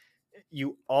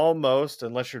 You almost,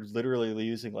 unless you're literally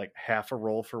using like half a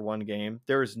roll for one game,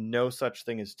 there is no such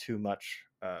thing as too much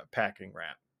packing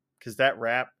wrap, because that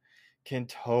wrap can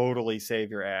totally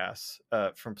save your ass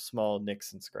from small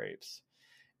nicks and scrapes.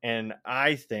 And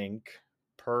I think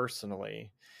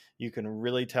personally, you can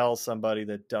really tell somebody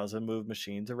that doesn't move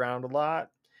machines around a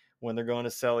lot when they're going to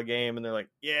sell a game and they're like,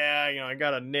 yeah, I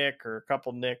got a nick or a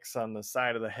couple nicks on the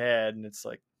side of the head. And it's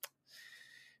like,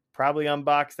 probably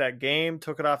unboxed that game,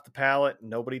 took it off the pallet.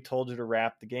 Nobody told you to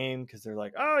wrap the game because they're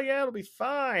like, oh, yeah, it'll be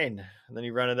fine. And then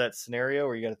you run into that scenario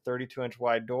where you got a 32-inch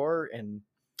wide door, and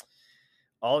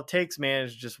all it takes, man,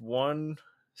 is just one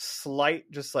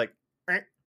slight, just like,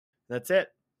 that's it.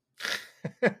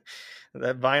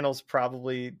 That vinyl's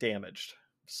probably damaged.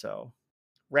 So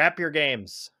wrap your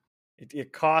games.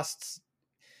 It costs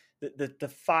the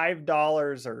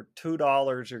 $5 or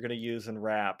 $2 you're going to use in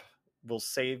wrap will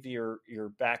save your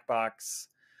back box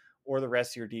or the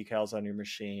rest of your decals on your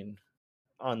machine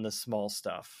on the small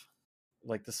stuff,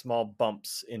 like the small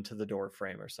bumps into the door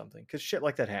frame or something, because shit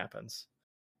like that happens.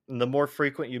 And the more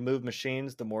frequent you move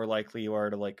machines, the more likely you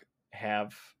are to like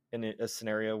have in a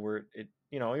scenario where it,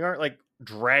 you aren't like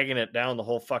dragging it down the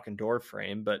whole fucking door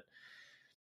frame, but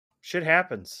shit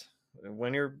happens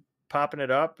when you're popping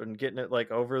it up and getting it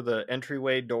like over the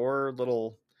entryway door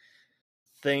little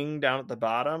thing down at the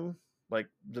bottom. Like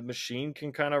the machine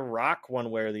can kind of rock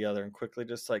one way or the other and quickly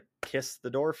just like kiss the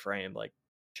door frame. Like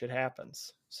shit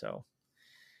happens. So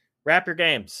wrap your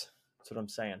games. That's what I'm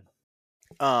saying.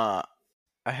 I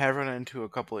have run into a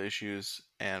couple of issues,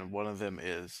 and one of them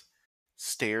is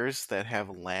stairs that have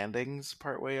landings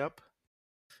partway up.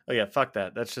 Oh yeah, fuck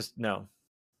that. That's just no.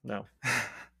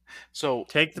 So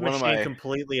take the machine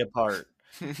completely apart.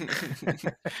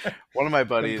 One of my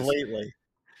buddies completely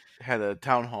had a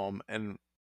townhome, and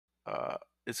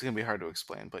it's gonna be hard to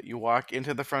explain, but you walk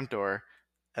into the front door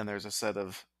and there's a set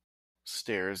of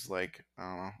stairs, like I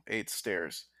don't know, 8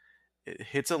 stairs. It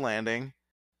hits a landing,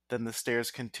 then the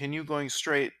stairs continue going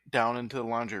straight down into the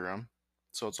laundry room,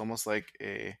 so it's almost like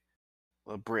a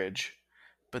bridge.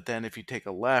 But then if you take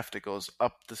a left, it goes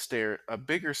up a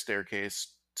bigger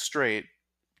staircase straight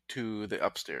to the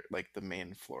upstairs, like the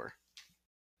main floor.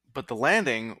 But the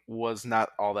landing was not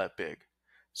all that big.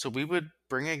 So we would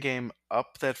bring a game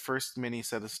up that first mini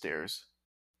set of stairs.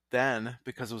 Then,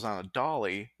 because it was on a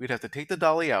dolly, we'd have to take the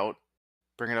dolly out,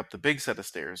 bring it up the big set of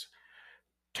stairs,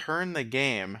 turn the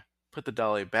game, put the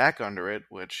dolly back under it,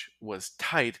 which was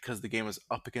tight because the game was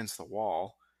up against the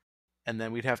wall, and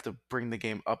then we'd have to bring the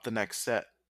game up the next set.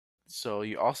 So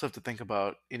you also have to think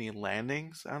about any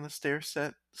landings on the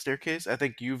staircase. I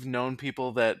think you've known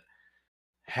people that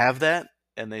have that,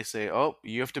 and they say, "Oh,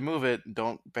 you have to move it.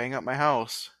 Don't bang up my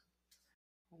house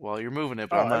while you're moving it."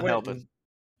 But I'm not helping.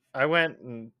 I went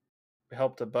and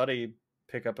helped a buddy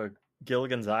pick up a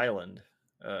Gilligan's Island.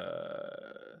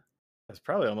 It's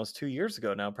probably almost 2 years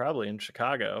ago now, probably in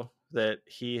Chicago, that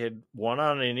he had won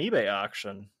on an eBay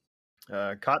auction.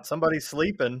 Caught somebody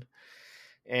sleeping.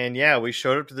 And yeah, we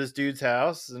showed up to this dude's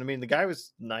house. And I mean, the guy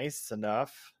was nice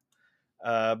enough.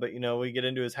 But we get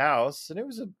into his house, and it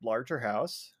was a larger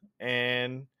house.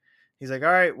 And he's like,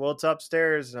 all right, well, it's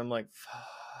upstairs. And I'm like, fuck.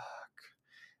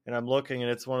 And I'm looking,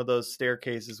 and it's one of those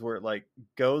staircases where it like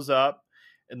goes up,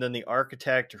 and then the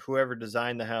architect or whoever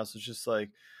designed the house is just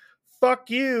like, fuck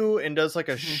you, and does like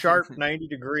a sharp 90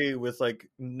 degree with like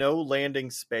no landing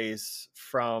space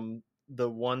from the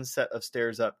one set of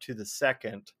stairs up to the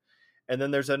second. And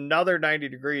then there's another 90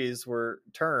 degrees where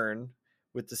turn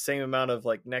with the same amount of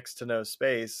like next to no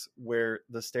space where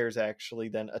the stairs actually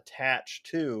then attach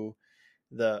to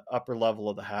the upper level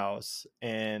of the house.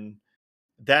 And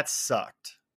that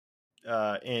sucked.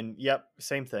 And yep,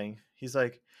 same thing. He's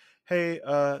like, hey,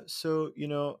 so,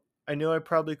 I know I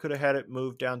probably could have had it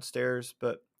moved downstairs,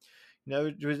 but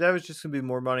that was just gonna be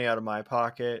more money out of my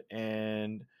pocket.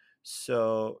 And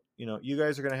so, you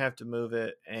guys are gonna have to move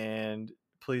it, and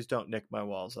please don't nick my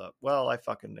walls up. Well, I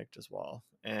fucking nicked his wall.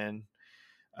 And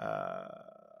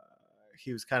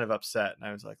he was kind of upset, and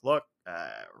I was like, look,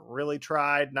 really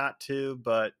tried not to,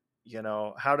 but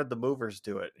how did the movers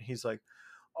do it? He's like,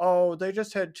 oh, they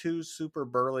just had two super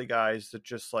burly guys that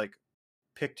just like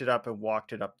picked it up and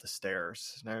walked it up the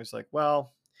stairs. And I was like,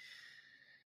 well,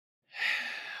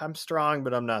 I'm strong,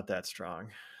 but I'm not that strong.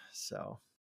 So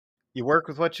you work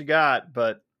with what you got,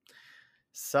 but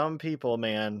some people,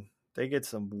 man, they get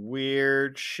some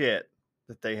weird shit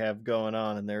that they have going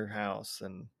on in their house,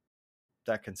 and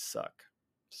that can suck.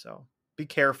 So be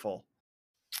careful.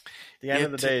 At the end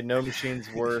of the day, no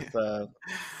machine's worth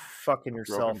fucking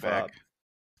yourself up.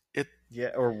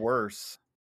 Yeah, or worse.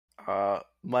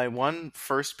 My one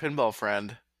first pinball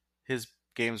friend, his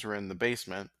games were in the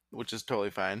basement, which is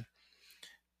totally fine.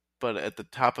 But at the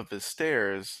top of his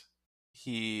stairs,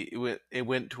 it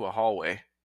went to a hallway,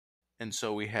 and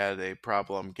so we had a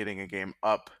problem getting a game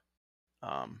up.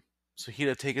 So he'd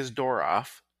have to take his door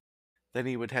off. Then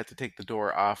he would have to take the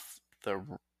door off the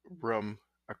room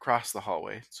across the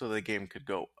hallway so the game could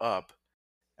go up.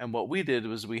 And what we did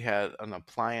was we had an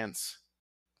appliance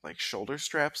like shoulder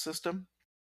strap system.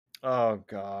 Oh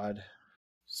God.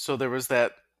 So there was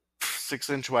that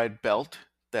 6-inch wide belt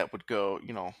that would go,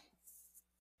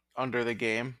 under the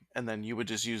game, and then you would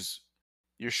just use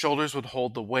your shoulders would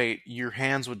hold the weight, your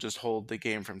hands would just hold the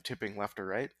game from tipping left or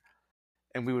right.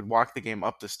 And we would walk the game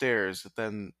up the stairs.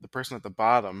 Then the person at the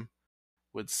bottom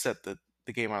would set the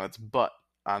game on its butt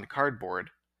on cardboard,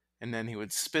 and then he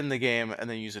would spin the game and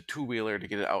then use a two-wheeler to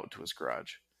get it out to his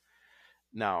garage.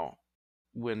 Now,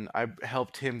 when I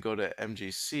helped him go to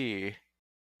MGC,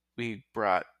 we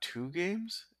brought 2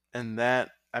 games, and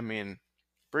that, I mean,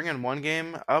 bringing one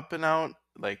game up and out,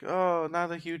 like, oh,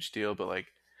 not a huge deal, but like,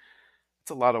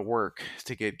 it's a lot of work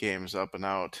to get games up and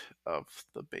out of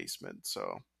the basement.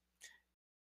 So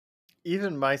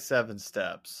even my 7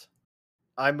 steps,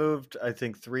 I moved, I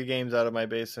think, 3 games out of my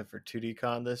basement for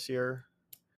 2DCon this year.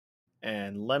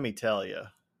 And let me tell you,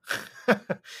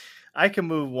 I can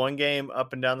move one game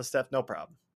up and down the steps, no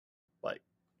problem. Like,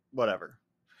 whatever.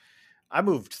 I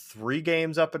moved 3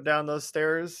 games up and down those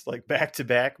stairs, like back to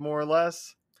back, more or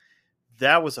less.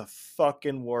 That was a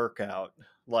fucking workout.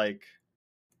 Like,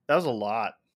 that was a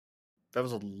lot.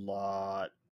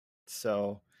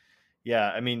 So, yeah,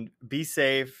 I mean, be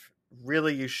safe.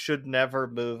 Really, you should never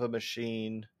move a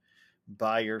machine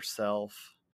by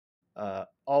yourself.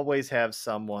 Always have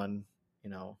someone,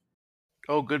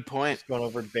 Oh, good point. just going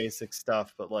over basic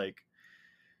stuff, but like,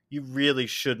 you really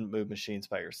shouldn't move machines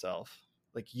by yourself.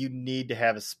 Like, you need to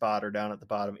have a spotter down at the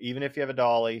bottom, even if you have a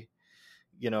dolly,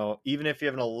 even if you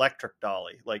have an electric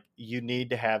dolly, like, you need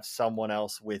to have someone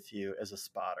else with you as a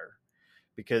spotter,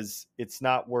 because it's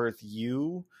not worth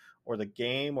you or the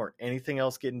game or anything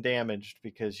else getting damaged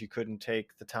because you couldn't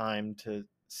take the time to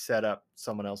set up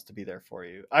someone else to be there for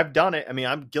you. I've done it. I mean,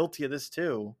 I'm guilty of this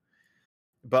too.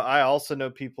 But I also know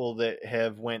people that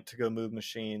have went to go move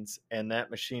machines, and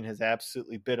that machine has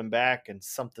absolutely bit them back, and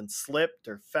something slipped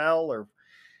or fell or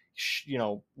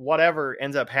whatever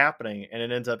ends up happening, and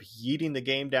it ends up yeeting the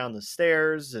game down the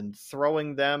stairs and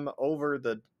throwing them over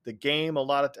the game.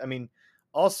 I mean,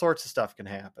 all sorts of stuff can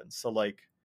happen. So like,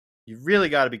 you really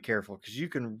got to be careful, because you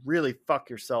can really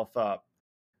fuck yourself up.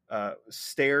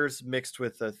 Stairs mixed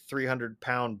with a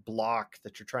 300-pound block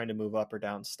that you're trying to move up or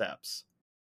down steps.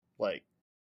 Like,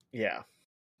 yeah.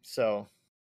 So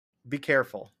be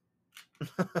careful.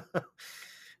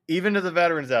 Even to the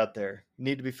veterans out there, you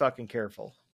need to be fucking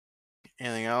careful.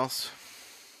 Anything else?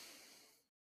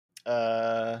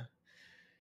 No,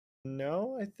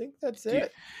 I think that's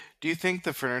it. Do you think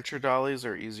the furniture dollies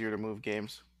are easier to move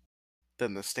games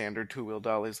than the standard 2-wheel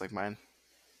dollies like mine?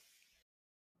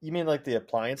 You mean like the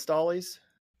appliance dollies?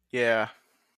 Yeah.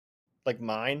 Like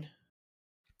mine?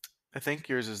 I think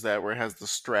yours is that where it has the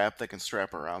strap that can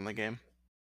strap around the game.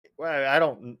 Well, I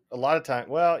don't, a lot of time.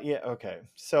 Well, yeah, okay.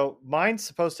 So mine's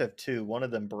supposed to have 2. One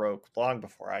of them broke long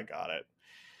before I got it.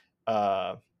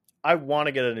 I want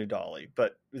to get a new dolly,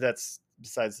 but that's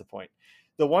besides the point.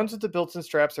 The ones with the built-in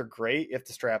straps are great if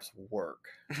the straps work.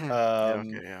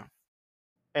 Yeah.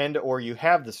 And or you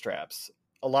have the straps.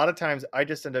 A lot of times I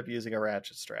just end up using a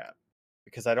ratchet strap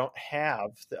because I don't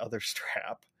have the other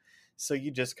strap. So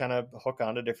you just kind of hook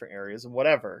onto different areas and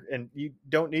whatever. And you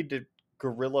don't need to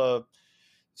gorilla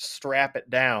strap it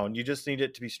down. You just need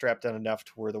it to be strapped down enough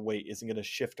to where the weight isn't going to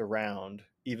shift around,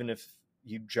 even if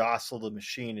you jostle the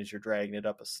machine as you're dragging it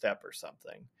up a step or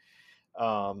something.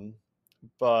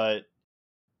 But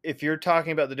if you're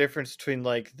talking about the difference between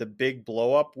like the big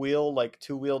blow up wheel, like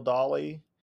 2-wheel dolly,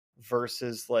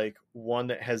 versus like one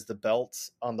that has the belts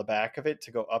on the back of it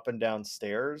to go up and down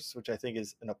stairs, which I think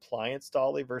is an appliance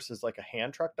dolly, versus like a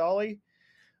hand truck dolly.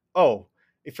 Oh,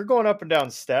 if you're going up and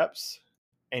down steps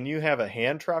and you have a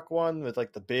hand truck one with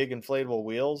like the big inflatable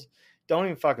wheels, don't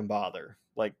even fucking bother.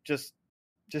 Like just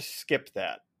skip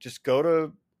that. Just go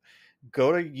to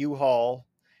U-Haul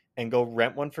and go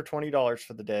rent one for $20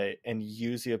 for the day and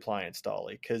use the appliance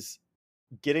dolly, because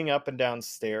getting up and down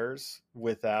stairs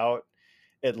without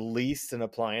at least an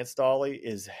appliance dolly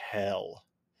is hell.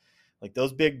 Like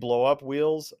those big blow up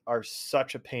wheels are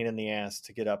such a pain in the ass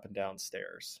to get up and down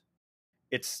stairs.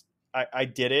 It's I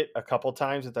did it a couple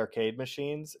times with arcade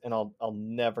machines, and I'll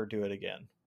never do it again,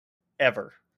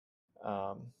 ever.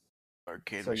 Um,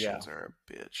 Arcade so yeah, machines are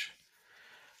a bitch.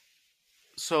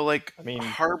 So like I mean,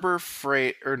 Harbor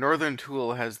Freight or Northern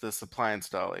Tool has this appliance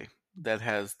dolly that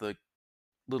has the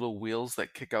little wheels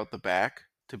that kick out the back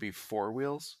to be four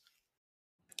wheels.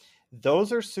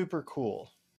 those are super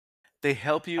cool. They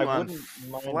help I you on wouldn't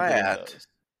mind getting flat, those.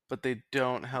 but they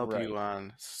don't help you Right.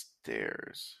 on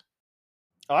stairs.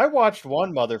 I watched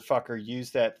one motherfucker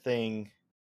use that thing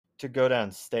to go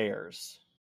downstairs,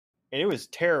 and it was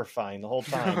terrifying the whole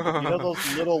time. But you know those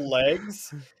little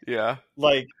legs? Yeah.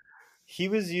 Like he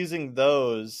was using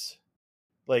those,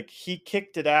 like he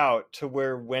kicked it out to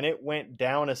where when it went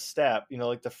down a step,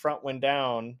 like the front went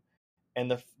down,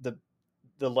 and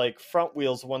the like front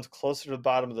wheels, the ones closer to the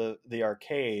bottom of the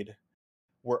arcade,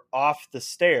 were off the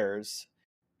stairs,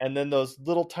 and then those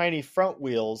little tiny front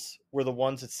wheels were the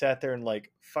ones that sat there and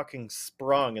like fucking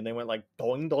sprung, and they went like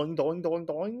doing doing doing doing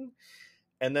doing,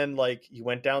 and then like you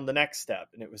went down the next step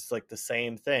and it was like the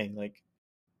same thing. Like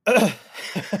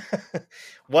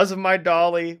wasn't my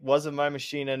dolly, wasn't my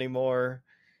machine anymore.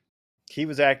 He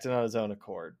was acting on his own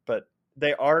accord, but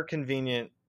they are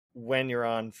convenient when you're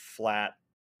on flat,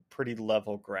 pretty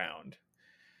level ground.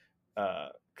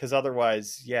 Because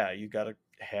otherwise, yeah, you got to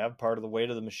have part of the weight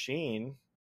of the machine.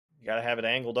 You got to have it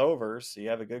angled over so you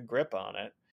have a good grip on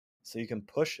it, so you can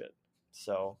push it.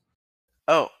 So,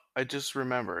 Oh, I just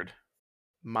remembered.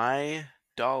 My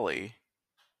dolly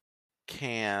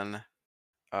can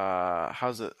how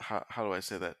do I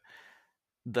say that?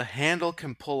 The handle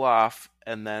can pull off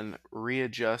and then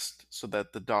readjust so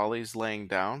that the dolly's laying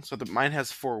down. So that mine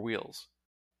has four wheels.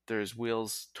 There's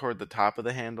wheels toward the top of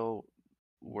the handle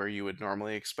where you would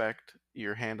normally expect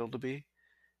your handle to be.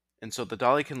 And so the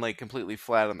dolly can lay completely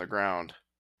flat on the ground.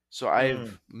 So mm,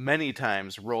 I've many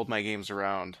times rolled my games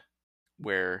around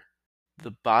where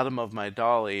the bottom of my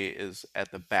dolly is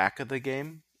at the back of the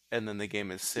game and then the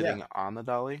game is yeah. sitting on the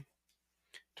dolly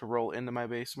to roll into my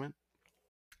basement.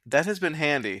 That has been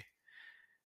handy.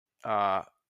 Uh,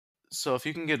 so if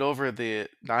you can get over the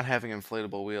not having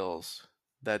inflatable wheels,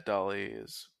 that dolly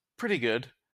is pretty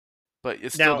good, but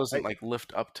it still Now, doesn't like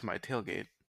lift up to my tailgate.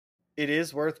 it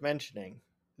is worth mentioning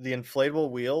the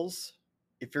inflatable wheels.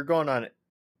 If you're going on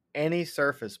any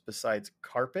surface besides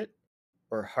carpet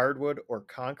or hardwood or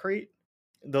concrete,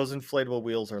 those inflatable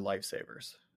wheels are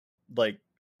lifesavers. Like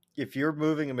if you're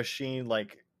moving a machine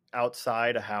like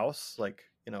outside a house, like,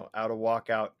 out a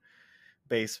walkout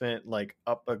basement, like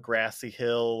up a grassy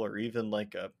hill or even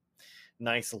like a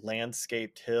nice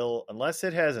landscaped hill, unless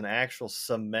it has an actual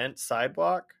cement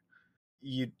sidewalk,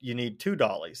 you need two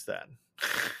dollies then.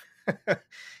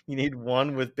 You need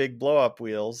one with big blow up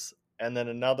wheels and then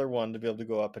another one to be able to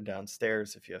go up and down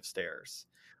stairs if you have stairs,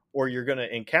 or you're going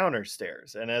to encounter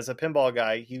stairs. And as a pinball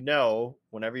guy,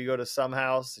 whenever you go to some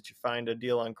house that you find a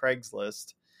deal on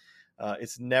Craigslist,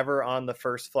 it's never on the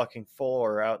first fucking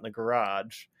floor out in the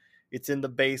garage. It's in the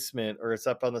basement, or it's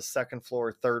up on the second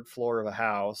floor, third floor of a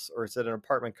house, or it's at an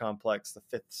apartment complex, the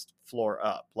fifth floor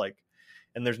up. Like,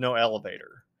 and there's no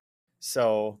elevator.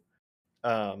 So,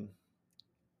 um,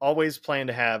 always plan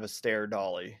to have a stair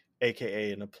dolly,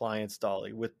 aka an appliance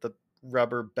dolly, with the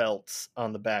rubber belts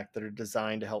on the back that are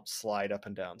designed to help slide up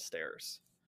and down stairs.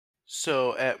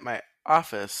 So at my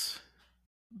office,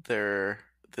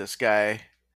 this guy,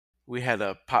 we had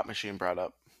a pop machine brought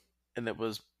up, and it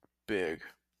was big,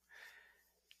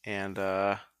 and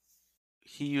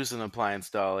he used an appliance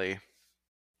dolly,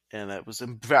 and I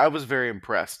was very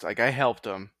impressed. Like I helped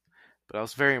him, but I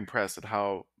was very impressed at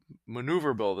how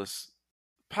maneuverable this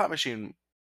pop machine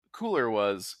cooler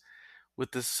was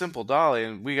with this simple dolly.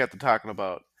 And we got to talking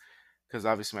about, because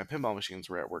obviously my pinball machines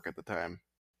were at work at the time.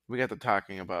 We got to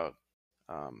talking about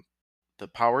um, the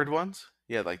powered ones,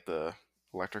 yeah, like the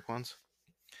electric ones.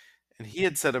 And he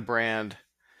had said a brand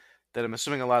that I'm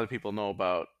assuming a lot of people know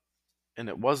about, and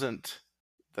it wasn't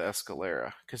the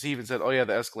Escalera, because he even said, "Oh yeah,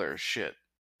 the Escalera is shit.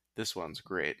 This one's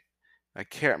great." I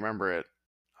can't remember it,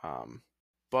 um,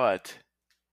 but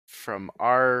from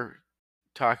our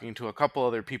talking to a couple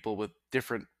other people with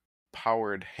different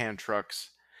powered hand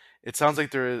trucks, it sounds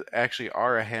like there actually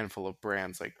are a handful of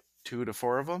brands, like two to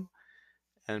four of them,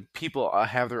 and people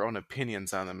have their own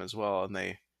opinions on them as well, and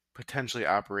they potentially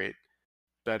operate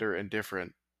better and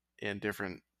different in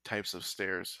different types of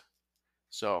stairs.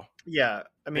 So Yeah,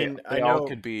 I they mean, I they all know.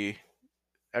 could be,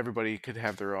 everybody could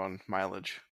have their own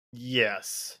mileage.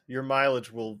 Yes, your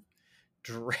mileage will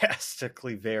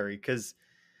drastically vary because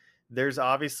there's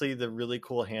obviously the really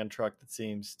cool hand truck that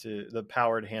seems to the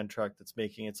powered hand truck that's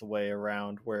making its way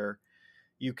around where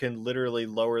you can literally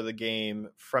lower the game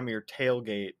from your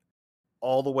tailgate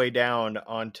all the way down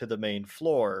onto the main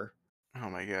floor, Oh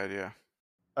my god, yeah.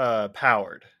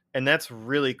 powered. And that's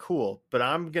really cool. But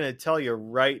I'm going to tell you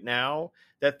right now,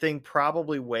 that thing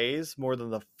probably weighs more than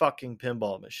the fucking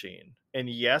pinball machine. And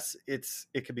yes, it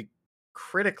could be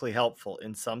critically helpful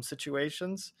in some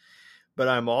situations. But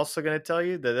I'm also going to tell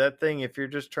you that that thing, if you're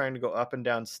just trying to go up and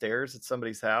down stairs at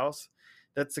somebody's house,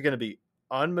 that's going to be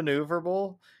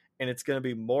unmaneuverable, and it's going to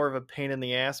be more of a pain in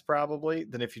the ass probably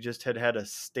than if you just had a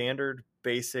standard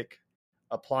basic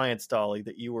appliance dolly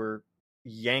that you were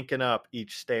yanking up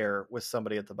each stair with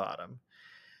somebody at the bottom.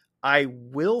 I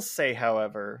will say,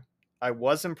 however, I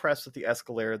was impressed with the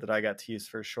Escalera that I got to use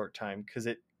for a short time because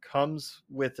it comes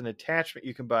with an attachment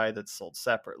you can buy that's sold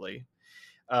separately.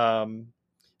 Um,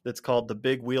 that's called the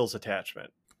Big Wheels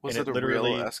attachment, Was and it it a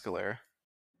real literally, Escalade?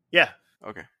 yeah,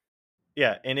 Okay.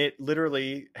 yeah, and it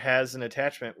literally has an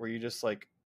attachment where you just like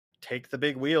take the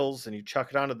big wheels and you chuck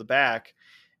it onto the back.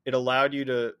 It allowed you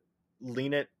to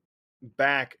lean it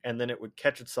back, and then it would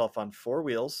catch itself on four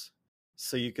wheels.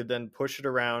 So you could then push it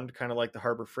around, kind of like the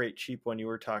Harbor Freight cheap one you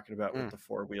were talking about with Mm. the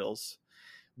four wheels.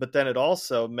 But then it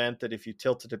also meant that if you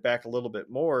tilted it back a little bit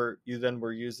more, you then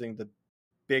were using the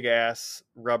big ass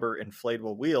rubber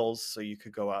inflatable wheels so you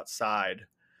could go outside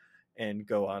and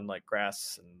go on like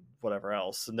grass and whatever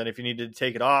else. And then if you needed to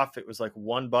take it off, it was like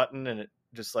one button, and it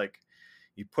just like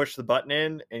you push the button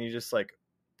in and you just like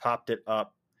popped it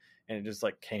up and it just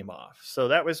like came off. So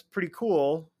that was pretty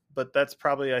cool, but that's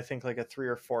probably I think like a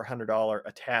 $300 or $400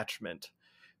 attachment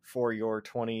for your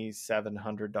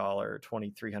 $2,700,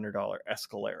 $2,300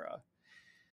 Escalera.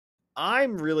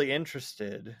 I'm really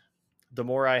interested, the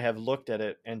more I have looked at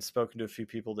it and spoken to a few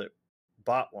people that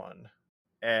bought one,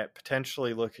 at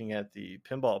potentially looking at the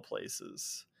pinball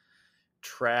places,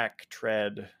 track,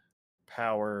 tread,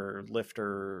 power,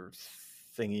 lifter,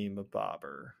 thingy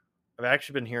mabobber. I've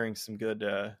actually been hearing some good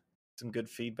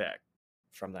feedback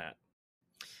from that.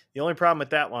 The only problem with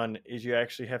that one is you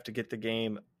actually have to get the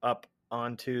game up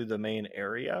onto the main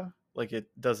area. Like it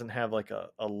doesn't have like a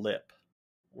lip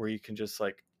where you can just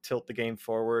like tilt the game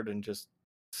forward and just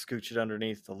scooch it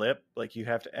underneath the lip. Like you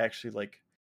have to actually like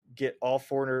get all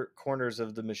four corners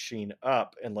of the machine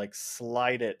up and like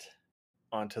slide it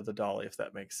onto the dolly, if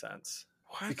that makes sense.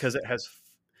 What? Because it has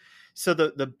so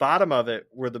the bottom of it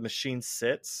where the machine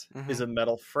sits Mm-hmm. is a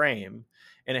metal frame,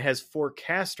 and it has four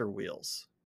caster wheels.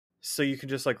 So you can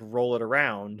just like roll it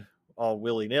around all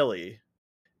willy-nilly,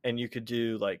 and you could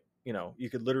do like, you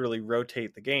could literally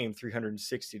rotate the game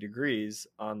 360 degrees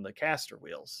on the caster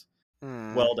wheels.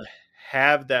 Mm. Well, to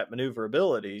have that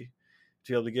maneuverability,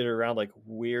 to be able to get it around like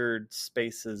weird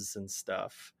spaces and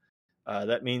stuff,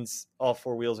 that means all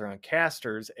four wheels are on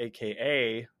casters,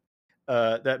 aka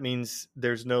that means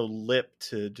there's no lip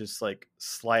to just like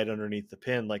slide underneath the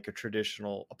pin like a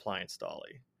traditional appliance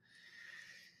dolly.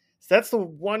 So that's the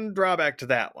one drawback to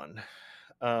that one.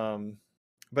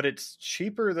 But it's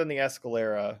cheaper than the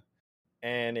Escalera,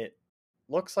 and it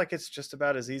looks like it's just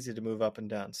about as easy to move up and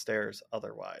down stairs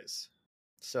otherwise.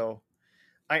 So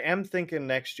I am thinking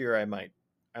next year I might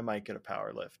get a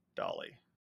power lift dolly.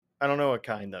 I don't know what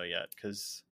kind though yet,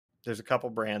 because there's a couple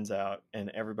brands out and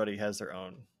everybody has their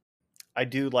own. I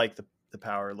do like the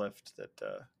power lift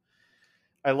that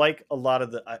I like a lot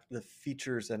of the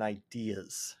features and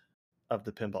ideas of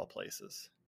the pinball places.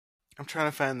 I'm trying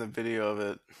to find the video of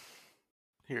it.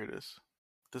 Here it is.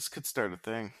 This could start a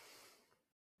thing.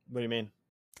 What do you mean?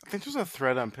 I think there's a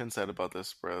thread on Pinside about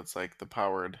this, bro. It's like the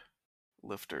powered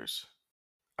lifters.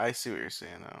 I see what you're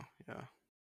saying now. Yeah.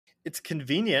 It's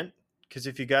convenient because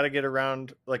if you got to get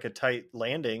around like a tight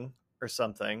landing or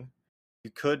something,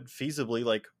 you could feasibly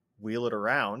like wheel it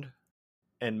around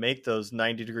and make those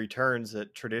 90-degree turns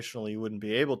that traditionally you wouldn't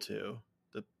be able to.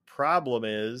 The problem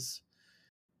is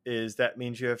that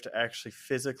means you have to actually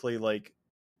physically like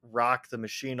rock the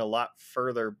machine a lot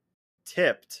further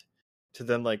tipped to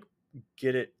then like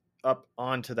get it up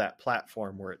onto that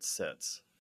platform where it sits,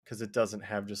 because it doesn't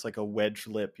have just like a wedge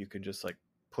lip you can just like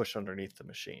push underneath the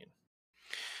machine.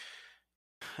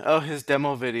 Oh, his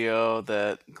demo video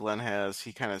that Glenn has,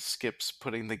 he kind of skips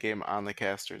putting the game on the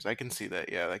casters. I can see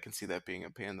that. Yeah, I can see that being a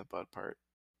pain in the butt part.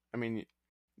 I mean,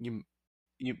 you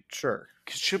You Sure.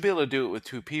 should be able to do it with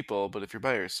 2 people, but if you're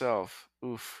by yourself,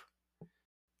 oof.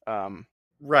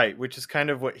 Right, which is kind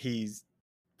of what he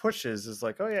pushes, is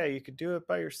like, oh yeah, you could do it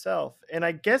by yourself. And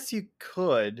I guess you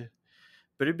could,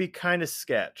 but it'd be kind of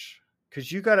sketch.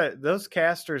 Because you gotta, those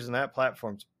casters and that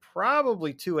platform's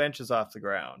probably 2 inches off the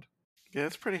ground. Yeah,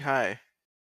 it's pretty high.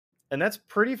 And that's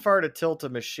pretty far to tilt a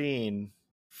machine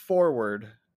forward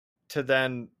to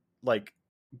then like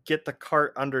get the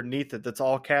cart underneath it that's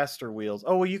all caster wheels.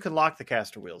 Oh, well, you can lock the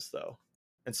caster wheels though.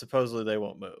 And supposedly they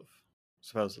won't move.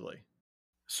 Supposedly.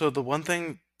 So the one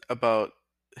thing about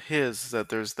his is that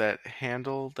there's that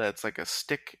handle that's like a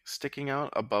stick sticking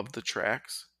out above the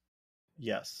tracks.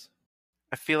 Yes.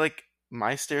 I feel like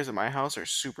my stairs at my house are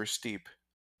super steep.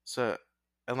 So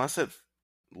unless it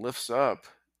lifts up,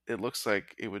 it looks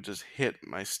like it would just hit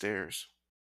my stairs.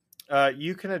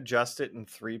 You can adjust it in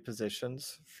 3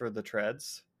 positions for the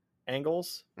treads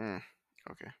angles.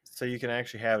 Okay. So you can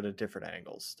actually have it at different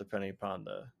angles depending upon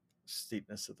the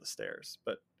steepness of the stairs.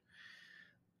 But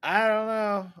I don't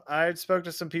know. I spoke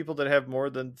to some people that have more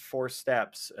than 4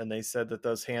 steps, and they said that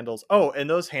those handles. Oh, and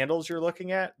those handles you're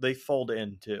looking at, they fold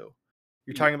in too.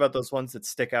 You're talking about those ones that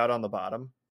stick out on the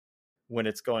bottom when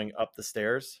it's going up the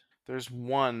stairs? There's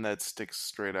one that sticks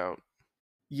straight out.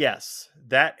 Yes,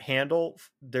 that handle.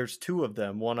 There's 2 of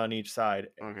them, one on each side.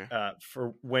 Okay.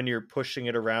 For when you're pushing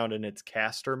it around in its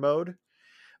caster mode,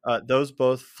 those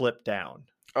both flip down.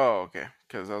 Oh, okay.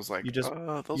 Because I was like, You just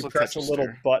those you will press catch a a little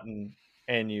stair. button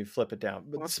and you flip it down.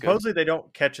 But Well, that's good. supposedly they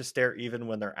don't catch a stair even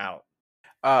when they're out.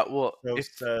 Well, So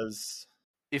says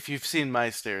if you've seen my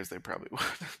stairs, they probably would.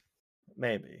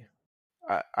 maybe.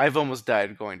 I've almost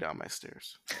died going down my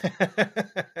stairs.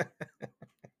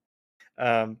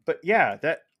 But yeah,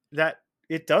 that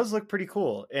it does look pretty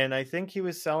cool, and I think he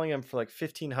was selling them for like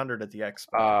 $1,500 at the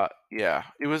expo. Yeah,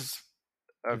 it was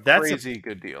That's crazy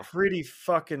good deal. Pretty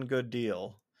fucking good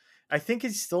deal. I think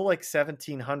it's still like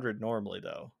 $1,700 normally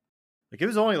though. Like it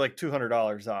was only like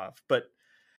 $200 off, but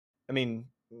I mean,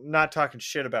 not talking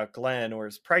shit about Glenn or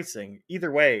his pricing.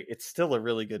 Either way, it's still a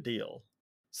really good deal.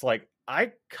 It's like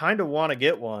I kind of want to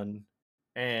get one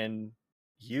and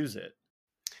use it.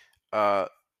 At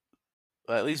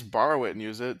least borrow it and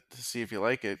use it to see if you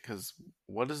like it. Because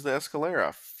what is the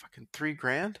Escalera? Fucking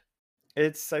 $3,000?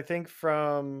 It's I think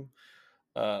from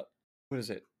what is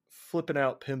it? Flipping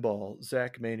Out Pinball,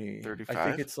 Zach Maney. 35? I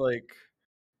think it's like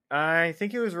I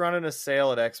think he was running a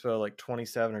sale at Expo like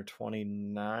 27 or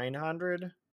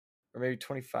 2,900 or maybe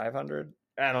 2,500.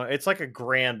 I don't know. It's like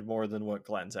 $1,000 more than what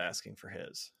Glenn's asking for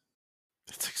his.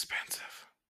 It's expensive.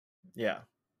 Yeah.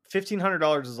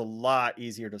 $1,500 is a lot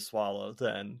easier to swallow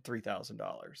than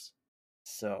 $3,000.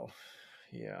 So,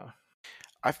 yeah.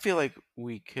 I feel like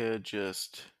we could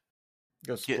just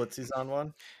go splitsies on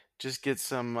one. Just get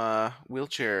some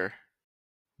wheelchair,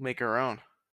 make our own.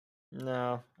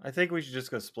 No, I think we should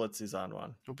just go splitsies on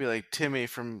one. It'll be like Timmy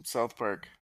from South Park.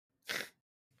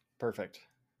 Perfect.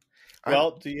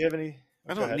 Well, do you have any?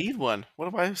 I don't need one. What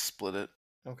if I split it?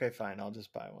 Okay, fine. I'll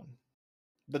just buy one.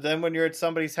 But then when you're at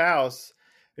somebody's house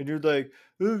and you're like,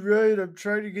 oh, right, I'm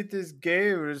trying to get this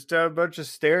game and it's down a bunch of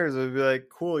stairs, I'd be like,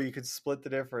 cool, you can split the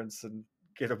difference and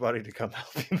get a buddy to come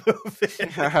help you move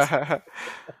it.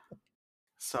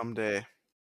 Someday.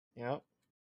 Yeah.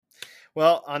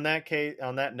 Well, on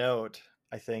that note,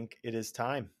 I think it is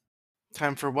time.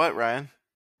 Time for what, Ryan?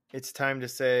 It's time to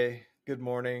say good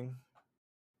morning,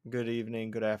 good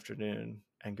evening, good afternoon,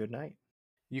 and good night.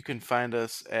 You can find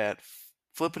us at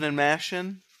Flippin' and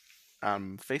Mashin'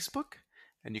 on Facebook,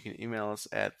 and you can email us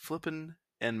at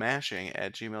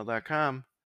flippinandmashing@gmail.com.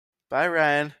 Bye,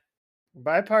 Ryan.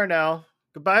 Bye, Parnell.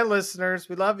 Goodbye, listeners.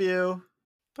 We love you.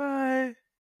 Bye.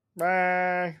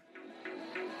 Bye.